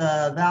versus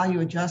the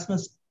Value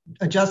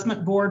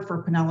Adjustment Board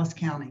for Pinellas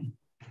County.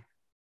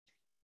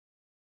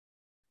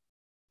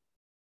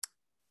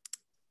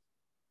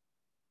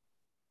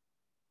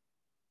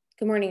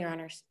 Good morning, Your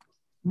Honors.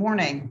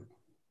 Morning.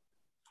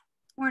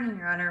 Morning,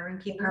 Your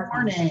Honor. Good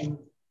morning.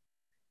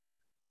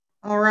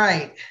 All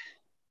right,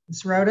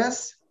 Ms.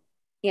 Rodas?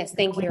 Yes,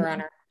 thank you, Your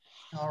Honor.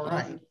 All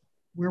right,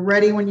 we're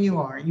ready when you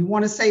are. You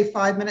want to say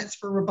 5 minutes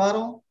for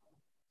rebuttal?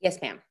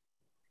 Yes, ma'am.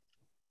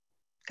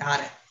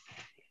 Got it.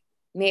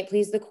 May it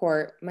please the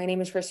court, my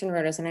name is Kristen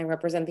Rodas and I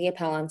represent the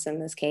appellants in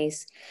this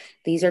case.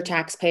 These are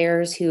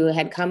taxpayers who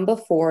had come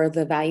before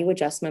the Value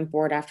Adjustment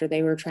Board after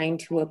they were trying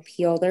to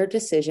appeal their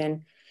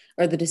decision,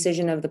 or the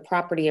decision of the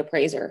property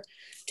appraiser,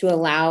 to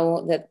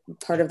allow that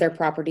part of their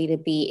property to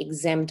be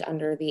exempt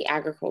under the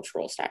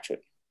agricultural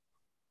statute.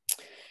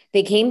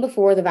 They came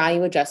before the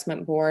Value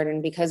Adjustment Board,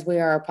 and because we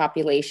are a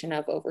population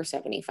of over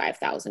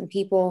 75,000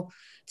 people,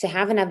 To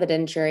have an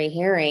evidentiary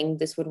hearing,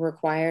 this would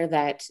require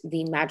that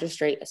the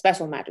magistrate, a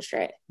special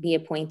magistrate, be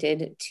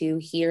appointed to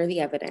hear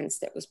the evidence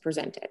that was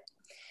presented.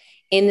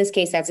 In this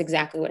case, that's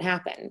exactly what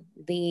happened.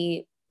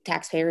 The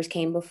taxpayers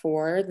came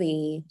before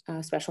the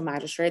special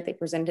magistrate. They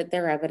presented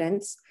their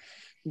evidence.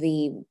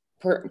 The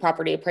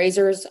property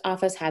appraiser's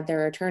office had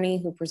their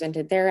attorney who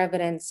presented their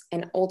evidence,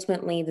 and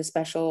ultimately the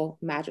special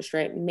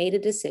magistrate made a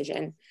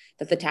decision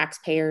that the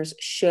taxpayers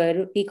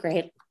should be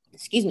granted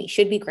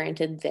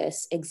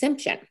this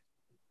exemption.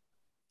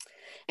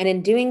 And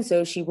in doing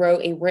so, she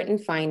wrote her written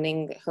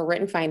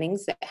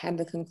findings that had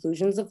the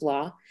conclusions of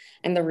law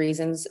and the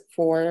reasons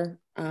for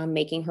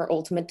making her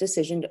ultimate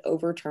decision to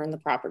overturn the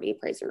property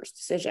appraiser's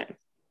decision.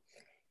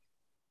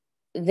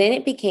 Then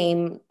it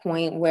became a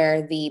point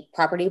where the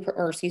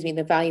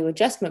the Value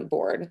Adjustment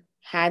Board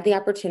had the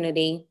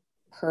opportunity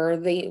per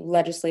the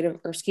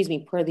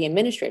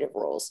administrative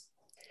rules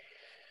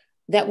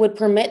that would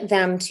permit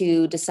them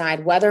to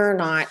decide whether or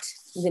not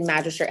the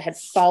magistrate had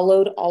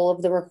followed all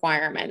of the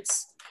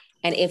requirements.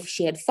 And if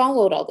she had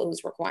followed all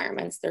those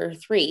requirements, there are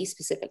 3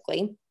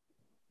 specifically,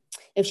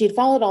 if she had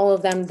followed all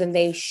of them, then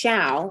they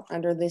shall,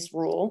 under this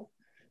rule,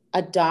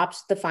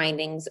 adopt the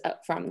findings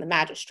from the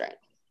magistrate.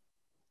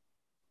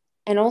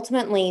 And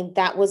ultimately,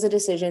 that was a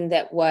decision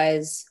that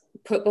was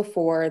put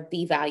before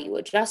the Value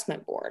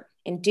Adjustment Board.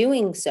 In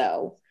doing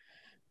so,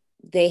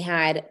 they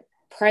had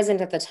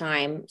present at the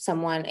time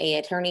an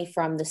attorney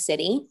from the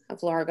city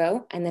of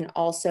Largo, and then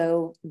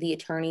also the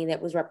attorney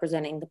that was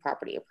representing the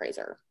property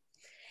appraiser.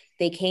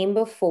 They came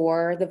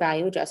before the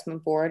Value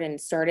Adjustment Board and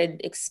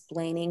started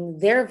explaining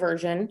their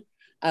version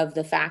of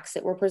the facts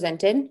that were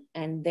presented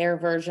and their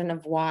version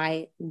of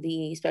why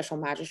the special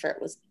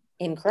magistrate was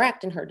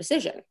incorrect in her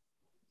decision.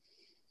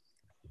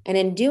 And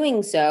in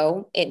doing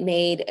so, it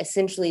made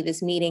essentially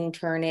this meeting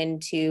turn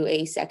into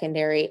a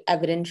secondary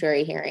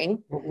evidentiary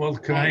hearing. Well,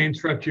 can I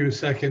interrupt you a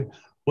second?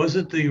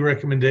 Wasn't the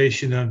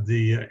recommendation of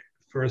the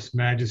first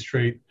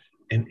magistrate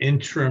an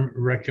interim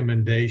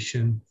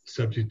recommendation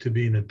subject to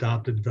being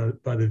adopted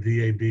by the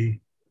VAB?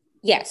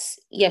 Yes,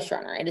 Your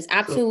Honor. It is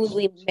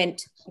absolutely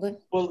meant.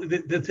 Well,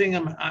 the thing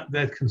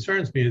that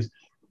concerns me is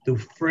the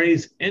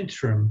phrase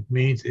interim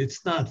means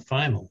it's not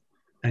final.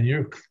 And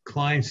your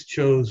clients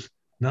chose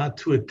not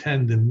to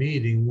attend the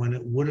meeting when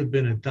it would have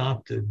been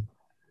adopted,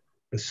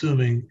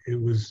 assuming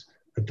it was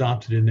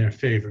adopted in their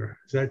favor.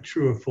 Is that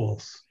true or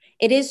false?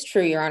 It is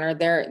true, Your Honor.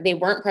 They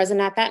weren't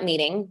present at that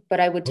meeting, but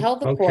I would tell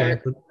the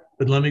court.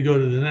 But let me go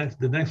to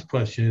the next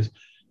question is,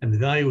 and the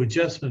Value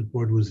Adjustment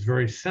Board was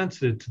very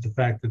sensitive to the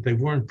fact that they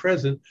weren't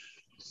present,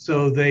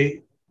 so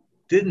they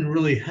didn't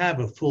really have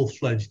a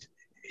full-fledged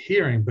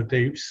hearing, but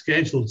they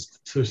scheduled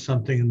for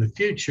something in the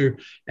future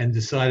and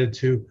decided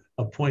to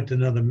appoint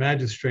another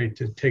magistrate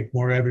to take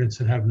more evidence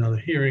and have another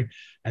hearing.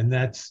 And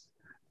that's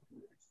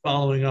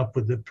following up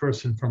with the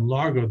person from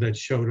Largo that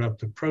showed up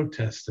to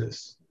protest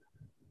this.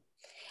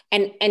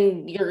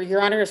 And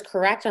your Honor is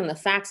correct on the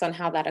facts on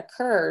how that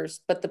occurs,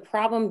 but the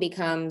problem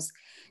becomes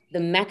the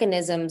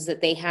mechanisms that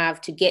they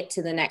have to get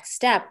to the next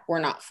step were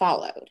not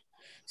followed.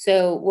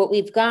 So what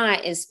we've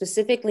got is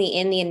specifically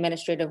in the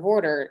administrative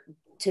order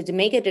to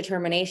make a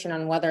determination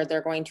on whether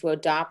they're going to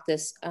adopt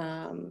this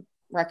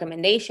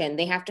recommendation,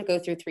 they have to go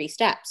through 3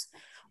 steps.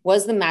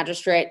 Was the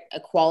magistrate a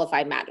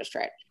qualified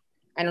magistrate?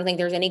 I don't think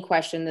there's any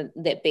question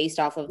that based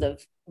off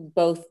of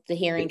both the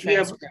hearing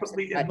transcripts.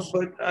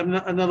 But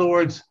in other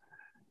words,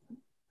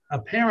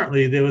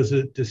 apparently there was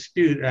a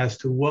dispute as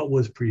to what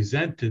was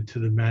presented to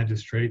the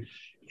magistrate.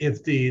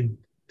 If the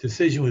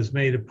decision was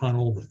made upon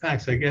all the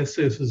facts, I guess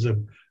this is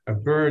a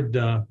bird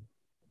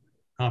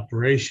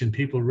operation,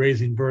 people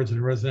raising birds in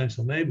a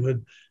residential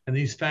neighborhood, and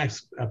these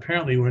facts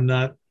apparently were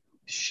not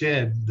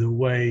shed the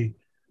way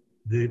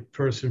the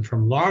person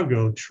from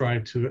Largo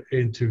tried to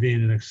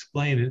intervene and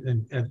explain it,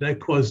 and that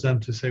caused them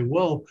to say,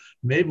 well,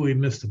 maybe we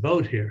missed the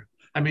boat here.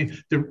 I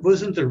mean, there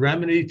wasn't the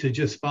remedy to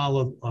just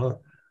file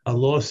a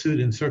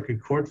lawsuit in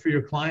circuit court for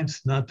your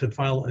clients, not to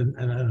file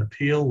an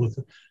appeal with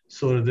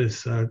sort of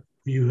this,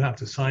 you have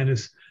to sign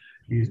this,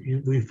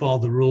 we follow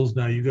the rules,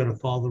 now you got to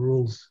follow the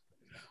rules.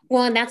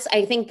 Well, and that's,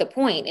 I think the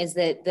point is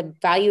that the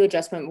Value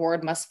Adjustment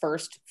Board must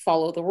first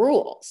follow the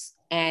rules.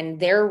 And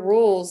their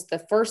rules, the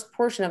first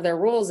portion of their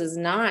rules is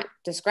not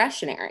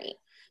discretionary.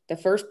 The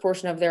first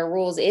portion of their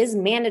rules is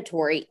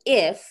mandatory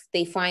if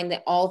they find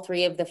that all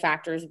 3 of the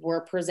factors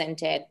were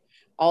presented,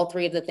 all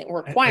 3 of the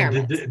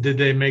requirements. And did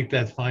they make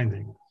that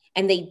finding?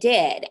 And they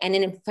did. And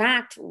in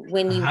fact,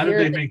 when you How did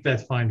they make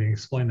that finding?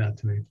 Explain that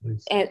to me,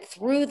 please. And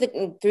through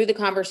the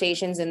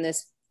conversations in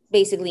this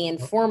basically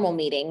informal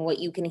meeting, what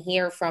you can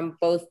hear from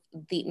both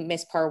the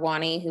Ms.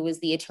 Parwani, who was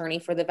the attorney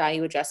for the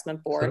Value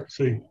Adjustment Board.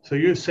 So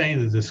you're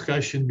saying the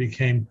discussion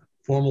became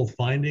formal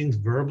findings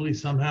verbally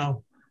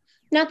somehow?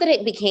 Not that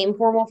it became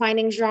formal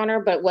findings, Your Honor,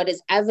 but what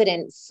is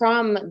evident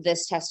from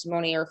this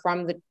testimony or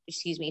from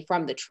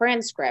the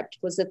transcript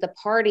was that the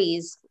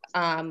parties,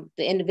 the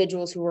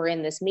individuals who were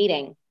in this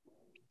meeting,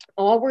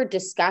 all were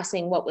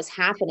discussing what was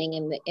happening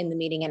in the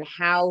meeting and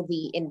how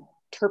the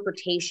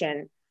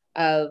interpretation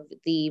of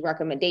the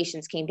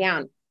recommendations came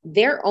down.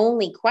 their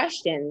only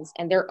questions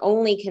and their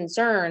only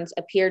concerns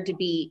appeared to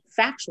be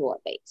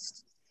factual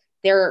based.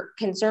 Their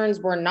concerns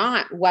were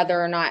not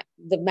whether or not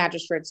the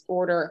magistrate's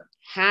order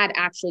had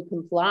actually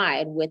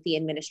complied with the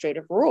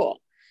administrative rule.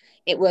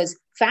 It was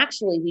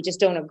factually, we just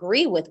don't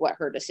agree with what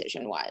her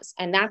decision was.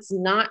 And that's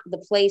not the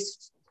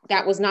place,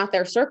 that was not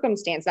their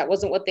circumstance. That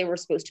wasn't what they were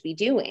supposed to be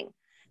doing.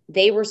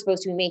 They were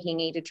supposed to be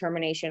making a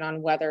determination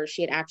on whether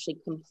she had actually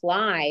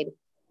complied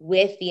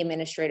with the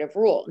administrative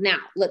rule. Now,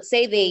 let's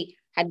say they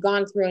had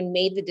gone through and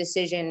made the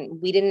decision.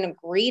 We didn't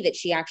agree that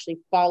she actually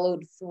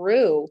followed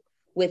through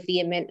with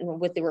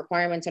the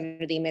requirements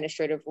under the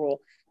administrative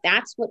rule.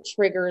 That's what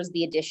triggers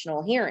the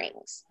additional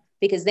hearings,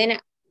 because then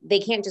they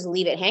can't just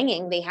leave it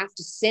hanging. They have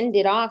to send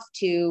it off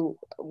to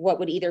what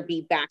would either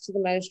be back to the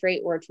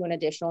magistrate or to an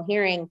additional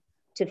hearing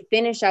to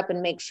finish up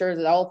and make sure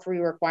that all three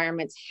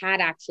requirements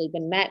had actually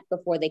been met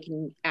before they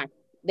can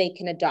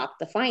adopt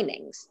the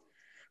findings.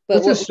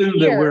 But let's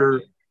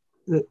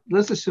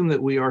assume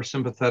that we are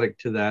sympathetic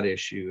to that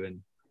issue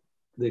and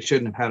they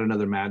shouldn't have had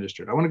another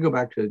magistrate. I want to go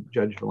back to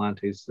Judge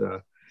Valente's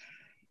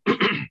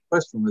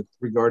question with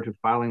regard to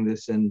filing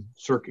this in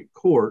circuit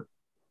court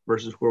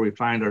versus where we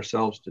find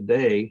ourselves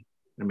today,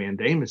 a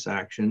mandamus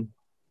action,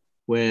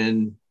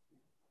 when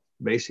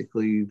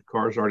basically the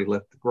car's already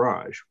left the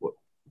garage.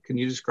 Can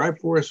you describe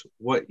for us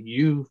what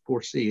you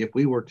foresee if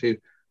we were to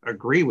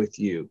agree with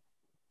you,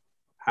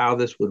 how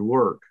this would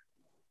work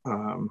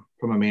from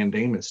a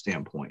mandamus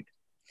standpoint?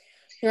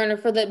 Your Honor,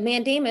 for the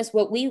mandamus,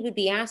 what we would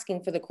be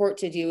asking for the court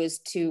to do is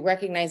to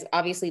recognize,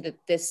 obviously,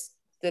 that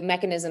the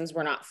mechanisms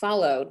were not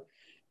followed,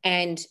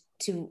 and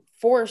to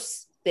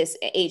force this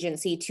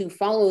agency to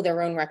follow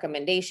their own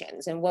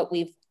recommendations and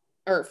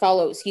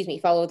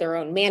follow their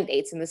own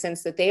mandates, in the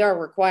sense that they are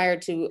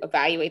required to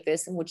evaluate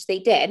this, in which they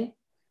did.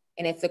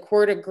 And if the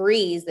court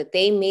agrees that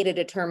they made a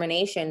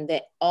determination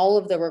that all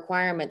of the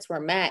requirements were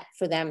met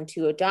for them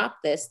to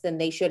adopt this, then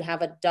they should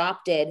have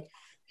adopted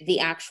the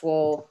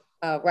actual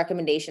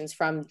recommendations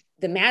from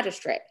the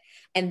magistrate.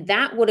 And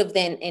that would have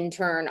then in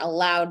turn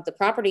allowed the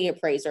property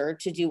appraiser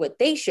to do what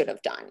they should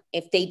have done.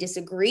 If they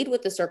disagreed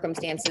with the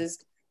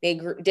circumstances, they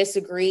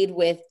disagreed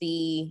with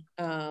the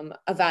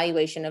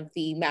evaluation of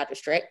the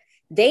magistrate,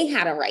 they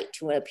had a right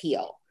to an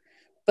appeal.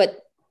 But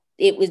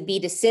it would be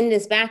to send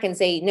this back and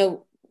say,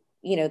 no,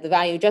 the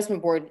Value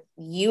Adjustment Board,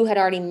 you had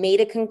already made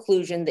a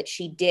conclusion that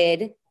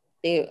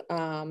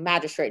the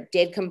magistrate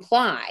did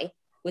comply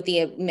with the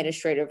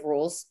administrative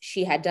rules.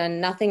 She had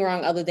done nothing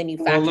wrong other than you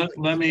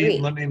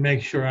factually let me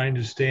make sure I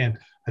understand.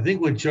 I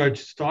think what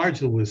Judge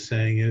Stargell was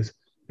saying is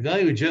the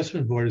Value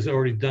Adjustment Board has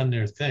already done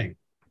their thing.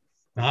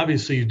 Now,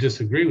 obviously you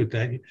disagree with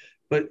that,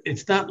 but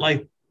it's not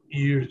like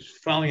you're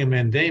filing a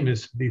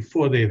mandamus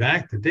before they've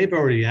acted. They've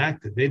already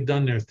acted. They've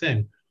done their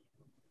thing.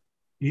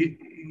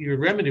 Your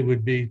remedy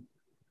would be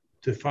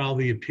to file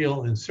the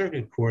appeal in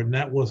circuit court, and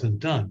that wasn't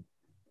done.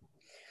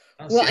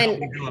 I don't see how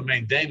we do a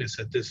mandamus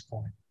at this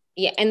point.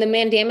 Yeah, and the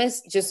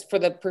mandamus, just for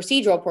the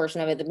procedural portion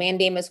of it, the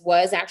mandamus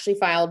was actually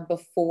filed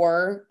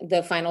before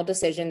the final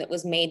decision that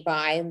was made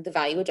by the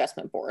Value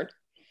Adjustment Board.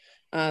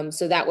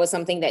 So that was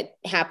something that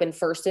happened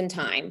first in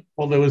time.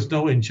 Well, there was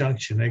no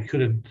injunction. They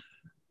could have.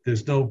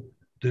 There's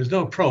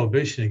no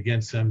prohibition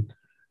against them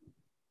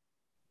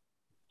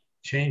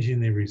changing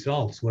the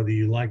results, whether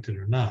you liked it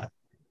or not.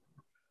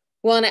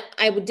 Well, and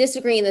I would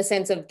disagree in the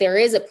sense of there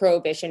is a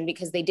prohibition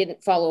because they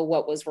didn't follow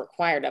what was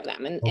required of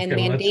them. And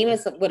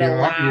mandamus would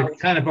allow... You're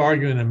kind of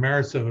arguing the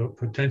merits of a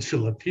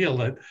potential appeal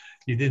that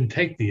you didn't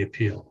take the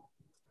appeal.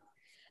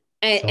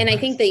 And I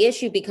think the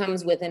issue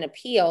becomes with an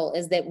appeal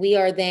is that we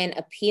are then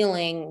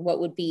appealing what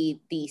would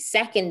be the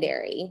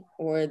secondary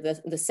or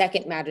the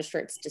second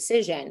magistrate's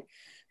decision,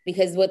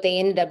 because what they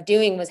ended up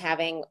doing was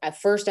having a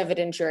first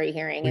evidentiary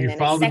hearing and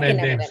then a second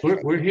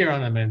evidentiary. We're here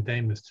on a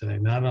mandamus today,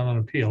 not on an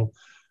appeal.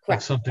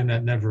 Correct. Of something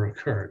that never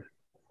occurred.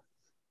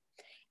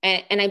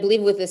 And I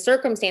believe with the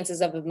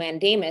circumstances of a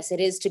mandamus, it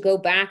is to go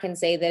back and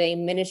say that an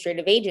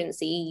administrative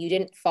agency, you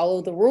didn't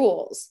follow the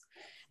rules.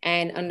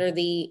 And under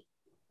the...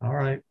 All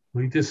right.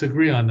 We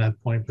disagree on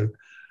that point, but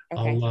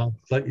okay. I'll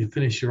let you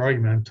finish your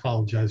argument. I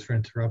apologize for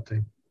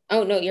interrupting.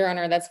 Oh, no, Your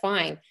Honor, that's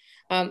fine.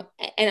 And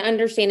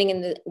understanding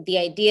in the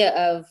idea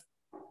of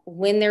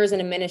when there's an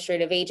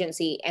administrative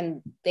agency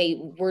and they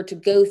were to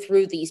go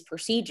through these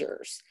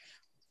procedures,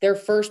 their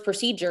first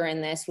procedure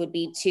in this would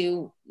be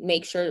to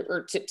make sure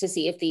or to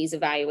see if these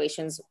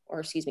evaluations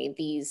or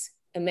these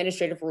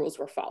administrative rules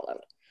were followed.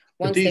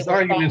 But these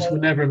arguments were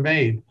never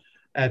made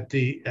at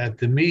the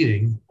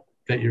meeting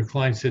that your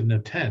clients didn't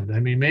attend. I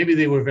mean, maybe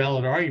they were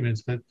valid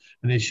arguments, and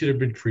they should have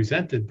been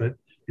presented. But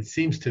it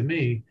seems to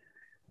me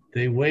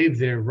they waived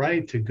their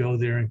right to go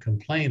there and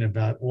complain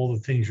about all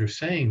the things you're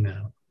saying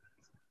now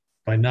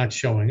by not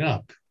showing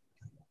up.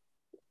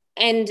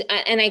 And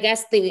I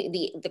guess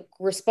the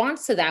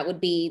response to that would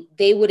be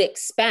they would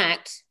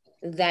expect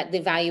that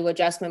the Value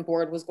Adjustment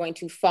Board was going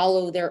to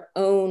follow their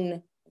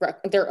own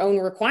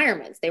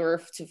requirements. They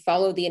were to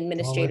follow the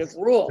administrative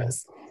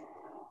rules.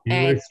 You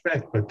would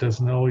expect, but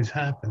doesn't always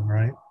happen,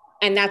 right?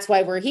 And that's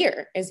why we're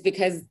here, is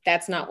because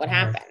that's not what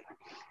happened.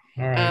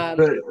 All right.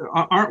 But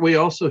aren't we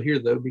also here,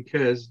 though,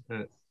 because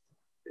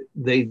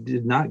they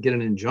did not get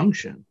an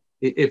injunction?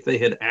 If they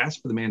had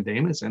asked for the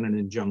mandamus and an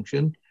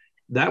injunction,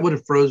 that would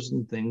have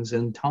frozen things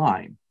in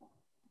time.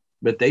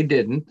 But they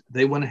didn't.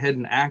 They went ahead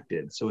and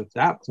acted. So at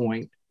that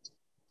point,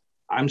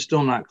 I'm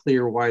still not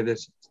clear why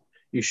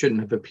you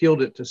shouldn't have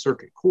appealed it to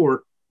circuit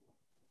court,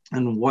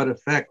 and what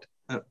effect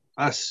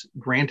us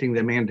granting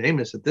the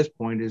mandamus at this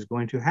point is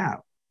going to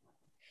have.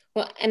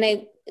 Well,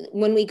 and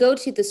when we go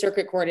to the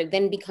circuit court, it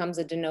then becomes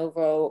a de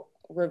novo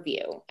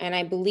review. And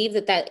I believe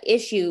that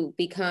issue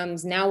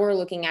becomes, now we're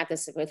looking at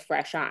this with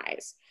fresh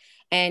eyes.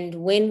 And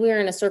when we're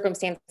in a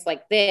circumstance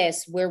like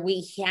this, where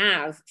we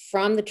have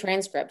from the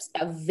transcripts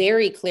a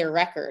very clear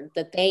record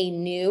that they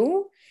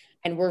knew,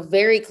 and we're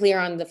very clear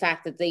on the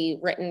fact that the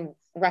written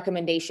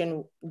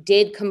recommendation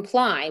did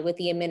comply with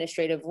the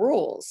administrative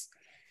rules,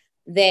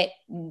 that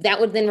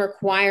would then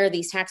require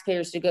these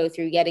taxpayers to go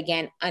through yet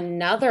again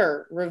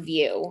another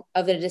review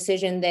of a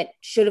decision that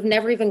should have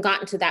never even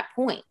gotten to that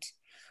point.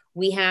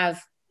 We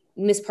have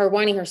Ms.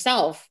 Parwani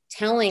herself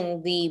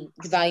telling the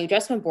Value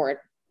Adjustment Board,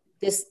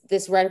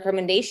 this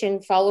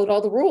recommendation followed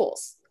all the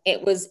rules.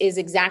 Is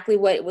exactly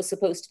what it was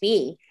supposed to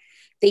be.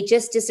 They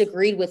just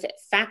disagreed with it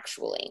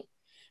factually.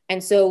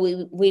 And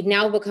so we've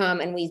now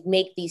become, and we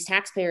make these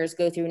taxpayers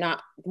go through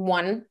not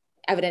one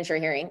evidentiary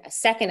hearing, a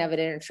second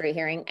evidentiary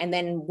hearing, and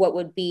then what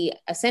would be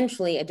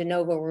essentially a de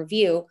novo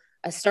review,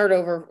 a start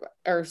over,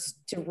 or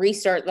to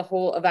restart the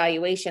whole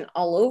evaluation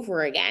all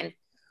over again.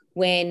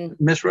 When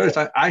Ms. Rhodes,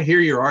 I hear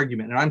your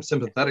argument, and I'm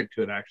sympathetic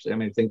to it, actually. I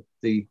mean, I think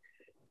the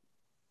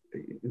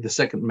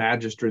second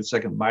magistrate,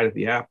 second bite at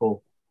the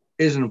apple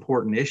is an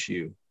important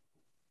issue.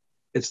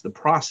 It's the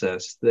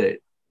process that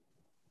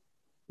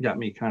got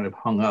me kind of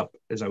hung up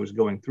as I was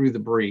going through the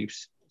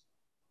briefs,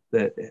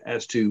 that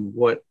as to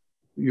what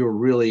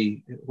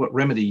remedy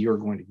you're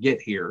going to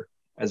get here,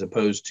 as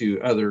opposed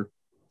to other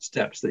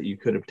steps that you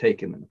could have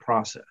taken in the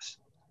process.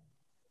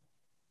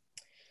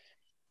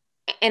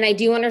 And I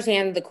do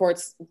understand the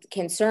court's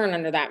concern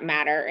under that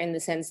matter, in the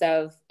sense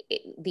of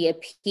the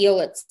appeal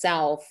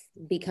itself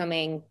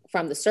becoming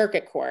from the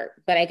circuit court.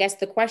 But I guess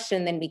the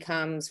question then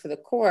becomes for the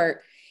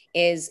court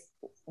is,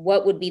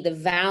 what would be the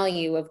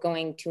value of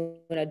going to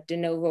a de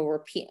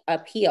novo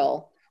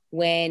appeal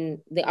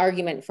when the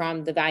argument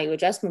from the Value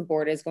Adjustment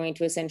Board is going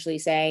to essentially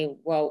say,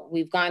 well,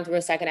 we've gone through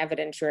a second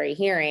evidentiary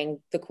hearing,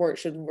 the court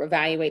should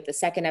evaluate the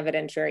second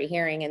evidentiary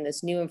hearing and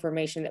this new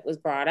information that was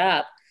brought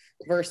up,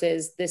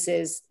 versus this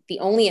is the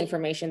only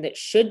information that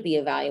should be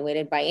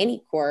evaluated by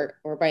any court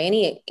or by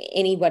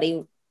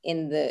anybody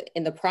in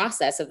the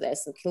process of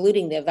this,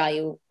 including the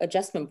Value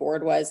Adjustment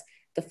Board, was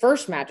the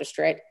first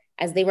magistrate,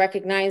 as they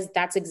recognized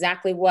that's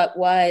exactly what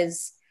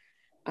was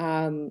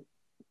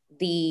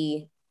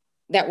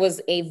that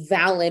was a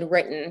valid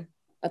written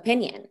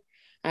opinion,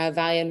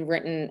 complied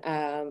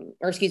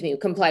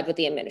with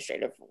the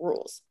administrative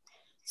rules.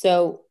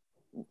 So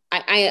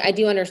I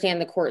do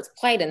understand the court's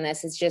plight in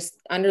this. It's just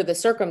under the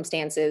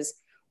circumstances,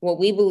 what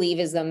we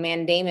believe is the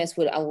mandamus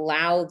would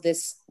allow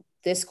this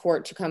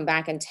court to come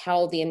back and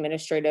tell the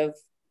administrative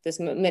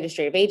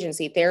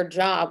agency their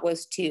job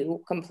was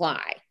to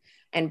comply.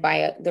 And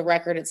by the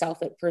record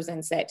itself, it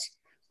presents it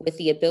with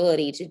the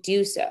ability to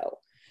do so.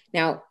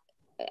 Now,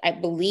 I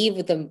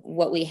believe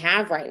what we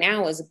have right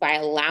now is, by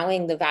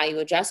allowing the Value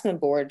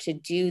Adjustment Board to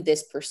do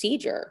this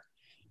procedure,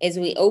 is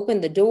we open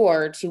the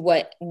door to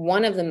what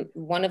one of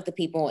the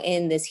people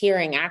in this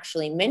hearing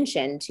actually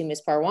mentioned to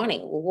Ms. Parwani.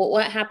 Well,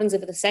 what happens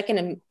if the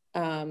second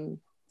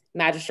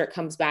magistrate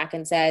comes back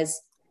and says,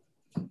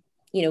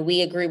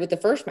 we agree with the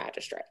first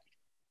magistrate?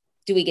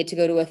 Do we get to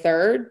go to a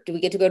third? Do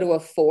we get to go to a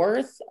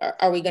fourth?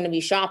 Are we going to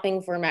be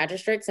shopping for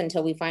magistrates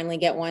until we finally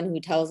get one who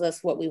tells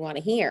us what we want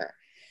to hear?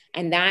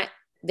 And that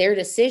their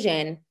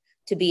decision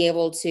to be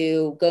able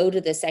to go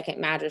to the second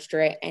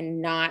magistrate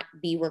and not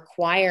be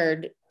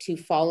required to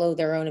follow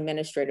their own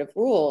administrative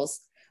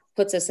rules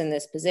puts us in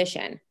this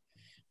position.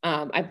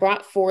 I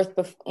brought forth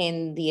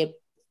in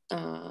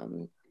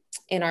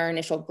our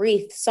initial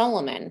brief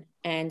Solomon,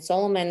 and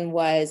Solomon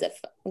was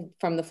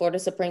from the Florida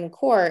Supreme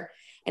Court,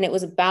 and it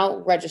was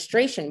about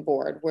registration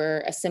board,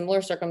 where a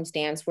similar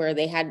circumstance where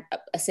they had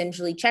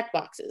essentially check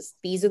boxes.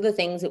 These are the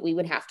things that we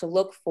would have to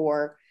look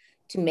for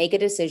to make a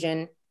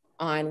decision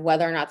on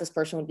whether or not this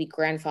person would be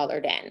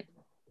grandfathered in.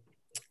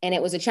 And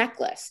it was a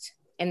checklist.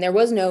 And there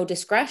was no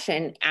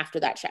discretion after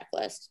that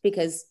checklist,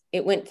 because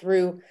it went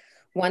through,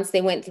 once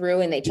they went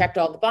through and they checked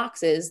all the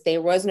boxes,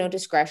 there was no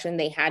discretion.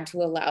 They had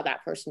to allow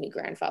that person to be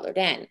grandfathered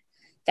in.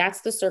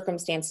 That's the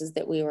circumstances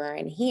that we were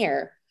in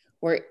here,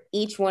 where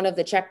each one of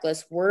the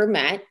checklists were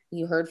met.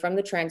 You heard from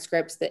the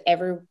transcripts that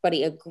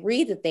everybody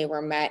agreed that they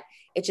were met.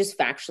 It's just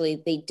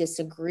factually, they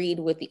disagreed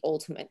with the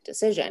ultimate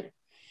decision.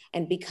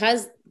 And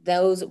because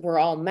those were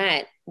all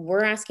met,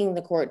 we're asking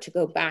the court to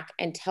go back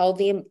and tell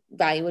the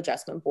Value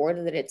Adjustment Board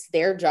that it's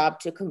their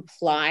job to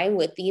comply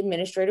with the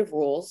administrative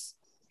rules.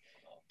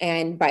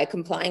 And by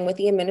complying with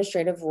the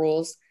administrative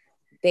rules,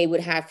 they would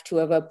have to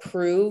have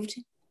approved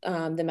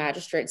the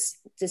magistrate's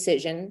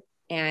decision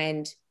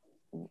and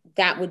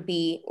that would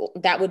be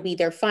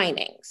their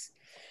findings.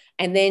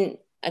 And then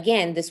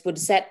again, this would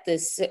set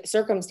this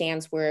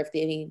circumstance where if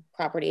the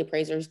property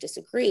appraisers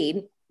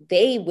disagreed,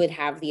 they would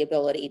have the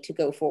ability to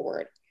go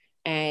forward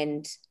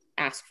and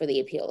ask for the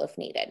appeal if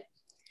needed.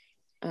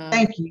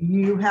 Thank you.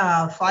 You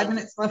have 5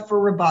 minutes left for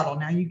rebuttal.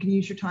 Now you can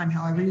use your time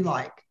however you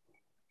like.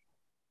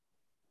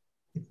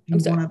 If you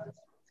want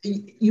to,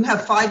 you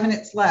have 5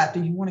 minutes left.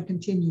 If you want to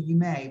continue, you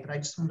may, but I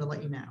just wanted to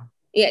let you know.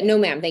 Yeah, no,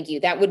 ma'am. Thank you.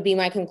 That would be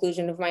my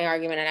conclusion of my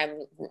argument, and I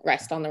would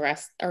rest on the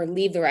rest, or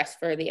leave the rest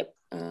for the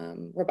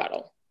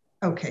rebuttal.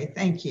 Okay,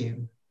 thank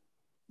you.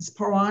 Ms.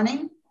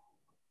 Parwani?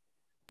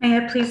 May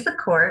it please the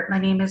court, my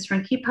name is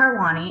Rinki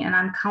Parwani, and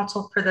I'm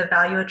counsel for the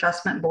Value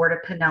Adjustment Board of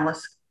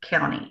Pinellas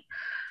County.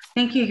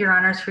 Thank you, Your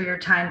Honors, for your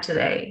time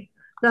today.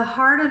 The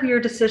heart of your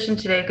decision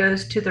today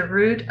goes to the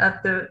root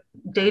of the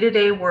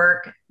day-to-day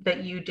work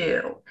that you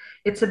do.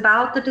 It's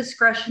about the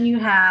discretion you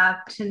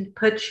have to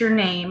put your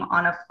name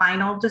on a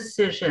final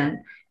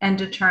decision and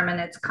determine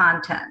its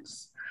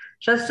contents.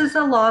 Just as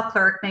a law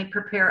clerk may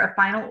prepare a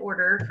final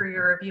order for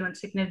your review and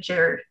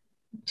signature,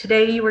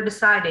 today you are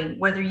deciding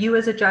whether you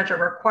as a judge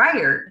are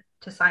required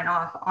to sign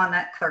off on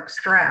that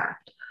clerk's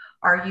draft.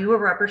 Are you a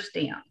rubber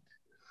stamp?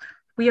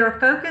 We are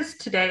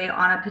focused today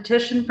on a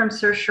petition from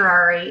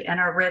certiorari and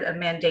a writ of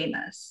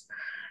mandamus.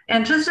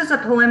 And just as a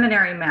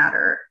preliminary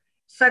matter,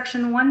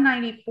 Section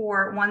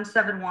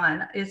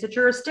 194.171 is a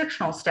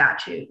jurisdictional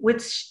statute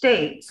which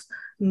states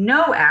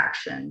no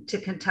action to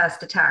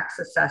contest a tax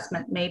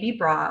assessment may be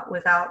brought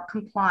without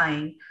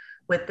complying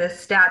with this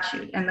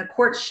statute, and the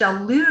court shall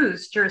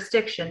lose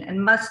jurisdiction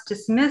and must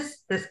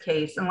dismiss this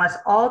case unless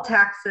all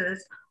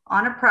taxes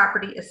on a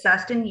property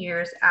assessed in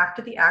years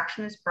after the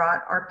action is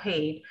brought are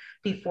paid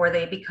before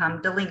they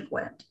become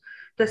delinquent.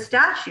 The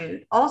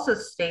statute also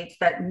states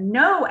that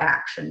no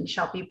action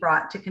shall be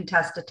brought to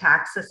contest a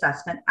tax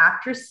assessment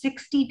after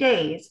 60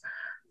 days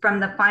from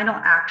the final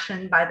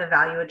action by the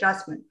Value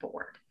Adjustment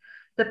Board.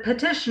 The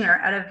petitioner,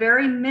 at a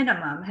very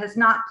minimum, has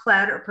not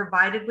pled or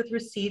provided with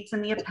receipts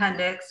in the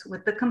appendix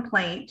with the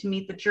complaint to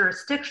meet the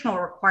jurisdictional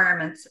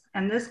requirements,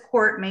 and this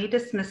court may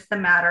dismiss the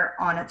matter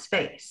on its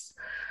face.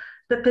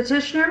 The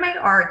petitioner may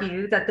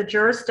argue that the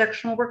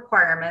jurisdictional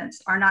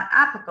requirements are not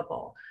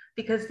applicable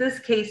because this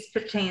case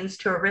pertains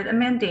to a writ of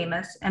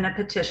mandamus and a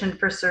petition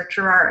for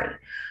certiorari.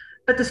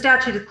 But the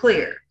statute is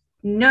clear.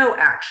 No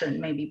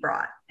action may be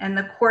brought, and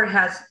the court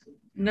has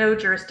no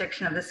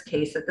jurisdiction of this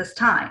case at this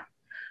time.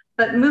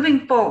 But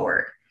moving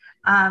forward,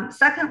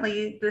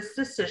 secondly, this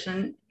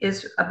decision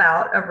is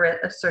about a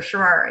writ of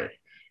certiorari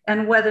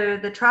and whether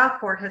the trial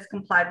court has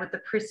complied with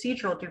the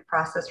procedural due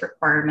process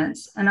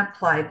requirements and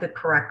applied the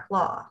correct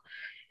law.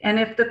 And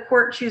if the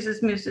court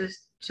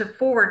moves to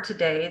forward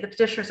today, the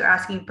petitioners are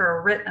asking for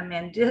a writ of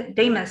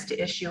mandamus to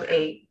issue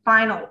a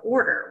final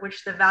order,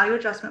 which the Value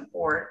Adjustment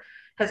Board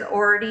has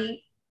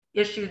already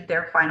issued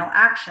their final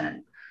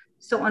action.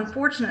 So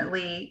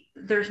unfortunately,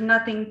 there's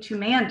nothing to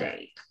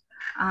mandate.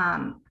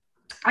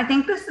 I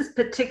think this is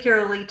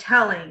particularly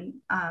telling,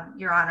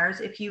 Your Honors,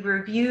 if you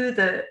review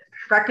the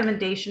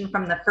recommendation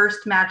from the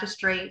first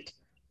magistrate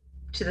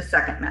to the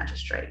second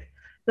magistrate.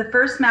 The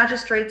first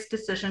magistrate's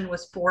decision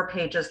was 4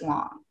 pages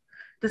long.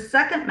 The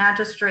second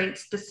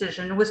magistrate's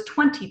decision was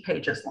 20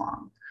 pages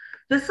long.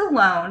 This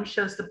alone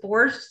shows the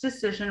board's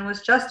decision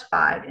was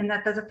justified in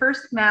that the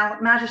first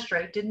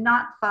magistrate did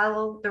not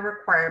follow the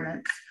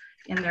requirements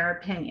in their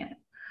opinion.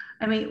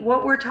 I mean,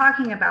 what we're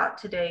talking about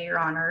today, Your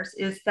Honors,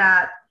 is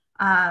that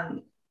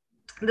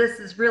this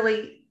is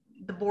really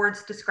the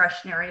board's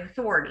discretionary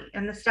authority,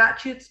 and the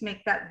statutes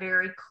make that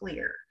very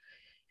clear.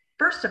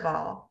 First of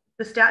all,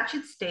 the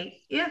statutes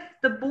state if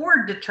the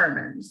board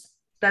determines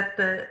that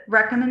the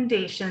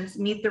recommendations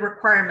meet the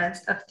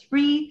requirements of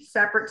 3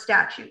 separate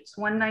statutes,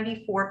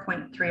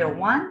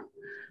 194.301,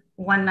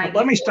 194.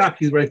 Let me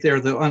stop you right there,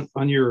 though,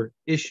 on your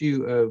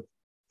issue of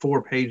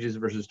 4 pages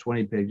versus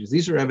 20 pages.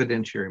 These are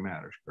evidentiary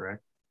matters,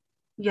 correct?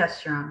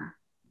 Yes, Your Honor.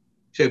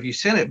 So if you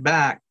send it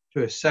back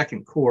to a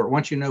second court,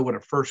 once you know what a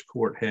first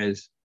court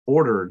has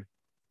ordered,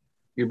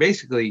 you're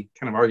basically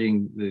kind of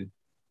arguing the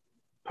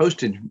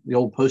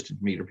old postage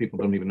meter. People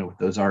don't even know what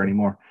those are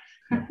anymore,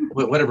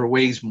 but whatever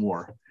weighs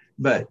more.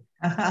 But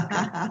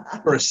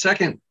for a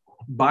second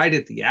bite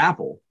at the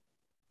apple,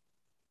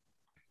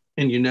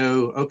 and you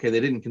know, okay, they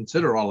didn't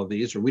consider all of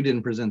these, or we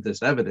didn't present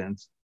this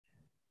evidence.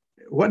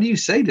 What do you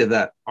say to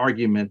that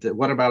argument? That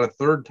what about a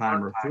third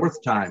time or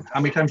fourth time? How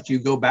many times do you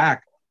go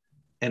back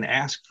and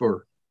ask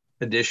for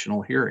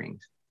additional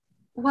hearings?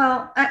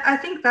 Well, I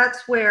think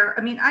that's where,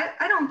 I mean, I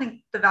don't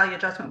think the Value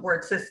Adjustment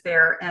Board sits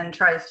there and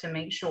tries to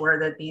make sure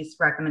that these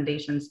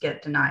recommendations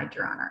get denied,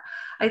 Your Honor.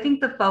 I think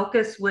the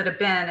focus would have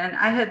been, and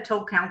I had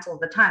told counsel at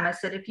the time, I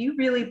said, if you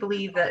really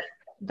believe that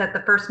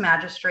the first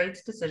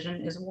magistrate's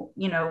decision is,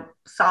 you know,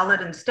 solid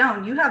in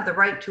stone, you have the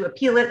right to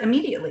appeal it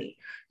immediately.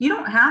 You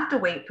don't have to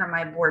wait for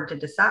my board to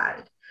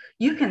decide.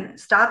 You can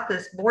stop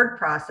this board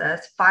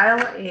process, file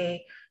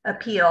a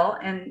appeal,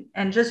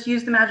 and just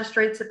use the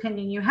magistrate's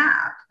opinion you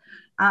have.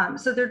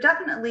 So there are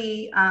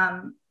definitely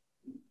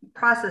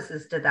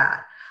processes to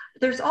that.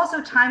 there's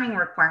also timing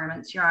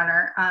requirements, Your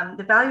Honor.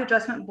 The Value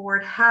Adjustment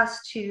Board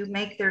has to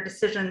make their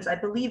decisions, I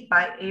believe,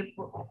 by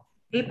April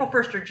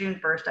 1st or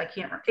June 1st. I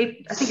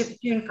think it's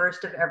June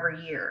 1st of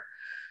every year.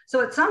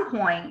 So at some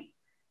point,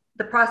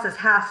 the process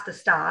has to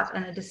stop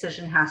and a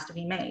decision has to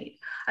be made.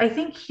 I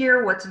think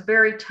here what's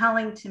very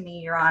telling to me,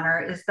 Your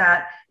Honor, is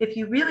that if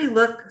you really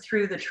look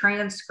through the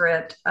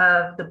transcript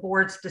of the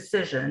board's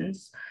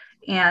decisions,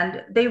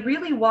 and they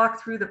really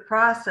walk through the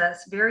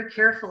process very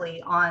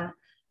carefully on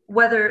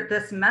whether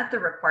this met the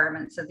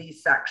requirements of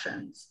these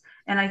sections.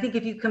 And I think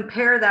if you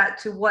compare that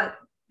to what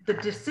the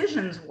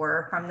decisions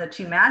were from the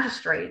two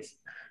magistrates,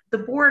 the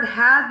board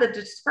had the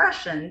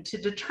discretion to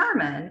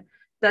determine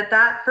that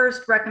that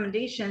first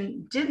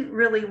recommendation didn't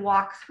really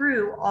walk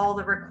through all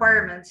the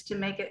requirements to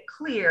make it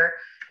clear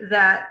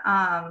that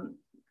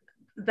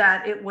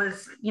that it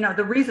was,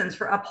 the reasons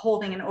for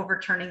upholding and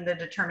overturning the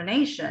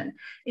determination.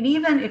 And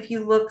even if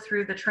you look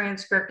through the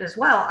transcript as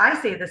well,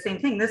 I say the same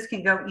thing. This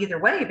can go either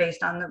way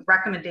based on the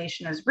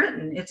recommendation as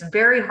written. It's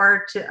very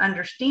hard to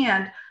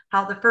understand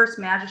how the first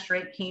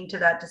magistrate came to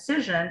that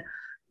decision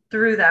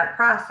through that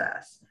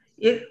process.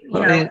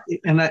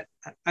 And I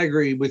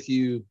agree with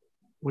you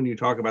when you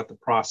talk about the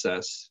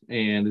process,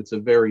 and it's a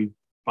very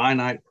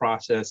finite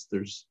process.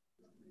 There's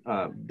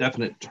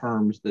definite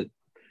terms that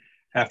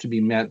have to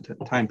be met,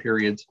 time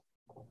periods.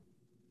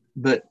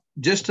 But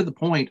just to the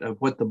point of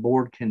what the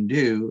board can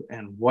do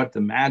and what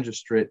the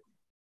magistrate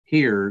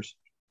hears,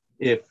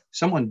 if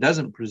someone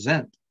doesn't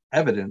present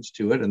evidence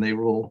to it and they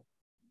rule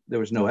there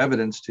was no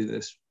evidence to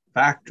this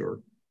factor,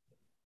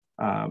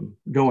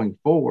 going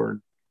forward,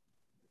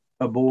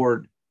 a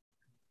board,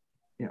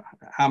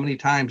 how many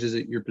times is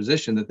it your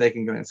position that they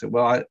can go and say,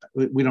 well,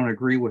 we don't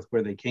agree with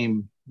where they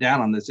came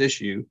down on this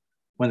issue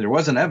when there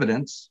wasn't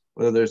evidence,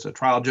 whether there's a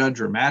trial judge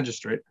or a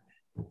magistrate.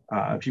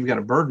 If you've got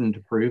a burden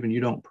to prove and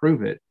you don't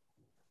prove it,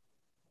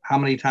 how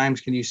many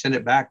times can you send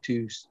it back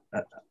to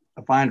a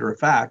finder of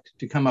fact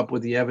to come up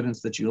with the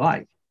evidence that you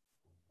like?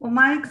 Well,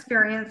 my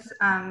experience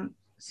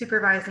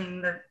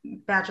supervising the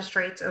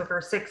magistrates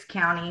over 6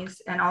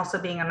 counties and also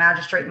being a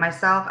magistrate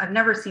myself, I've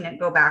never seen it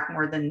go back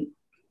more than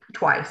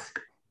twice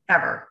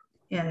ever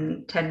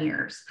in 10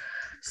 years.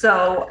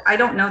 So I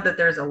don't know that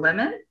there's a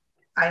limit.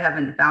 I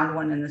haven't found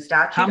one in the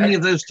statute. How many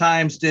of those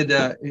times did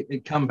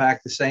it come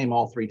back the same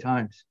all 3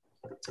 times?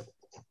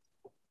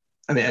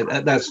 I mean,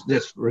 that's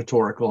just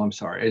rhetorical. I'm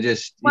sorry. It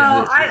just,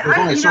 there's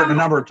only a certain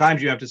number of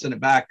times you have to send it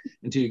back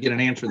until you get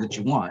an answer that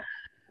you want.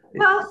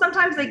 Well,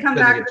 sometimes they come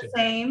back the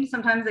same.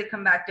 Sometimes they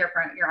come back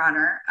different, Your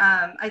Honor.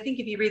 I think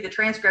if you read the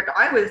transcript,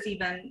 I was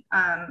even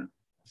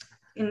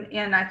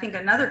in I think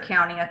another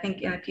county,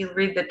 and if you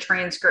read the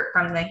transcript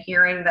from the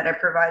hearing that I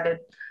provided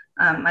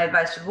my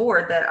advice to the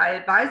board, that I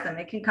advised them,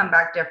 it can come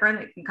back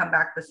different. It can come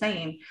back the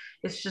same.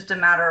 It's just a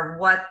matter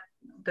of what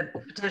the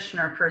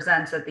petitioner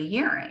presents at the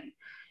hearing.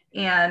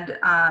 And,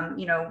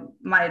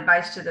 my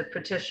advice to the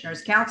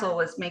petitioner's counsel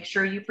was make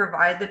sure you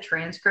provide the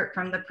transcript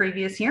from the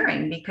previous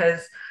hearing,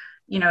 because,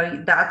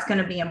 that's going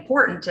to be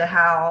important to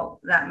how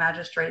that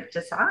magistrate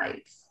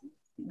decides.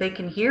 They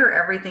can hear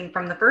everything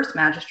from the first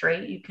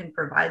magistrate. You can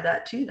provide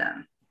that to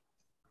them.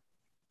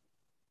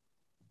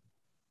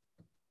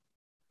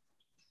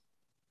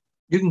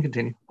 You can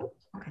continue.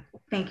 Okay,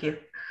 thank you.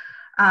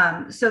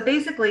 So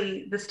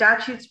basically, the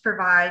statutes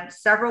provide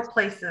several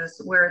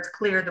places where it's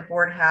clear the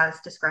board has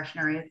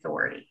discretionary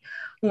authority.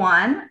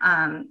 One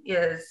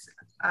is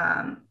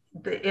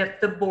if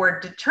the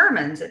board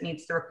determines it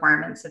meets the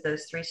requirements of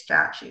those 3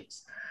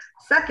 statutes.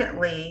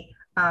 Secondly,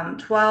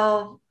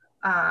 12,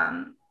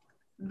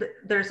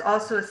 there's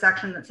also a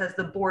section that says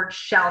the board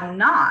shall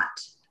not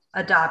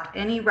adopt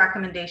any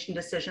recommendation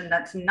decision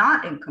that's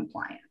not in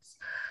compliance.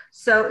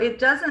 So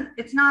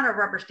it's not a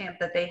rubber stamp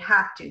that they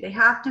have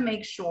to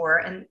make sure,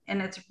 and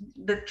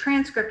the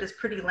transcript is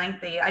pretty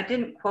lengthy. I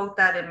didn't quote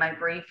that in my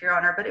brief, Your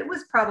Honor, but it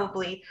was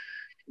probably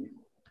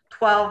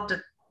 12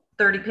 to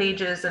 30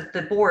 pages of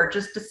the board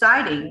just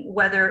deciding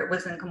whether it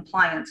was in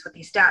compliance with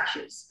these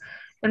statutes.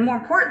 And more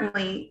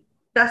importantly,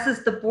 this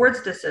is the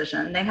board's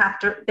decision.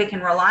 They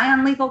can rely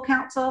on legal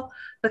counsel,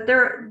 but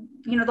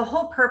the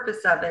whole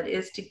purpose of it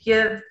is to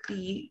give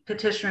the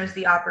petitioners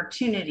the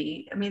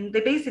opportunity. I mean,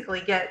 they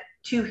basically get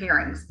 2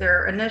 hearings,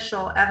 their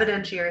initial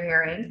evidentiary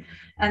hearing,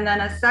 and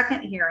then a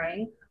second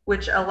hearing,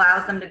 which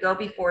allows them to go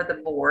before the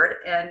board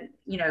and,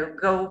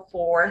 go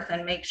forth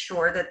and make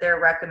sure that their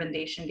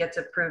recommendation gets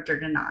approved or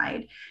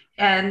denied.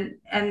 And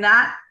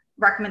that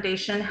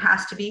recommendation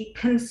has to be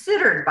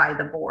considered by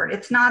the board.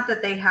 It's not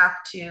that they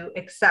have to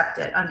accept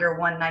it under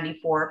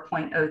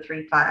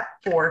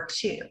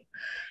 194.03542.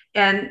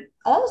 And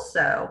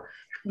also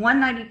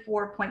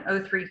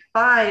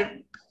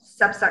 194.035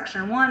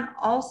 subsection 1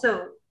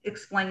 also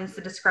explains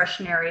the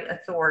discretionary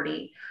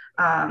authority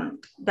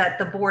that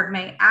the board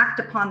may act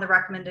upon the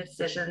recommended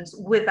decisions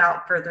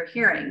without further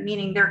hearing,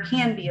 meaning there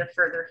can be a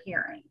further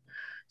hearing.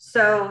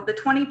 So the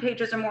 20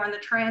 pages or more in the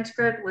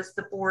transcript was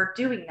the board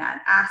doing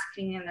that,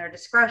 asking in their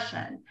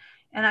discretion.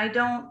 And I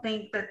don't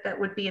think that that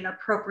would be an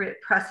appropriate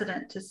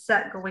precedent to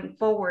set going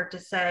forward to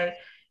say,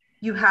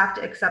 you have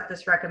to accept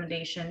this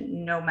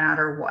recommendation no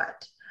matter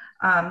what.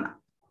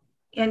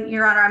 And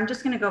Your Honor, I'm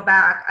just going to go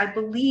back. I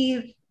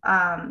believe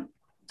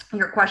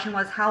your question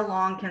was, how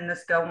long can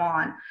this go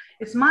on?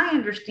 It's my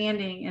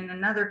understanding in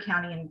another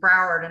county in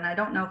Broward, and I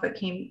don't know if it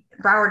came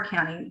Broward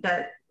County,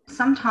 that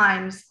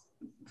sometimes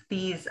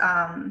these,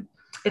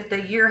 if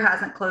the year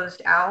hasn't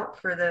closed out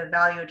for the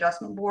Value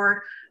Adjustment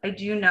Board, I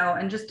do know,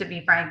 and just to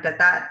be frank,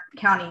 that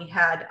county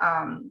had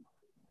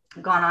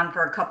gone on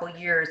for a couple of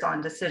years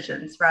on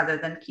decisions rather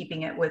than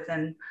keeping it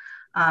within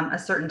a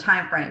certain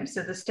time frame.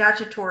 So the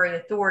statutory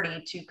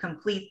authority to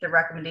complete the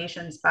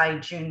recommendations by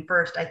June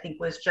 1st, I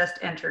think, was just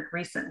entered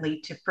recently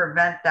to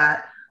prevent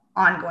that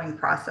ongoing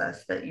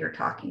process that you're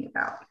talking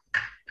about.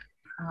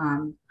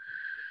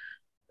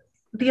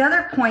 The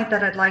other point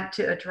that I'd like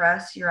to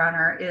address, Your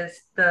Honor,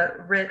 is the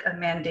writ of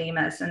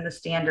mandamus and the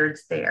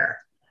standards there.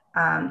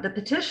 The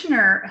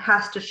petitioner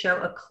has to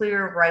show a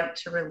clear right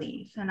to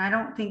relief, and I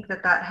don't think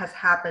that has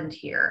happened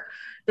here.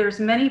 There's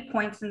many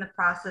points in the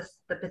process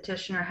the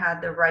petitioner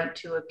had the right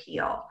to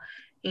appeal,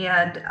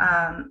 and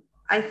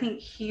I think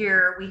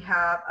here we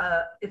have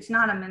it's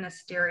not a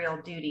ministerial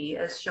duty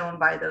as shown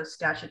by those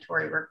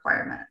statutory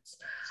requirements.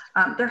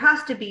 There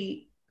has to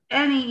be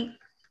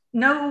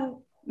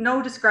no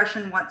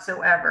discretion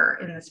whatsoever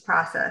in this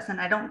process,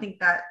 and I don't think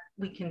that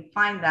we can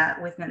find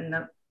that within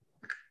the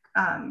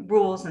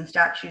rules and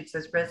statutes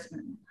as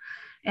written.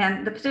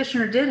 And the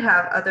petitioner did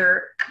have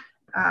other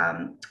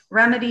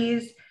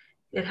remedies.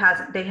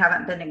 They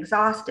haven't been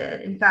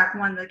exhausted. In fact,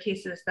 one of the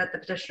cases that the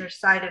petitioner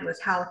cited was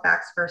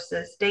Halifax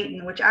versus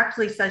Dayton, which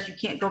actually says you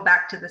can't go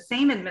back to the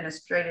same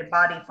administrative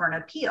body for an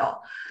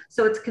appeal.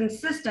 So it's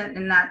consistent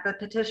in that the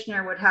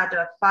petitioner would have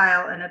to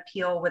file an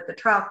appeal with the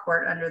trial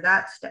court under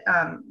that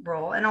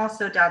rule. And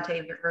also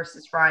Dante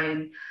versus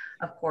Ryan,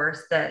 of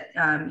course, that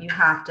you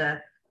have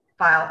to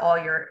file all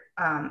your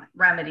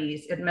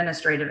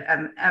administrative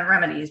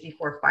remedies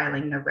before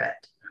filing the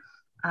writ.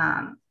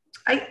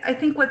 I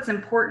think what's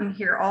important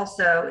here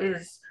also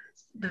is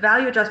the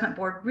Value Adjustment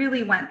Board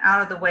really went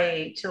out of the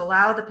way to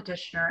allow the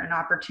petitioner an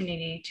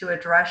opportunity to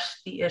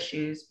address the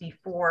issues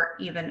before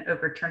even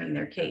overturning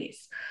their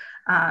case.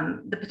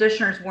 The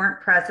petitioners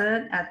weren't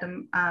present at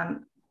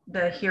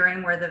the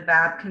hearing where the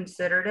VAB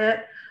considered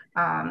it.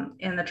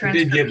 In the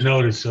transcript, did get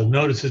notice, so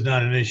notice is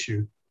not an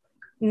issue.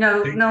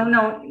 No.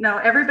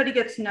 Everybody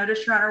gets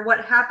notice, Your Honor.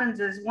 What happens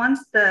is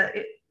once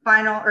the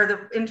final or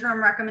the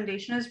interim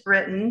recommendation is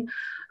written,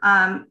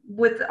 on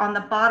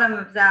the bottom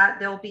of that,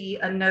 there'll be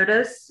a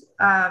notice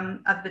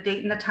of the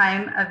date and the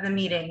time of the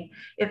meeting.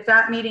 If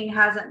that meeting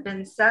hasn't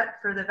been set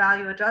for the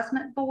Value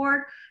Adjustment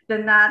Board,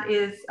 then that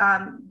is,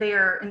 they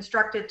are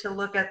instructed to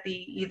look at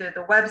either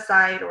the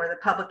website or the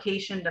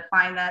publication to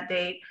find that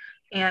date.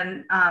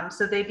 And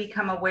so they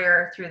become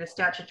aware through the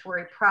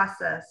statutory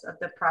process of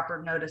the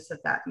proper notice of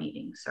that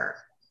meeting, sir.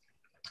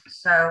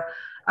 So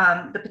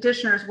the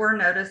petitioners were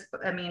noticed.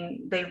 I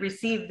mean, they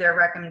received their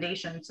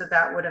recommendation, so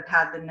that would have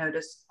had the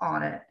notice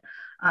on it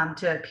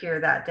to appear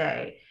that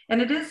day.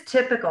 And it is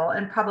typical,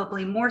 and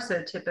probably more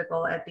so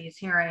typical at these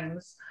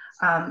hearings,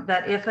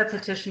 that if a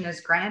petition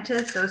is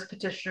granted, those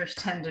petitioners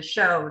tend to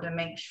show to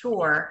make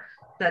sure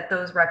that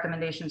those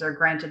recommendations are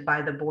granted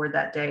by the board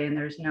that day and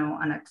there's no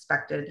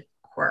unexpected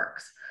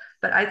quirks.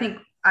 But I think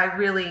I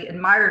really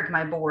admired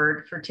my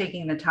board for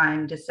taking the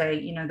time to say,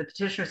 you know, the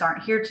petitioners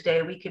aren't here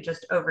today. We could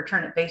just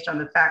overturn it based on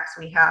the facts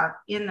we have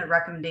in the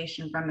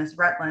recommendation from Ms.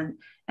 Rutland,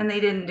 and they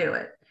didn't do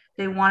it.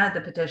 They wanted the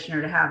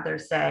petitioner to have their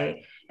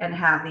say and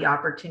have the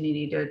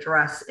opportunity to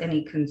address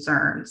any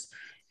concerns.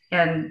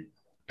 And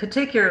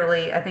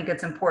particularly, I think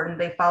it's important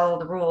they follow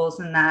the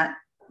rules and that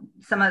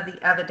some of the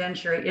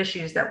evidentiary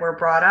issues that were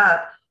brought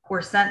up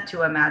were sent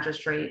to a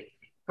magistrate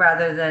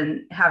rather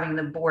than having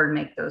the board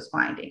make those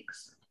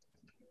findings.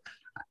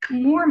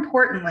 More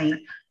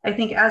importantly, I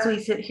think as we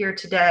sit here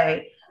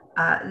today,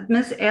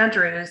 Ms.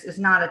 Andrews is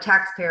not a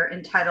taxpayer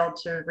entitled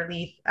to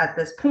relief at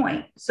this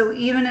point. So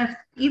even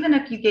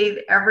if you gave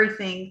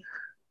everything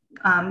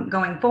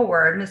going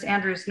forward, Ms.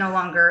 Andrews no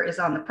longer is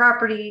on the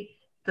property.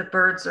 The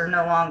birds are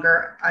no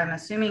longer, I'm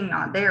assuming,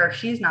 not there if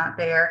she's not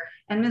there.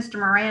 And Mr.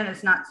 Moran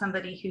is not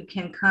somebody who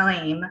can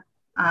claim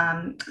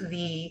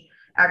the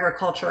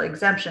agricultural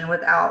exemption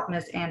without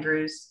Ms.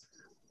 Andrews'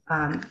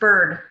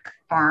 bird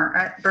farm,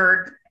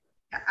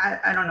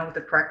 I don't know what the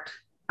correct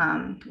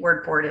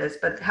word for it is,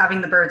 but having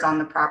the birds on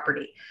the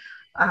property.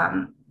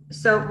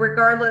 So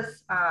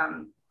regardless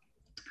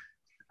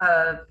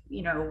of,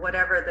 you know,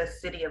 whatever the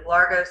city of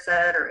Largo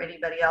said or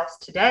anybody else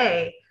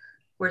today,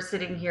 we're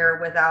sitting here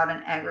without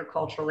an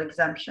agricultural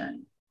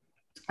exemption.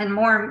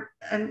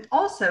 And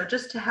also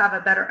just to have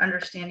a better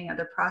understanding of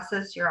the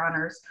process, Your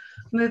Honors,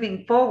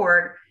 moving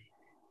forward,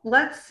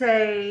 let's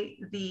say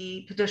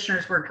the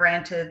petitioners were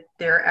granted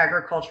their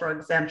agricultural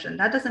exemption.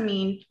 That doesn't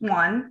mean,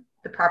 one,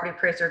 the property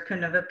appraiser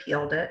couldn't have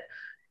appealed it.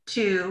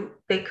 Two,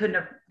 they could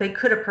have,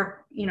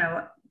 you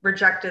know,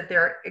 rejected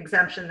their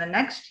exemption the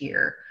next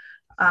year.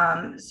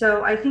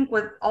 So I think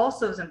what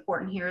also is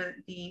important here,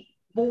 the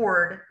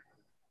board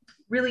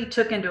really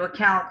took into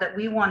account that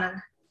we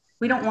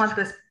don't want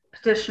this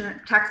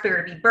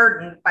taxpayer to be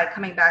burdened by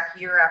coming back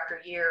year after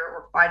year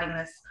or fighting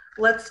this.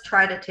 Let's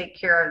try to take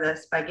care of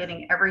this by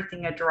getting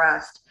everything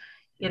addressed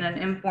in an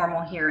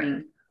informal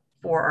hearing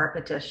for our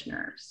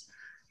petitioners.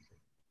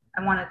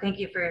 I want to thank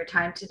you for your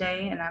time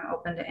today, and I'm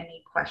open to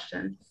any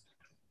questions.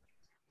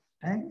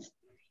 Okay.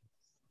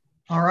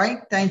 All right,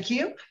 thank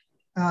you.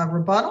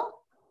 Rebuttal?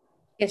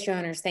 Yes, Your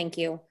Honors, thank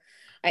you.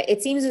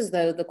 It seems as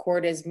though the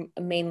court is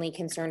mainly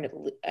concerned,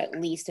 at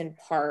least in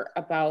part,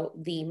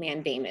 about the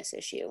mandamus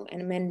issue.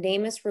 And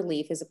mandamus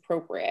relief is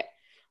appropriate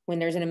when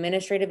there's an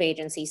administrative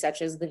agency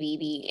such as the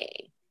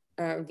VAB,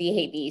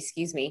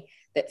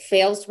 that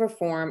fails to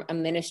perform a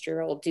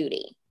ministerial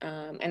duty,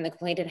 and the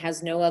complainant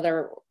has no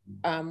other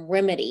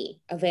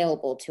remedy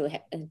available to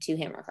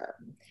him or her.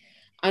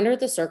 Under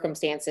the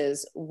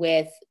circumstances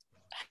with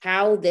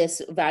how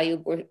this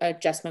Value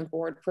Adjustment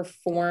Board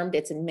performed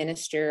its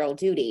ministerial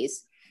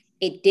duties,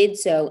 it did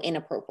so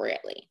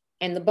inappropriately.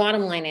 And the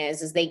bottom line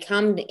is they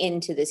come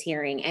into this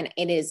hearing, and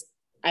it is,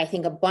 I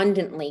think,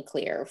 abundantly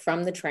clear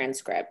from the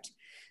transcript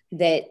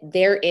that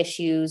their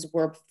issues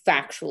were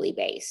factually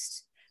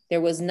based.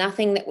 There was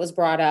nothing that was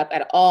brought up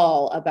at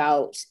all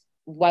about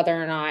whether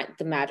or not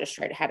the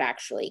magistrate had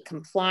actually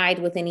complied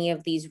with any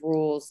of these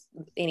rules,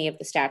 any of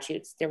the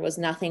statutes. There was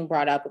nothing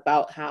brought up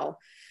about how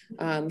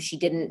she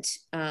didn't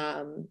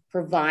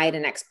provide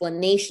an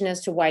explanation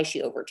as to why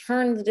she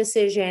overturned the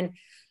decision.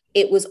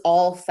 It was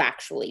all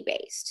factually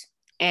based.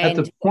 And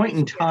at the point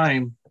in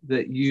time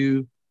that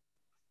you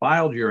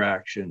filed your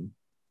action,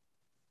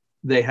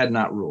 they had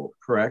not ruled,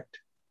 correct?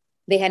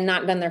 They had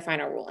not done their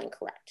final ruling,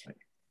 correct?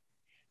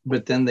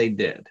 But then they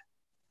did.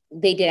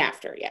 They did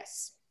after,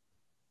 yes.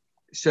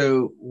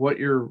 So what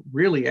you're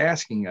really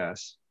asking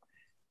us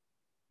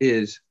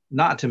is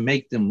not to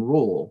make them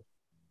rule,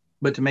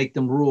 but to make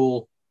them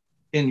rule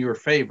in your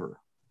favor.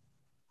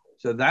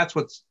 So that's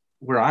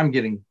where I'm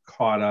getting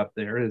caught up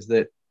there, is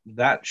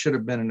that should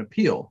have been an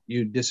appeal.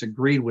 You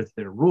disagreed with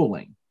their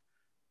ruling,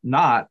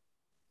 not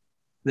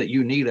that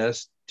you need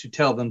us to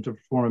tell them to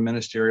perform a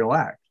ministerial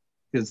act,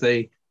 because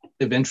they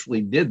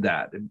eventually did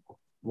that.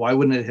 Why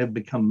wouldn't it have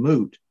become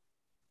moot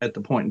at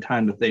the point in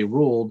time that they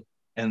ruled,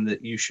 and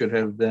that you should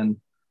have then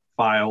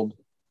filed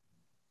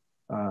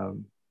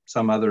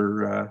some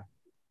other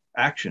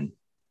action?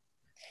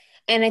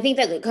 And I think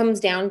that it comes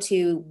down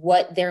to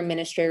what their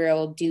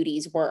ministerial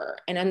duties were.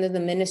 And under the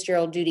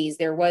ministerial duties,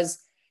 there was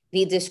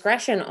the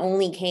discretion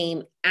only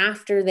came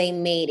after they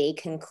made a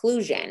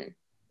conclusion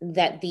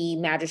that the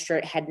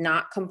magistrate had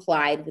not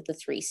complied with the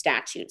 3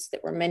 statutes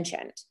that were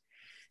mentioned.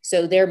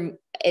 So their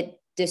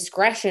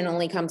discretion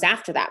only comes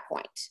after that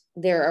point.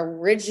 Their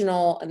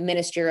original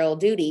ministerial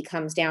duty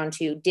comes down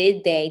to,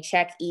 did they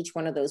check each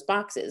one of those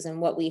boxes? And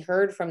what we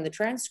heard from the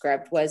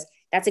transcript was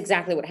that's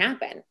exactly what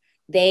happened.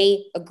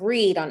 They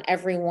agreed on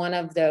every one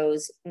of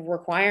those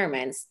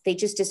requirements. They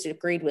just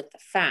disagreed with the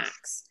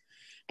facts.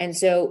 And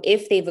so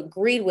if they've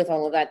agreed with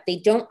all of that, they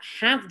don't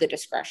have the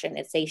discretion.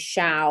 It's they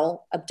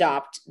shall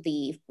adopt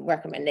the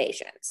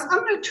recommendations. I'm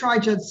going to try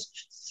Judge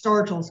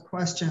Stargell's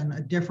question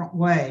a different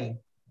way.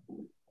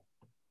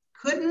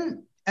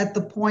 Couldn't, at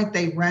the point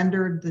they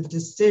rendered the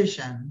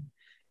decision,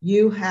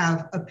 you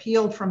have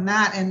appealed from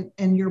that,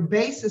 and your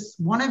basis,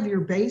 one of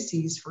your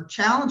bases for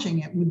challenging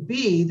it would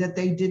be that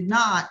they did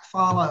not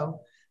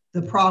follow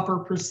the proper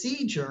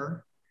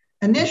procedure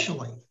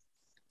initially.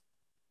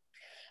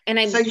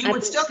 So you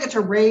would still get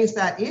to raise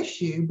that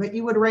issue, but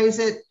you would raise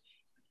it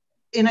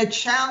in a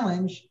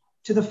challenge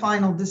to the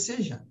final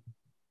decision.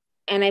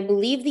 And I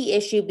believe the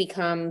issue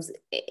becomes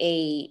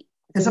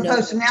as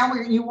opposed to now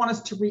you want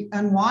us to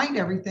unwind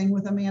everything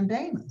with a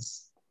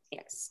mandamus.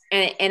 Yes.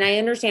 And I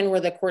understand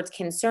where the court's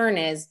concern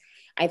is.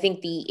 I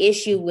think the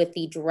issue with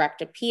the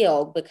direct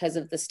appeal, because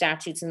of the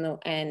statutes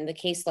and the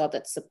case law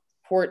that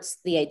supports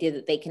the idea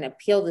that they can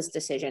appeal this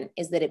decision,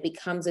 is that it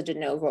becomes a de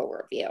novo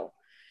review.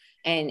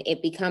 And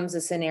it becomes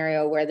a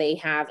scenario where they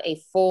have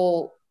a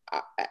full,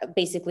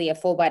 basically a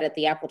full bite at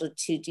the apple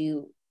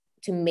to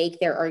make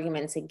their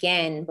arguments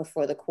again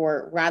before the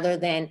court, rather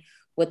than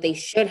what they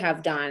should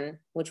have done,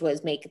 which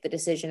was make the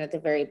decision at the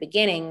very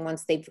beginning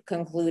once they've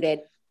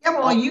concluded. Yeah,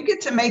 well, you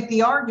get to make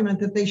the argument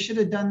that they should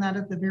have done that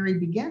at the very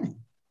beginning.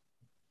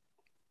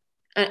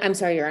 I'm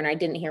sorry, Your Honor, I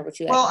didn't hear what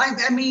you had. Well,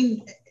 I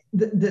mean,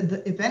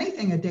 if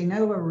anything, a de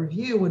novo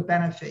review would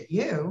benefit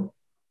you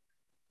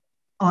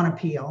on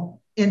appeal.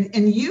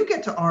 And you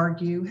get to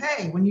argue,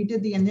 hey, when you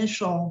did the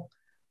initial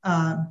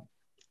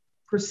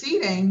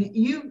proceeding,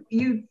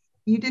 you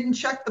didn't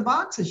check the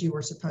boxes you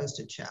were supposed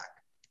to check.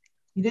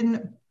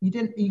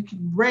 You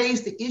could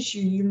raise the issue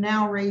you're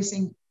now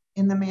raising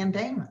in the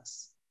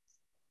mandamus.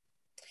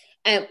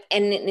 And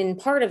in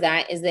part of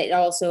that is that it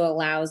also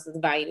allows the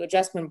Value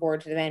Adjustment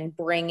Board to then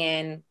bring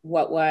in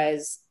what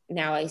was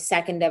now a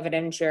second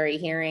evidentiary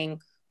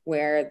hearing,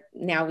 where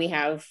now we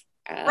have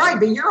right,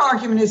 but your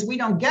argument is we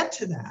don't get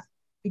to that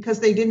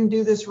because they didn't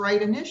do this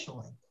right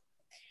initially.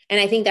 And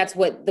I think that's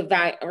what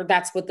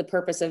the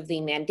purpose of the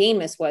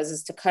mandamus was,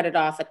 is to cut it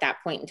off at that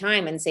point in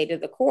time and say to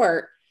the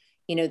court,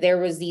 you know, there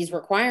was these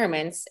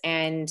requirements,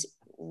 and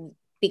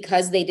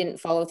because they didn't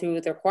follow through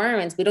with the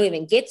requirements, we don't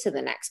even get to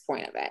the next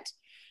point of it.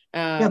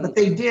 Yeah, but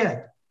they did.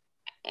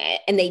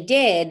 And they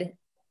did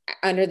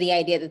under the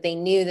idea that they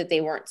knew that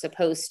they weren't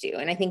supposed to.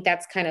 And I think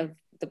that's kind of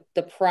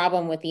the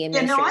problem with the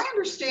administration.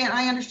 Yeah, no,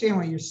 I understand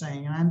what you're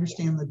saying. And I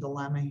understand the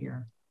dilemma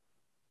here.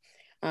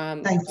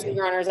 Thank you.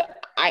 Your Honors,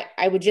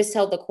 I would just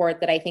tell the court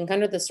that I think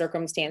under the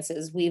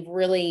circumstances, we've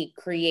really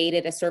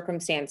created a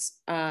circumstance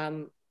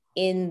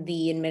in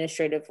the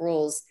administrative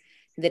rules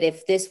that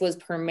if this was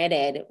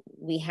permitted,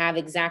 we have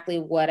exactly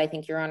what I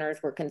think Your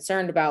Honors were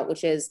concerned about,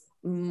 which is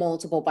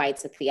multiple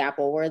bites at the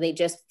apple, where they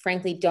just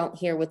frankly don't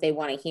hear what they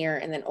want to hear.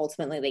 And then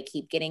ultimately they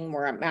keep getting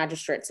more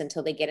magistrates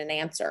until they get an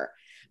answer.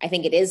 I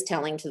think it is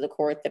telling to the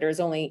court that there's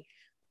the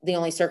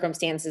only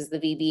circumstances the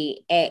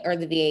VBA or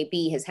the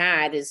VAB has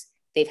had is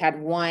they've had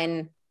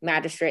one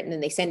magistrate and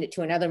then they send it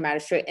to another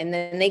magistrate and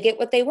then they get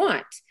what they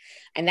want.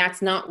 And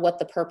that's not what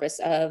the purpose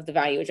of the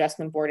Value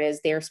Adjustment Board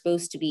is. They're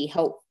supposed to be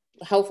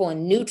helpful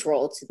and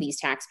neutral to these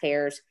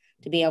taxpayers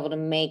to be able to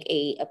make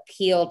a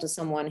appeal to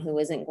someone who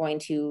isn't going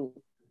to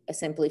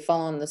simply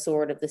fall on the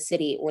sword of the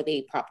city or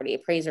the property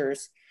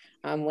appraisers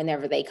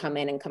whenever they come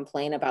in and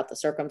complain about the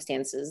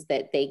circumstances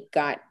that they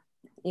got,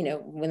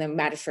 when the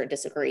magistrate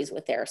disagrees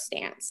with their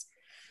stance.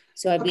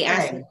 So I'd be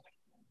asking.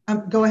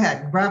 Go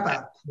ahead, wrap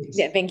up, please.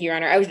 Yeah, thank you, Your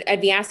Honor.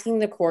 I'd be asking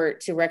the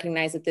court to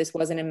recognize that this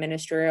was an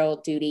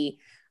administrative duty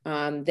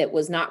that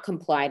was not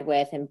complied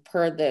with, and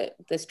per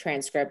this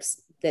transcripts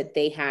that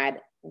they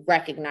had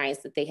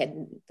recognized that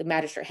the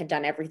magistrate had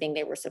done everything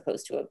they were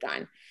supposed to have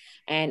done,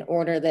 and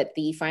order that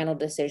the final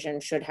decision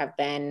should have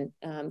been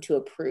to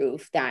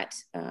approve that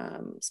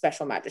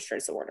special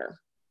magistrate's order.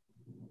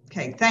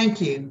 Okay,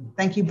 thank you.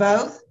 Thank you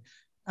both.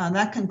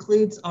 That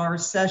concludes our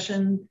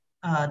session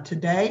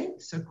today.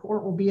 So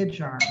court will be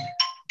adjourned.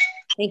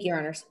 Thank you, Your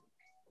Honors.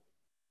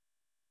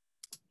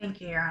 Thank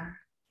you, Your Honor.